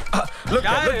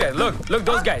 Look,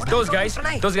 those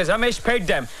guys. Ramesh paid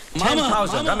them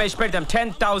 10,000. Ramesh paid them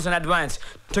 10,000 advance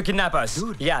to kidnap us.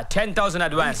 Yeah, 10,000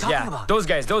 advance. Yeah, those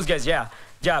guys.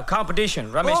 Yeah,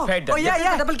 competition. Ramesh paid them. Oh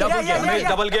yeah. Double game. Ramesh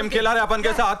double game खेला रहे अपन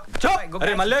के साथ। चुप!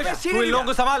 अरे मल्लेश, तू इन लोगों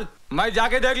को संभाल। मैं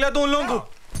जाके देख लेता हूँ उन लोगों को।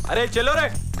 अरे चलो रे।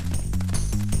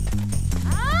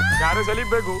 क्या रे सलीम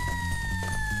फेकू?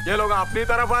 ये लोग अपनी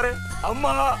तरफ आ रहे। अम्मा,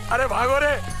 अरे भागो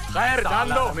रे। खैर, जान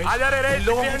दो। आजा रे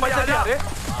लोगों को पैसा दिया रे।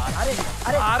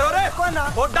 अरे आरो रे।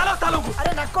 वोट डालो सालों को।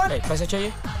 अरे नक्कोन। पैसा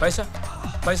चाहिए? पैसा?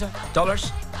 डॉलर्स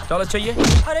चाहिए?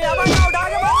 अरे याबा ना उड़ा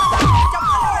के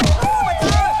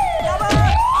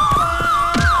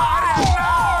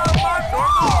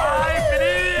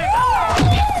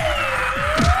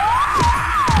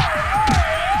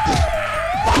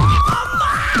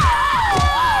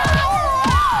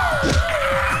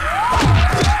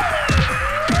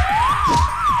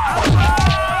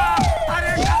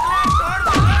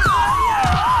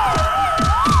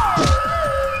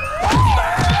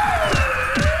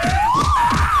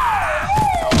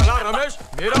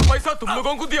तुम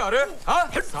लोगों को दिया रे? हाँ?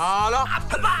 साला!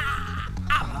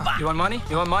 You want money?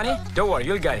 Don't worry,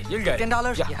 you'll get it.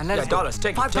 $10? Yeah, dollars.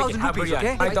 Take it. 5,000 rupees,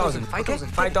 okay? 5,000.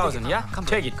 5,000, yeah?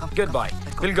 Take it. Goodbye.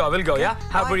 We'll go, yeah?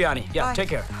 Have biryani. Yeah, take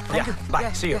care. Thank you.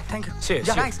 Bye. See you. Thank you. See you.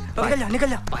 Thanks. निकल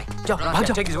जा. Bye. भाग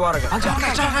जाओ. Take his water.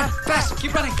 Fast.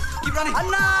 Keep running.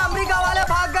 अन्ना, America वाले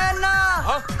भाग गए अन्ना.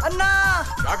 अन्ना.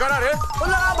 क्या करा रे? उन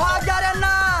लोग भाग जा रहे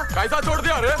अन्ना. कैसा छोड़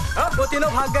दिया रे? वो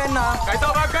तीनों भाग गए अन्ना. कैसा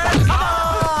भाग गए?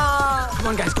 Come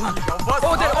on, guys. Come on.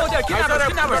 Oh, there.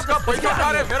 Kidnappers. का पैसा खा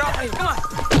रहे मेरा.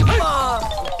 Come on.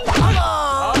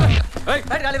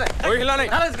 बैठ गाड़ी पे. कोई हिला नहीं.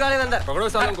 डालो इस गाड़ी के अंदर. पकड़ो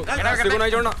सालों को. किसी को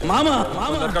नहीं छोड़ना. मामा.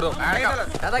 अंदर कर दो.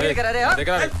 दादागिरी करा रहे हो? देख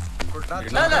रहा है.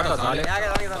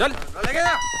 चल.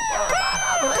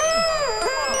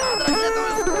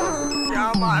 क्या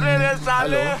मारे रे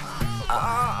साले?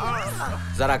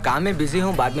 जरा काम में बिजी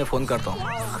हूँ, बाद में फोन करता हूँ.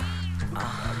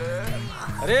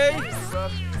 अरे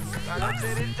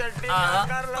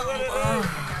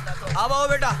अब आओ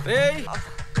बेटा.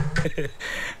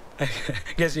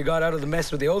 Guess you got out of the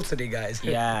mess with the old city guys.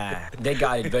 Yeah, they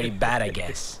got it very bad, I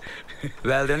guess.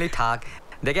 Well, they only talk.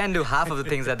 They can do half of the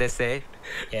things that they say.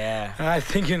 Yeah. I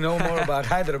think you know more about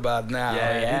Hyderabad now.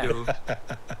 Yeah, you do.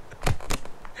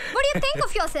 What do you think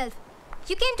of yourself?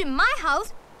 You came to my house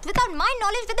without my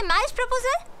knowledge with a marriage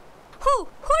proposal? Who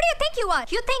do you think you are?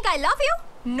 You think I love you?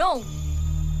 No.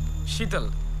 Sheetal,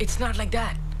 it's not like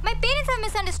that. My parents have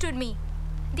misunderstood me.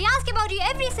 They ask about you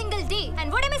every single day.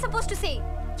 And what am I supposed to say?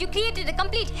 You created a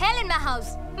complete hell in my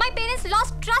house. My parents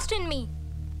lost trust in me.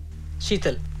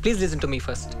 Sheetal, please listen to me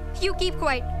first. You keep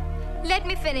quiet. Let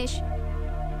me finish.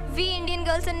 We Indian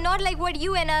girls are not like what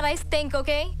you NRIs think,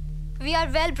 okay? We are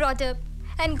well brought up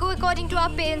and go according to our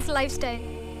parents' lifestyle.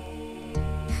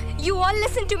 You all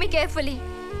listen to me carefully.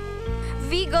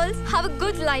 We girls have a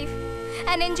good life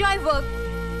and enjoy work.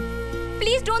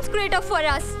 Please don't screw it up for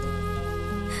us.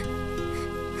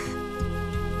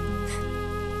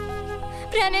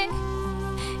 Pranay,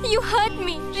 you hurt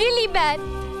me really bad.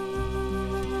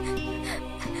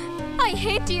 I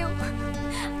hate you.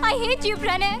 I hate you,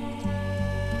 Pranay.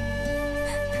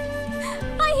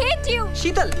 I hate you.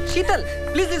 Sheetal,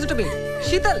 please listen to me.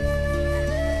 Sheetal.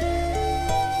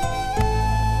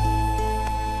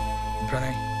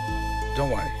 Pranay, don't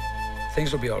worry.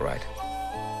 Things will be all right.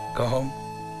 Go home,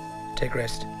 take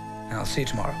rest, and I'll see you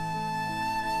tomorrow.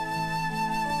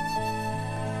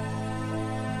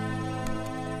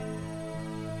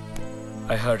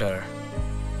 I hurt her.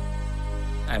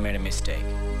 I made a mistake.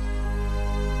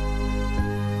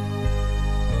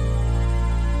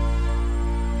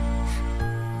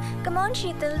 Come on,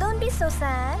 Sheetal, don't be so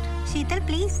sad. Sheetal,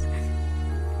 please.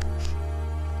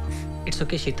 It's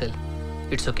okay, Sheetal.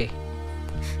 It's okay.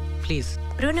 Please.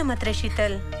 Rona matre,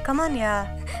 Sheetal. Come on,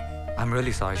 yeah. I'm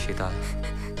really sorry, Sheetal,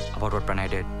 about what Pranay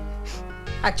did.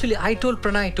 Actually, I told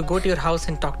Pranay to go to your house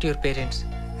and talk to your parents.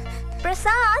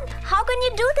 Prasad, how can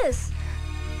you do this?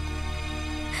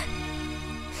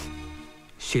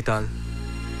 Sheetal,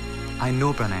 I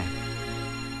know Pranay.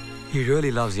 He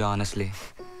really loves you, honestly.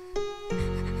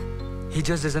 He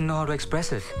just doesn't know how to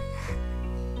express it.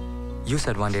 You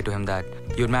said one day to him that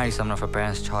you'd marry someone of your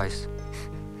parents' choice.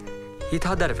 He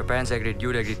thought that if your parents agreed,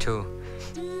 you'd agree too.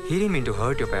 He didn't mean to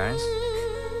hurt your parents.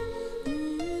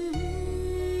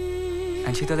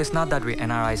 And Sheetal, it's not that we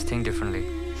NRIs think differently.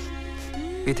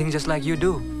 We think just like you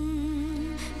do.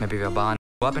 Maybe we're born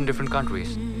up in different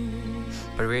countries,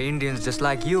 but we're Indians just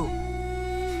like you.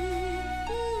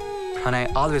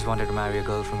 Pranay always wanted to marry a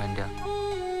girl from India.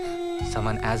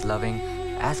 Someone as loving,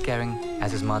 as caring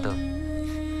as his mother,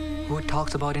 who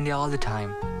talks about India all the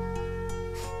time.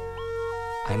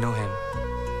 I know him.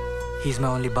 He's my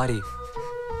only buddy.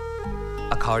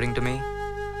 According to me,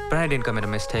 Pranay didn't commit a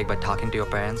mistake by talking to your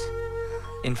parents.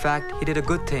 In fact, he did a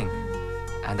good thing,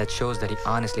 and that shows that he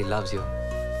honestly loves you.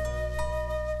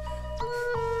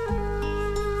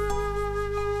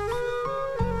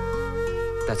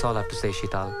 That's all I have to say,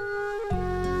 Sheetal.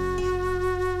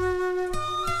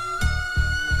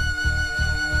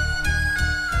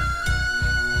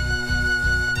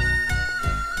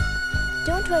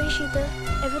 Don't worry, Sheetal.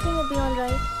 Everything will be all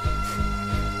right.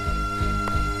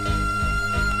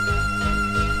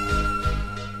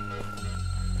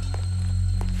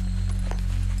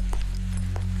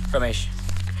 Ramesh,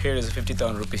 here is a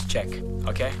 50,000 rupees check,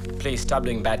 okay? Please stop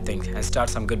doing bad things and start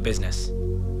some good business.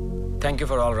 Thank you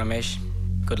for all, Ramesh.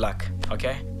 Good luck,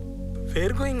 okay? Where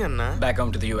going, Anna? Back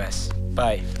home to the US.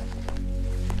 Bye.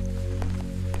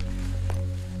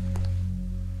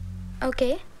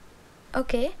 Okay.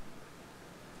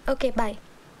 Okay, bye.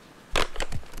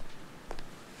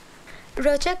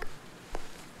 Rochak,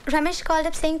 Ramesh called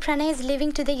up saying Pranay is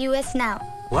leaving to the US now.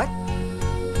 What?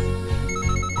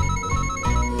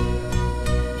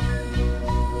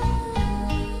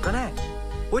 Pranay,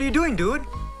 what are you doing, dude?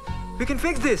 We can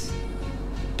fix this.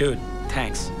 Dude,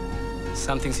 thanks.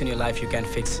 Some things in your life you can't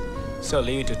fix, so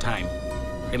leave it to time.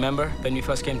 Remember when we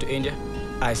first came to India?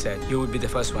 I said you would be the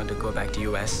first one to go back to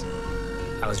US.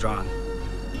 I was wrong.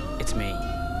 It's me.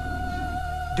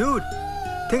 Dude,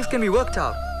 things can be worked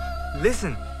out.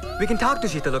 Listen, we can talk to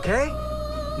Sheetal, okay?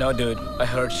 No, dude. I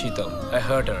hurt Sheetal. I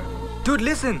hurt her. Dude,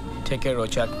 listen. Take care,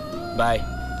 Rochak. Bye.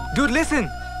 Dude, listen.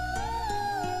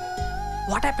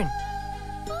 What happened?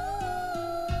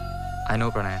 I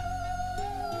know Pranay.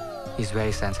 He's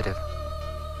very sensitive.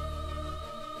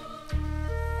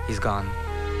 He's gone.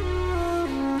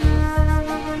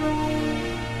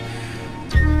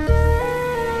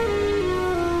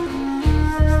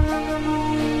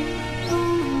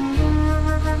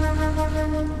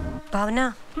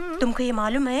 भावना, तुमको ये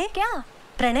मालूम है क्या?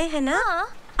 प्रणय है ना?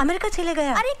 America चले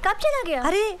गया। अरे कब चला गया?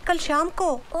 अरे कल शाम को।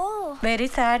 Very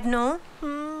sad no.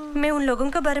 मैं उन लोगों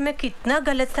के बारे में कितना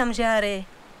गलत समझा रे।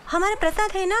 हमारे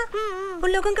प्रसाद है ना, उन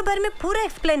लोगों के बारे में पूरा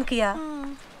एक्सप्लेन किया।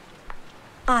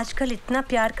 आजकल इतना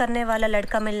प्यार करने वाला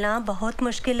लड़का मिलना बहुत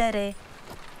मुश्किल है रे।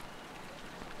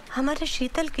 हमारे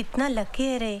शीतल कितना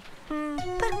लकी है रे,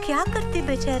 पर क्या करती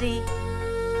बेचारी।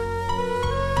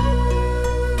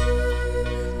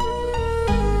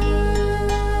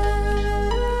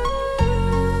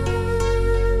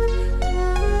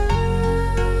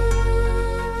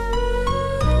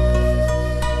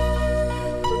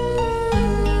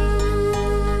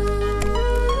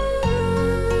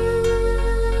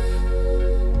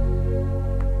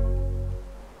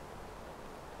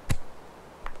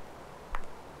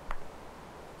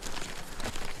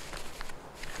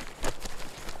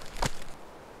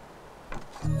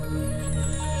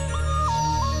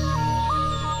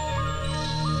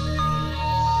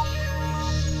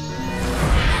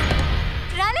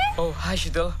 Oh, hi,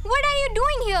 Sheetal. What are you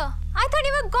doing here? I thought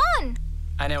you were gone.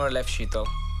 I never left, Sheetal.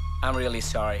 I'm really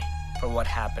sorry for what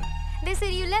happened. They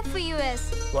said you left for US.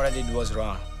 What I did was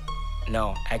wrong.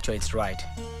 No, actually it's right.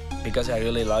 Because I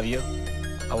really love you,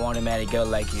 I want to marry a girl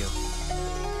like you.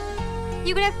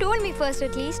 You could have told me first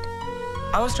at least.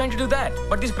 I was trying to do that,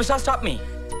 but this Prasad stopped me.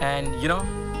 And you know,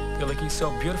 you're looking so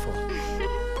beautiful.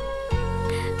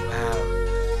 Wow.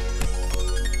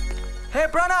 Hey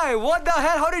Pranay, what the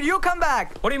hell? How did you come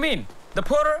back? What do you mean? The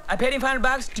porter, I paid him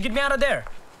 $500 to get me out of there.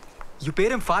 You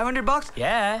paid him $500?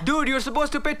 Yeah. Dude, you're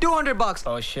supposed to pay $200.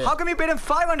 Oh shit. How come you paid him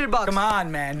 $500? Come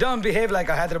on, man. Don't behave like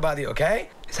a Hyderabadi, okay?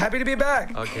 He's happy to be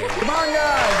back. Okay. Come on,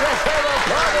 guys. Let's have a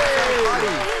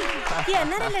party. ये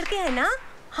अन्नारे लड़के हैं ना?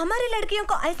 हमारी लड़कियों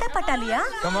को ऐसा पटा लिया?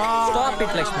 Come on. Stop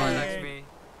it, Lakshmi.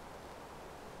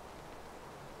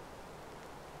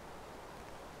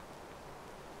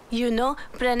 You know,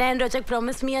 Pranay and Rochak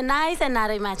promised me a nice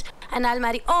NRI match, and I'll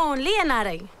marry only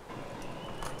NRI.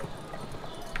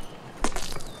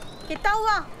 कितना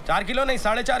हुआ? 4 किलो नहीं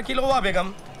 4.5 किलो हुआ बेगम।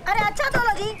 अरे अच्छा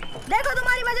तोलो जी, देखो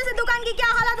तुम्हारी वजह से दुकान की क्या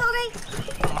हालत हो गई।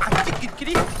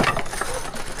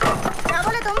 क्या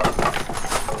बोले तुम?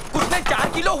 कुछ नहीं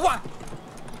 4 किलो हुआ।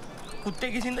 कुत्ते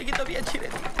की जिंदगी तभी अच्छी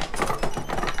रहती।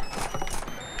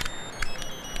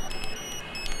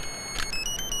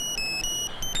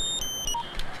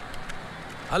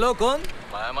 हेलो कौन?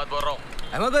 मैं अहमद बोल रहा हूँ।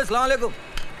 अहमद भाई सलाम अलैकुम।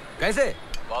 कैसे?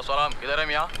 बहुत सलाम। किधर है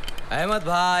मियाँ? अहमद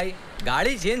भाई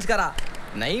गाड़ी चेंज करा,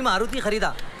 नई मारुति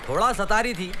खरीदा, थोड़ा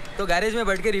सतारी थी तो गैरेज में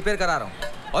बैठ के रिपेयर करा रहा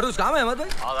हूँ। और उस काम है अहमद भाई?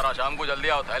 हाँ जरा शाम को जल्दी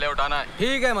आओ, थैले उठाना है।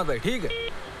 ठीक है अहमद भाई, ठीक है।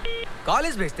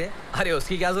 कॉलेज भेजते? अरे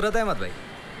उसकी क्या जरूरत है अहमद भाई।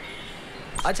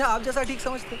 अच्छा आप जैसा ठीक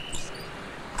समझते।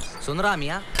 सुन रहा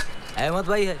मियाँ, अहमद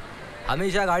भाई है,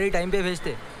 हमेशा गाड़ी टाइम पे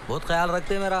भेजते, बहुत ख्याल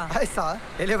रखते मेरा। ऐसा?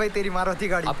 ले भाई तेरी मारुति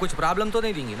गाड़ी। अब कुछ प्रॉब्लम तो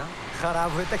नहीं देंगी ना?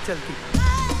 खराब हुए तक चलती।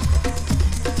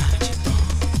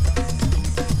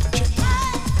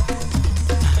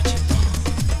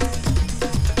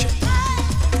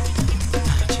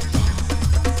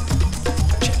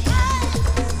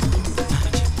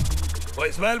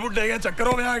 इस्माइल बुड्ढे के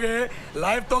चक्करों में आ गए,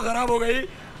 लाइफ तो खराब हो गई,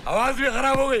 आवाज भी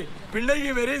खराब हो गई। पिंडे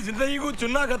की मेरी जिंदगी को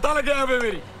चुनना कत्ता लग गया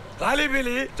मेरी। खाली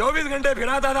पीली 24 घंटे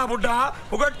फिराता था बुड्ढा,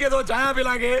 फुकट के 2 चाय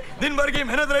पिला के, दिन भर की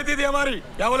मेहनत रहती थी हमारी।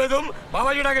 क्या बोले तुम?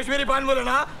 बाबा जी कश्मीरी पान बोले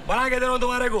ना, बना के दे रहा हूँ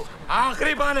तुम्हारे को।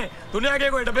 आखिरी पान है, दुनिया के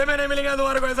कोई डब्बे में नहीं मिलेगा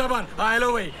तुम्हारे को ऐसा पान। हाँ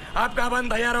हेलो भाई, आपका पान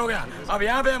तैयार हो गया। अब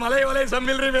यहाँ पे मलाई वाले सब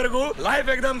मिल रही मेरे को, लाइफ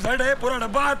एकदम सेट है, पूरा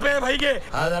डब्बा हाथ पे है भाई के।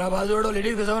 जरा बाजू उड़ो,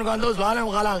 लेडीज के समर कांदो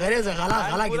खाला घरे से खाला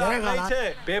खाला किधर है खाला?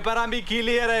 पेपर हम भी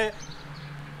क्लियर है।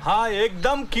 हाँ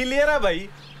एकदम क्लियर है भाई।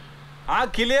 हाँ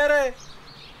क्लियर है।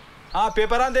 हाँ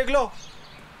पेपर देख लो।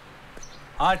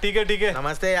 हाँ ठीक है ठीक है।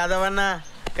 नमस्ते यादव अन्ना,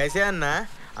 कैसे अन्ना?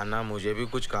 अन्ना मुझे भी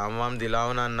कुछ काम वाम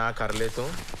दिलाओ ना, अन्ना कर ले तुम।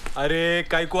 अरे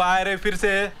कई को आए रे फिर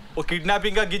से, वो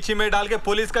किडनैपिंग का गिच्ची में डाल के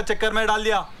पुलिस का चक्कर में डाल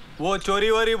दिया, वो चोरी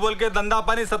वोरी बोल के धंधा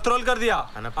पानी सब ट्रोल कर दिया।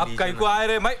 अब कई को आए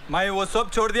रे, मैं वो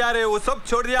सब छोड़ दिया रे, वो सब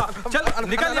छोड़ दिया। चल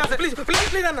निकल यहाँ से प्लीज प्लीज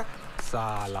प्लीज अन्ना।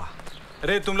 साला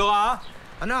अरे तुम लोग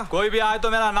अन्ना कोई भी आए तो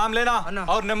मेरा नाम लेना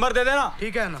और नंबर दे देना।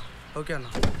 ठीक है अन्ना, ओके अन्ना।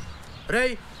 रे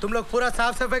तुम लोग पूरा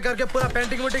साफ सफाई करके पूरा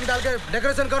पेंटिंग वेंटिंग डाल के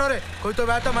डेकोरेशन करो रे। कोई तो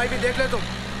बैठा मैं भी देख ले तुम।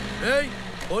 रे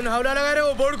उन हवला लगा रहे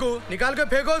वो बोर्ड को निकाल के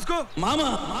फेंको उसको। मामा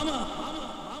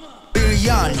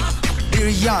biryani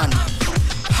biryani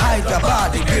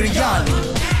Hyderabadi biryani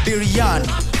biryani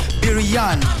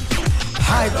biryani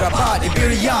Hyderabadi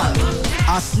biryani.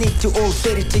 I sneak to Old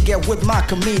City to get with my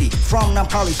committee. From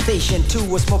Nampali Station to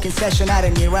a smoking session at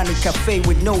an Iranian cafe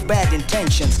with no bad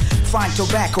intentions. Fine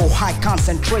tobacco, high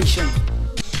concentration.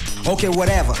 Okay,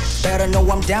 whatever. Better know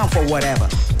I'm down for whatever.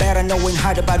 Better know in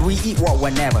Hyderabad we eat what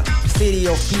whenever. City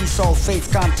of peace, all faiths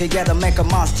come together, make a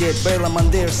masjid, Birla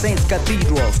Mandir, saints,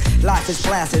 cathedrals. Life is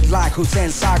placid like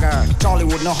Hussein Sagar.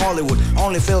 Tollywood, no Hollywood,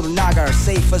 only film Nagar.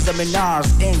 Safe as the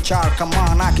Minars, in char, come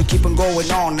on, I can keep on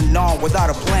going on and on without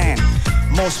a plan.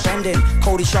 More spending,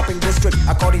 Cody shopping district,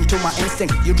 according to my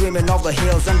instinct. You dreaming of the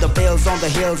hills and the bills on the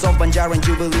hills of Banjar and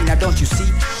Jubilee. Now don't you see,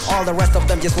 all the rest of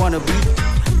them just wanna be.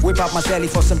 Whip out my celly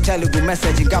for some Telugu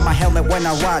messaging. Got my helmet when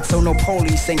I ride, so no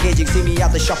police engaging. See me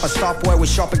at the shop, I stop where we're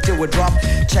shopping till we drop.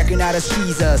 Checking out a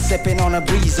skeezer, sipping on a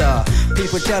breezer.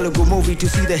 People Telugu movie to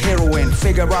see the heroine.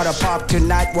 Figure out a pop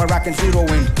tonight where I can zero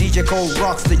in. DJ Cole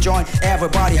rocks the joint.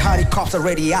 Everybody, hottie cops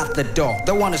already out the door.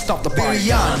 They wanna stop the party.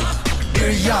 Biryani,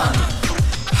 biryani,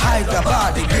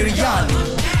 Hyderabadi biryani,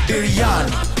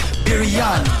 biryani,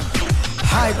 biryani,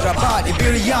 Hyderabadi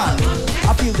biryani.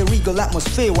 I feel the regal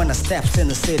atmosphere when I steps in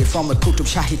the city, from the Qutub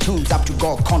Shahi tombs up to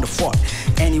Golconda Fort.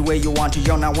 Anywhere you want to,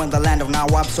 you're now in the land of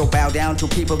Nawab, so bow down to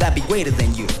people that be greater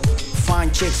than you.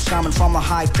 Fine chicks coming from a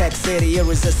high-tech city,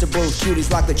 irresistible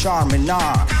cuties like the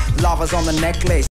Charminar. Lovers on the necklace.